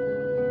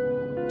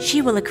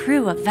 She will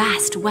accrue a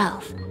vast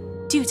wealth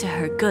due to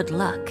her good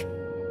luck,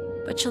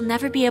 but she'll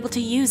never be able to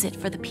use it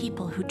for the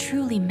people who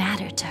truly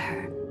matter to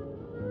her.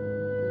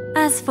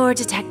 As for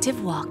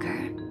Detective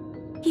Walker,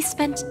 he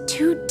spent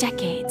 2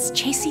 decades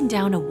chasing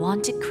down a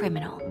wanted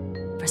criminal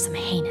for some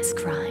heinous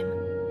crime.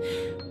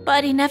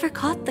 But he never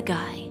caught the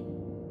guy.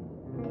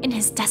 In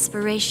his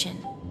desperation,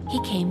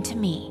 he came to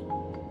me.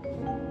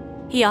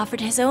 He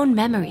offered his own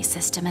memory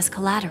system as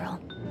collateral.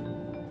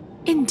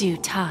 In due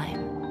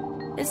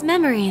time, his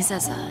memories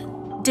as a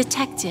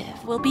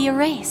detective will be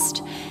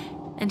erased,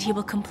 and he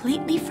will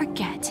completely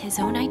forget his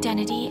own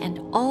identity and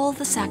all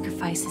the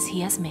sacrifices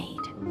he has made.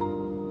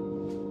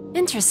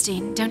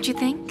 Interesting, don't you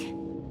think?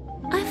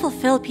 I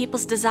fulfill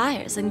people's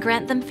desires and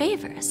grant them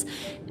favors,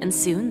 and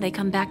soon they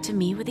come back to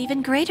me with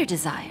even greater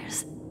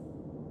desires.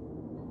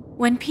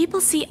 When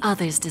people see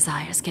others'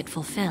 desires get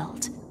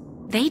fulfilled,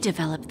 they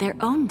develop their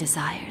own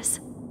desires.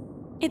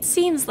 It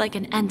seems like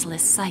an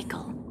endless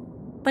cycle,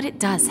 but it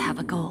does have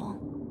a goal.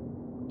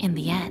 In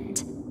the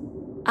end,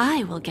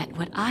 I will get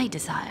what I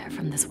desire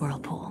from this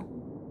whirlpool.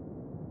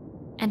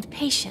 And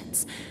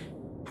patience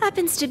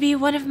happens to be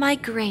one of my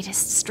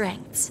greatest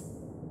strengths.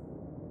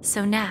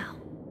 So now,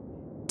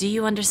 do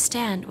you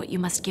understand what you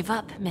must give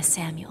up, Miss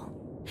Samuel?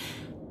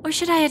 Or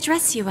should I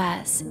address you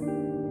as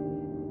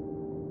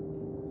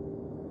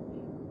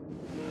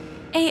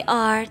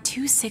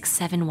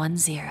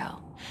AR-26710,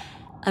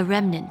 a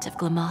remnant of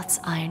Glamoth's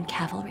Iron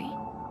Cavalry?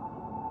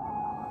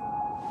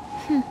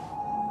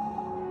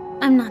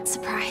 I'm not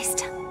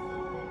surprised.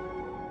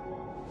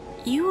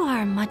 You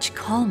are much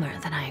calmer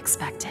than I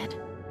expected.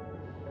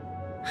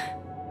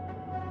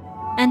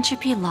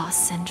 Entropy loss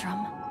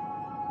syndrome.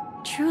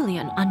 Truly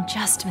an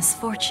unjust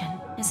misfortune,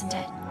 isn't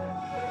it?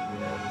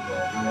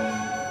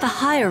 The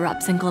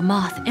higher-ups in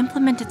Glamoth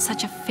implemented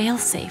such a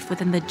failsafe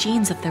within the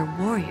genes of their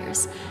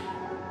warriors,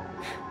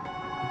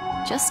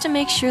 just to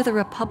make sure the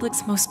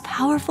Republic's most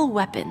powerful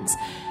weapons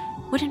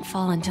wouldn't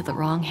fall into the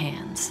wrong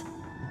hands.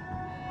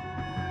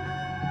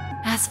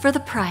 As for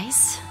the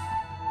price,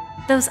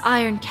 those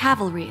Iron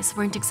Cavalries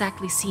weren't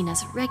exactly seen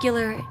as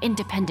regular,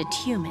 independent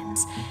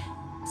humans,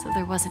 so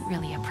there wasn't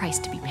really a price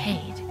to be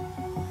paid.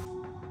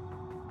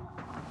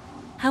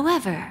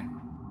 However,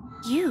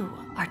 you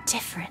are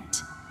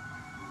different.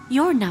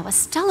 You're now a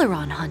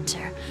Stellaron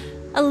hunter,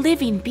 a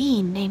living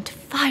being named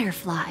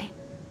Firefly.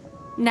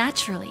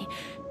 Naturally,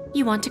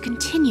 you want to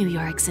continue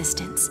your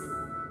existence,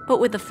 but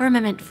with the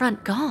firmament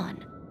front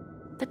gone,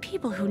 the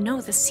people who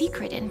know the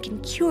secret and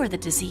can cure the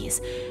disease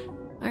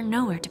are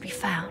nowhere to be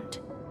found.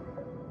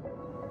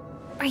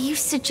 Are you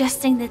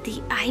suggesting that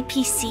the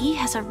IPC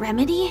has a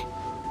remedy?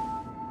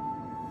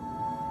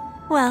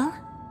 Well,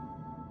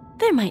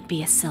 there might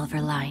be a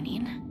silver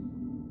lining.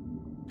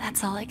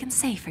 That's all I can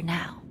say for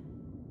now.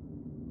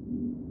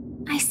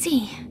 I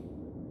see.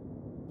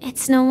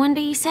 It's no wonder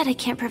you said I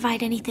can't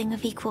provide anything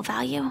of equal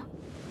value.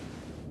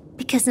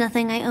 Because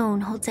nothing I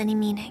own holds any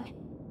meaning.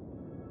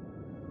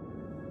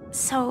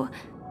 So,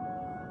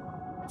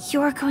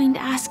 you're going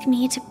to ask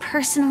me to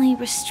personally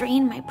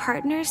restrain my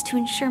partners to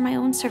ensure my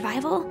own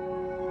survival?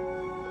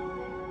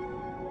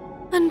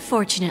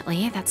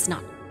 Unfortunately, that's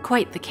not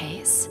quite the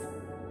case.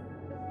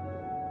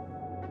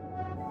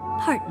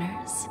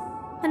 Partners.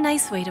 A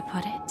nice way to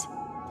put it.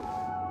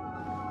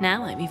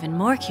 Now I'm even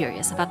more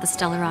curious about the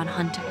Stellaron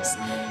Hunters.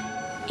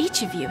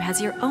 Each of you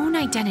has your own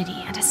identity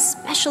and a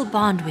special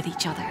bond with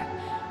each other.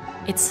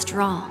 It's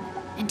strong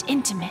and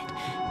intimate,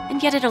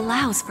 and yet it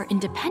allows for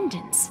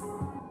independence.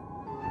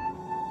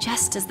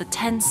 Just as the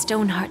 10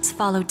 Stonehearts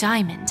follow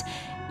Diamond,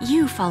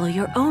 you follow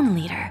your own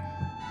leader.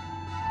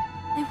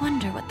 I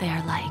wonder what they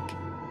are like,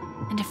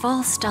 And if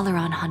all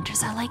Stellaron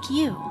hunters are like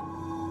you,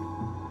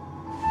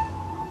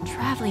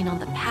 traveling on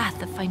the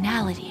path of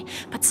finality,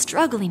 but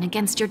struggling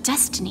against your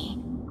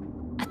destiny,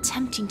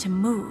 attempting to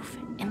move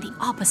in the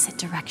opposite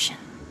direction.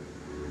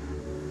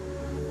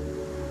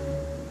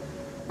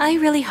 I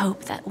really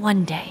hope that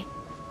one day,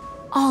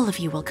 all of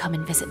you will come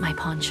and visit my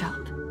pawn shop.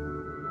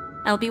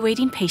 I'll be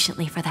waiting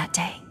patiently for that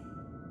day.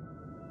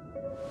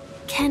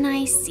 Can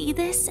I see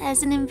this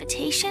as an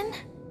invitation?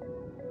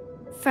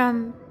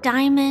 From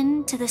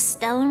Diamond to the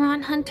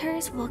Stellaron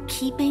hunters while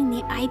keeping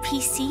the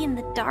IPC in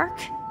the dark?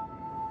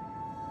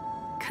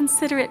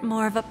 Consider it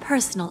more of a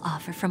personal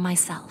offer from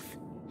myself.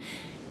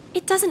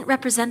 It doesn't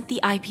represent the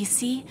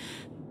IPC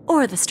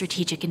or the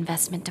Strategic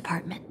Investment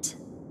Department.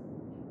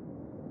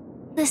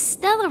 The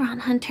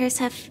Stellaron hunters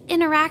have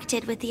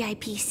interacted with the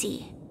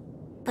IPC,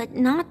 but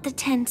not the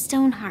 10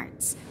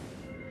 Stonehearts.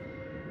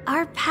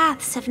 Our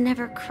paths have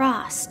never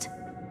crossed.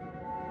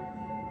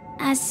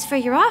 As for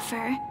your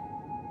offer,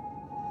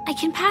 I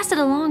can pass it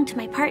along to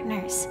my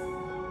partners.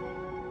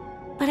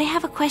 But I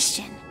have a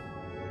question.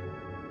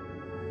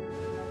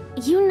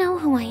 You know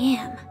who I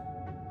am.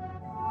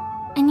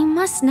 And you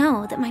must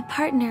know that my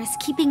partner is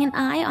keeping an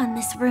eye on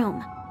this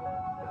room.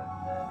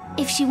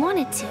 If she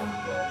wanted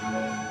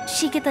to,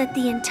 she could let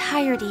the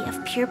entirety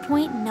of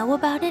Purepoint know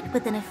about it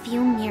within a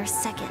few mere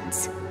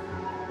seconds.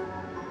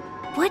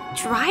 What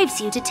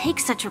drives you to take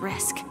such a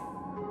risk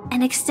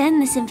and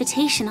extend this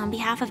invitation on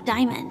behalf of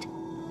Diamond,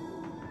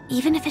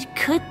 even if it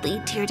could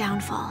lead to your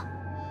downfall?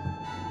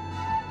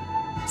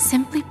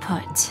 Simply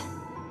put,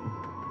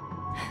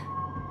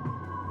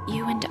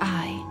 you and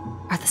I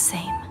are the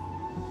same.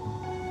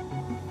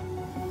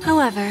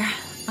 However,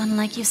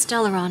 unlike you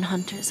Stellaron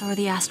hunters or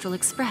the Astral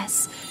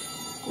Express,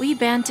 we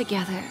band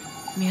together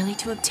merely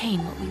to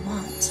obtain what we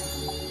want.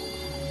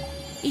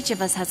 Each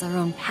of us has our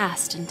own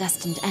past and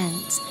destined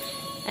ends,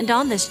 and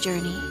on this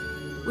journey,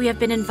 we have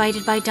been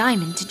invited by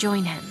Diamond to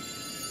join him.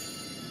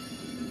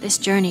 This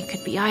journey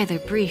could be either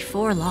brief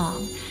or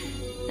long,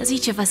 as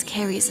each of us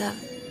carries a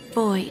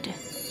void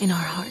in our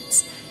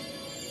hearts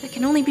that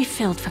can only be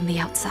filled from the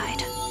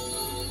outside.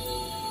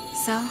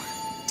 So,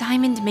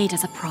 Diamond made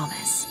us a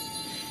promise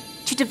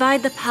to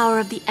divide the power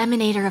of the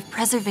Emanator of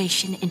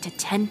Preservation into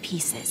 10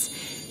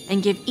 pieces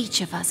and give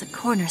each of us a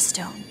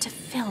cornerstone to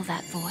fill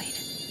that void.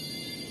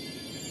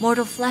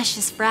 Mortal flesh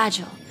is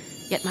fragile,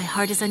 yet my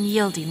heart is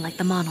unyielding like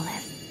the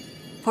monolith.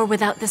 For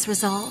without this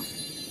resolve,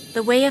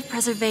 the way of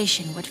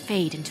preservation would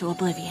fade into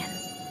oblivion.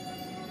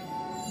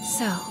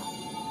 So,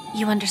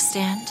 you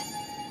understand?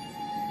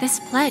 This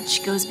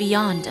pledge goes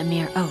beyond a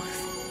mere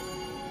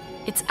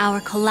oath. It's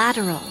our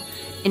collateral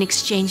in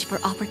exchange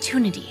for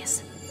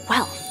opportunities,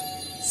 wealth,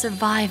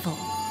 survival,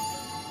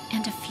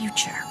 and a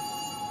future.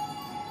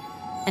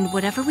 And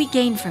whatever we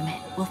gain from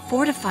it will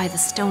fortify the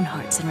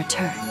Stonehearts in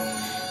return,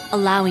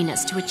 allowing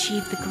us to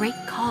achieve the great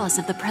cause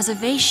of the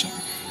preservation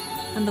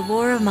when the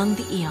war among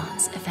the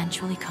eons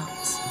eventually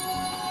comes.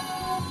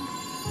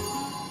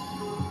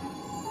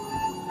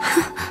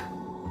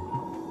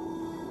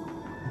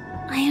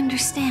 I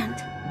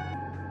understand.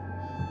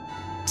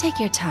 Take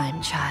your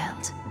time,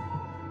 child.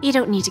 You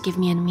don't need to give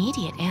me an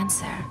immediate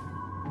answer.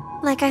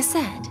 Like I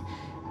said,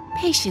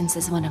 patience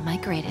is one of my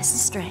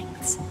greatest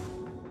strengths.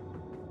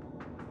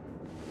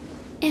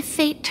 If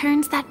fate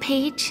turns that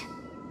page,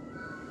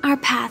 our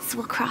paths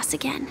will cross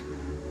again.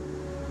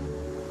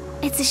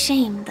 It's a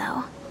shame,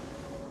 though,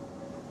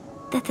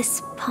 that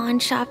this pawn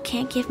shop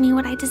can't give me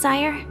what I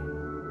desire.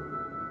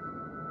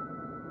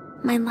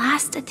 My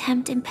last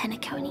attempt in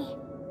Penacony.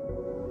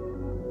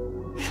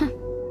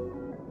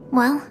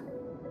 Well,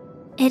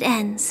 it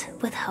ends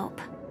with hope.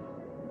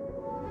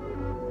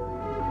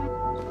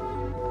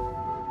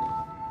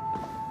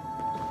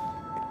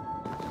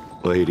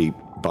 Lady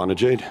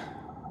Bonajade,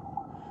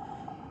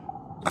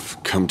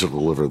 I've come to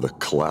deliver the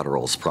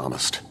collaterals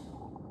promised.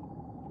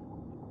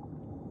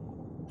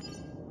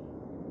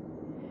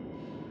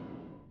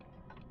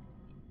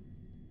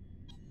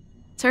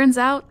 Turns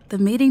out, the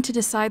meeting to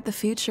decide the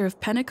future of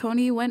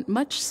Penacony went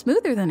much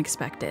smoother than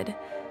expected.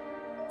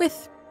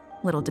 With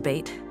little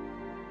debate.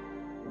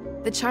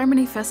 The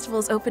Charmony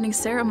Festival's opening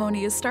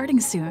ceremony is starting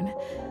soon.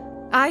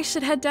 I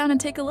should head down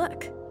and take a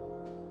look.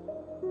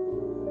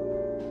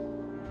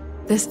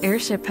 This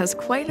airship has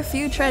quite a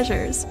few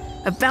treasures,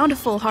 a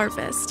bountiful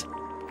harvest.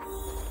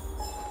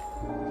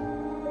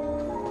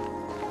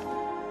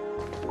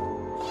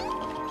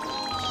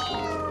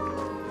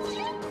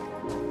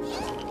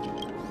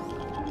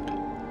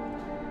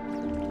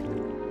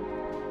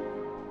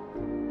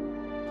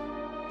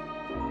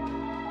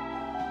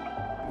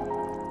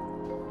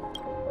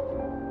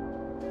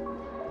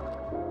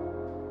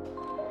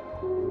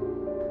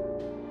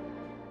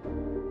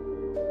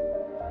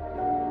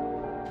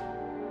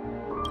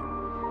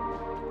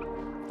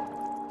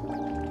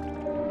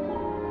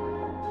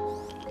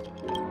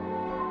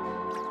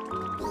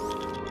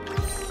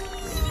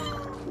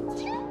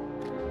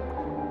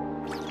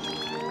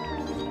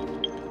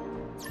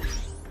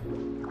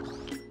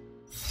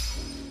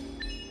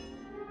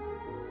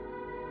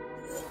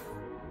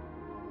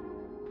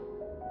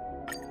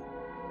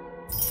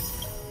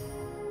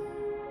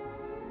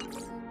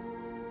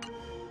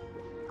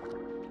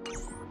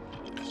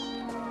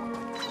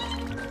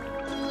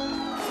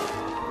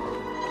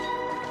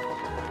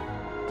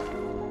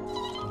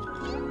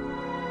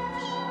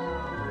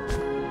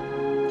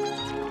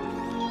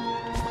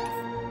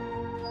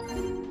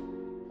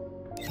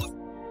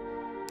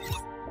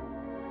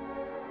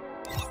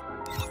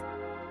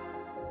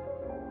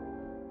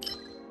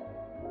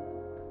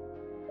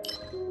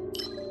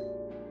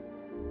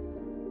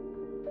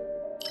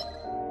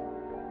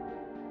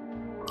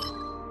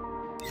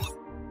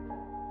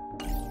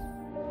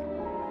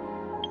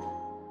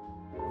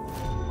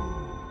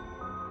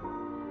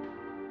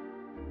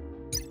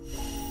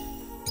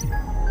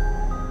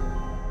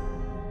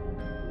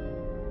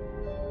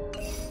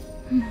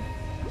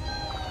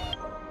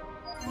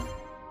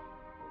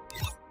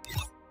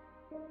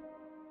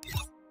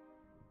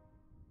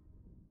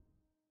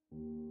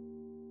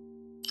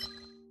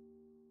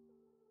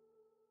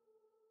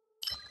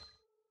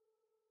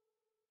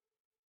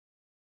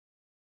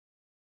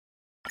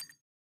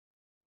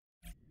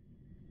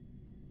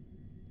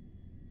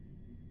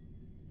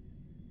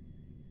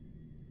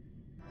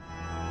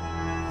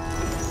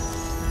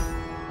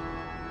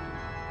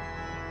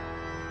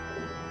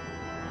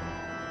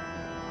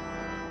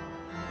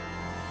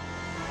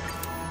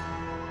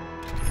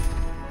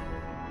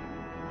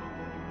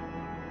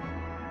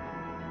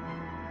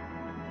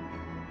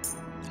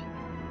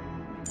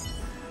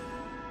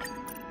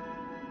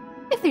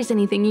 If there's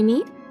anything you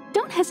need,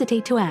 don't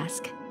hesitate to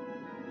ask.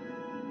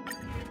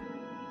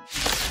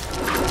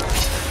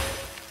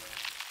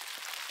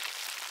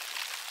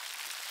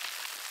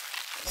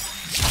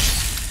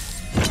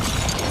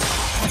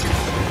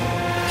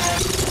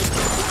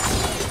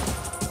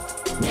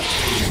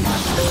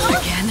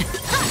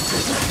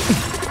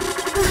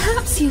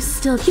 Perhaps you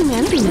still...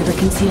 Humanity never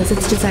conceals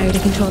its desire to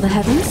control the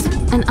heavens,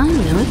 and I'm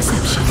no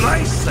exception.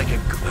 Nice, I can...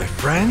 My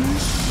friends?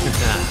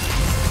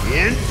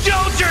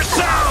 Indulge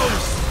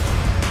yourselves!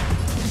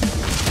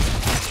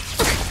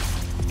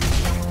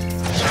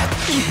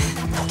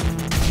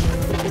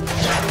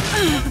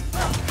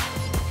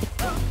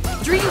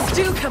 Dreams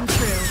do come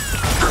true.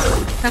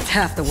 That's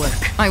half the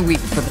work. I weep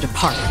for the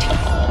departed.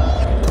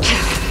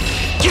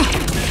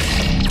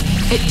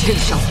 It too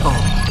shall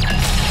fall.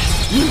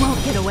 You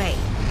won't get away.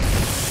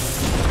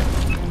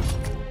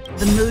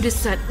 The mood is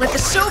set. Let the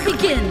show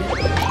begin!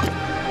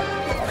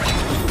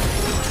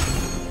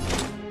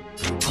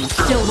 On the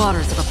still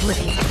waters of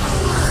oblivion.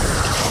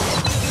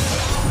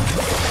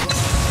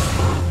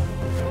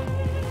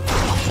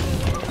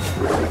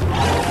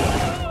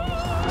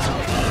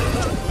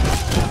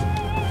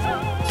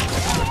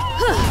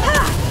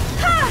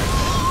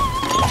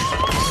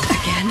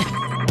 Again.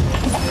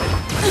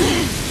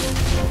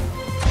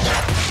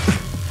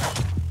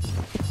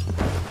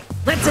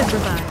 Let's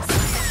improvise.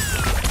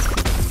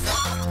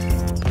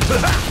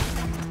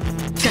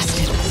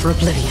 Destined for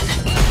oblivion.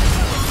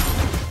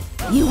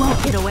 You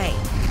won't get away.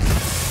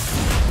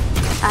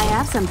 I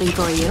have something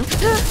for you.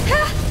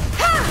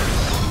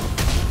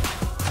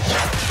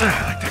 I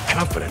like that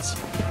confidence.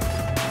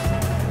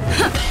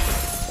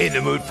 In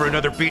the mood for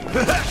another beat. On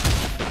the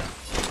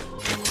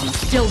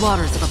still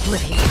waters of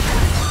oblivion.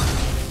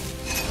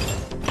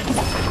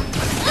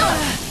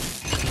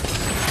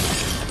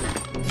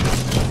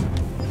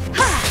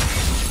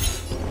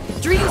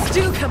 Dreams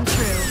do come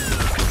true.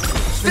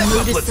 The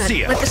mood is set.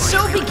 Let the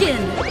show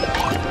begin.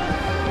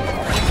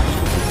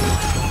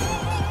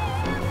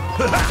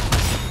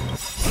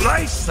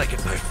 Nice, like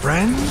it, my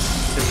friends.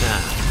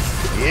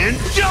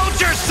 Indulge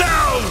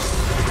yourselves!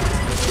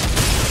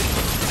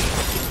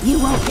 You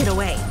won't get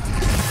away.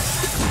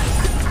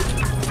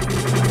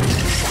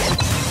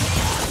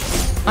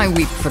 I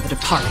weep for the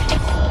departed.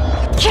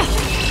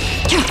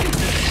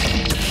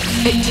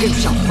 It too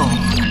shall fall.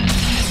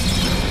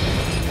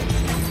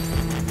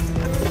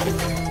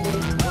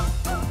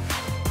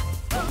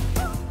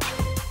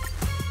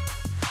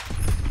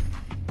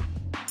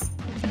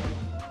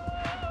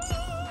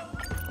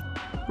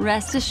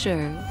 Rest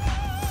assured.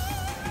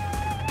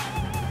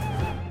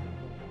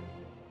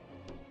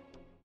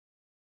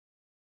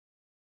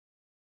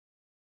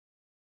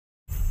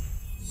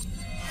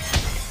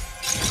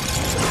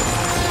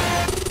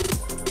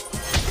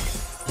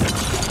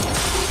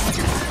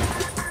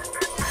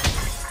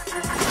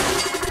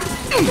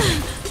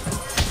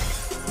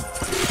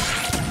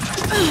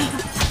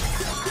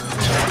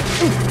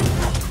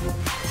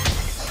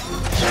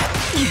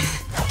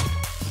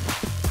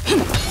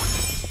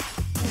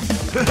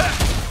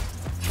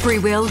 Free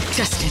will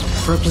destined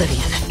for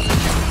oblivion.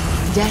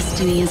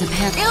 Destiny is a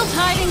path. Ill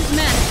tidings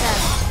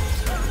manifest.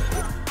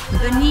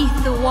 Beneath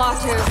the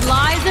waters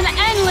lies an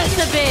endless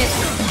abyss.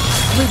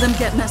 Will them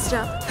get messed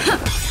up?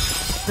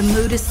 The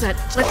mood is set.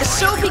 Let the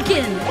show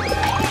begin.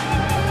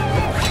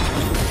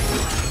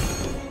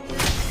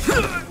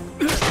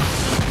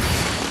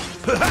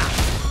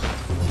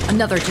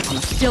 Another dip on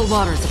the still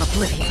waters of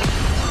oblivion.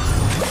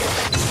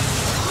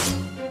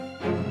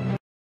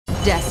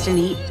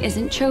 Destiny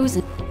isn't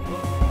chosen.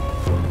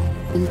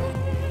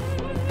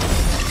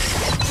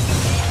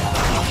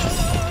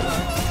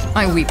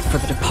 I weep for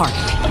the departed.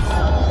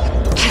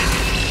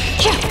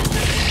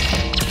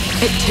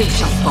 It too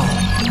shall fall.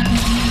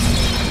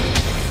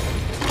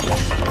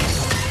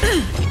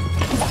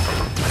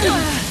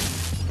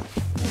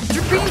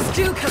 Dreams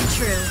do come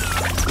true.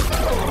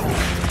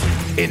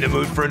 In the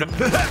mood for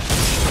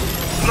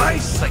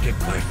nice, like it,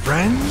 my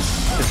friends.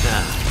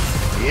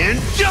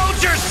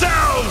 Indulge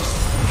yourselves!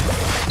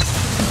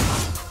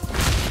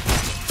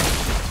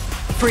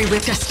 Free will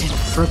destined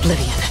for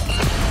oblivion.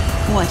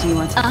 What do you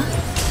want?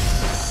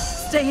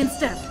 Stay in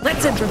step.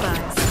 Let's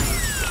improvise.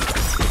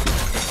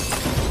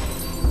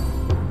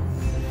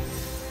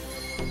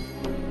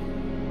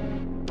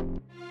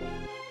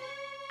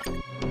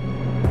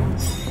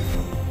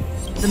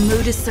 The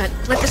mood is set.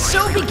 Let the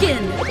show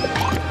begin.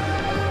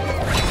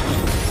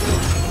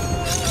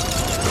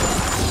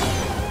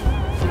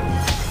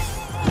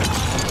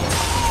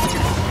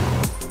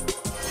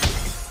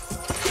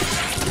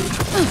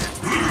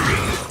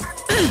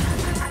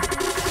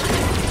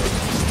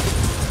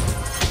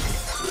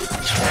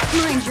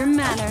 Mind your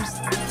manners.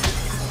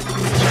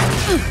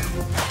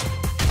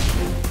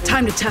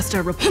 Time to test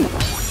our rapport.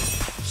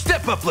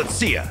 Step up, let's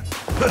see ya. On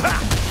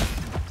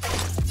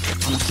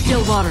the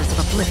still waters of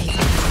oblivion.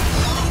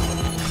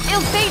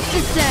 Ill fate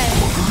descend.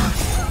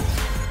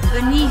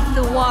 Beneath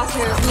the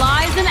waters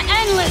lies an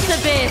endless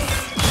abyss.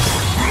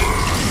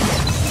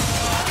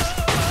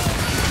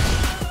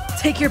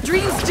 Take your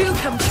dreams do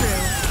come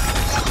true.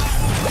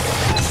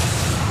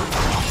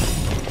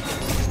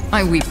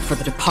 I weep for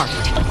the departed.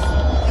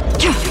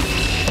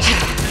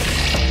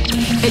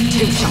 It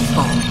too shall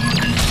fall.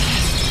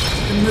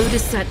 The mood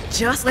is set.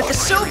 Just let the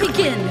show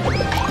begin.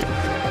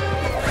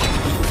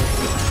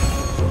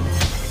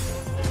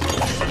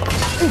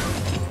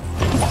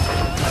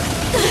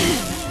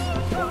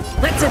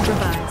 Let's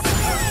improvise.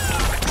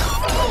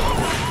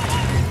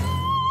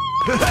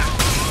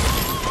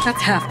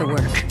 That's half the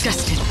work.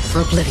 Destined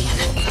for oblivion.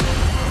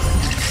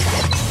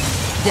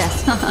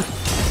 Yes.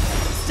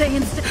 Stay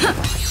in.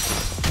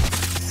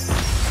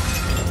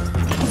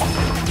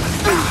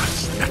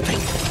 Nothing.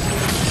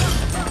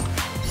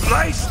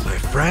 Slice, my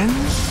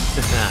friends.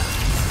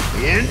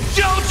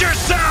 Indulge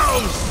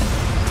yourselves!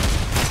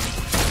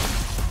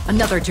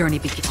 Another journey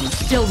begins on the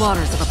still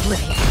waters of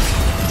oblivion.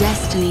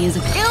 Destiny is a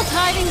Ill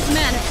tidings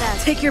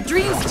manifest. Take your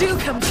dreams do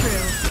come true.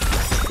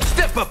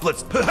 Step up,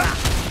 let's...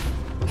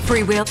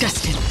 free will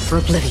destined for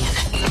oblivion.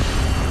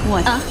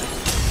 What?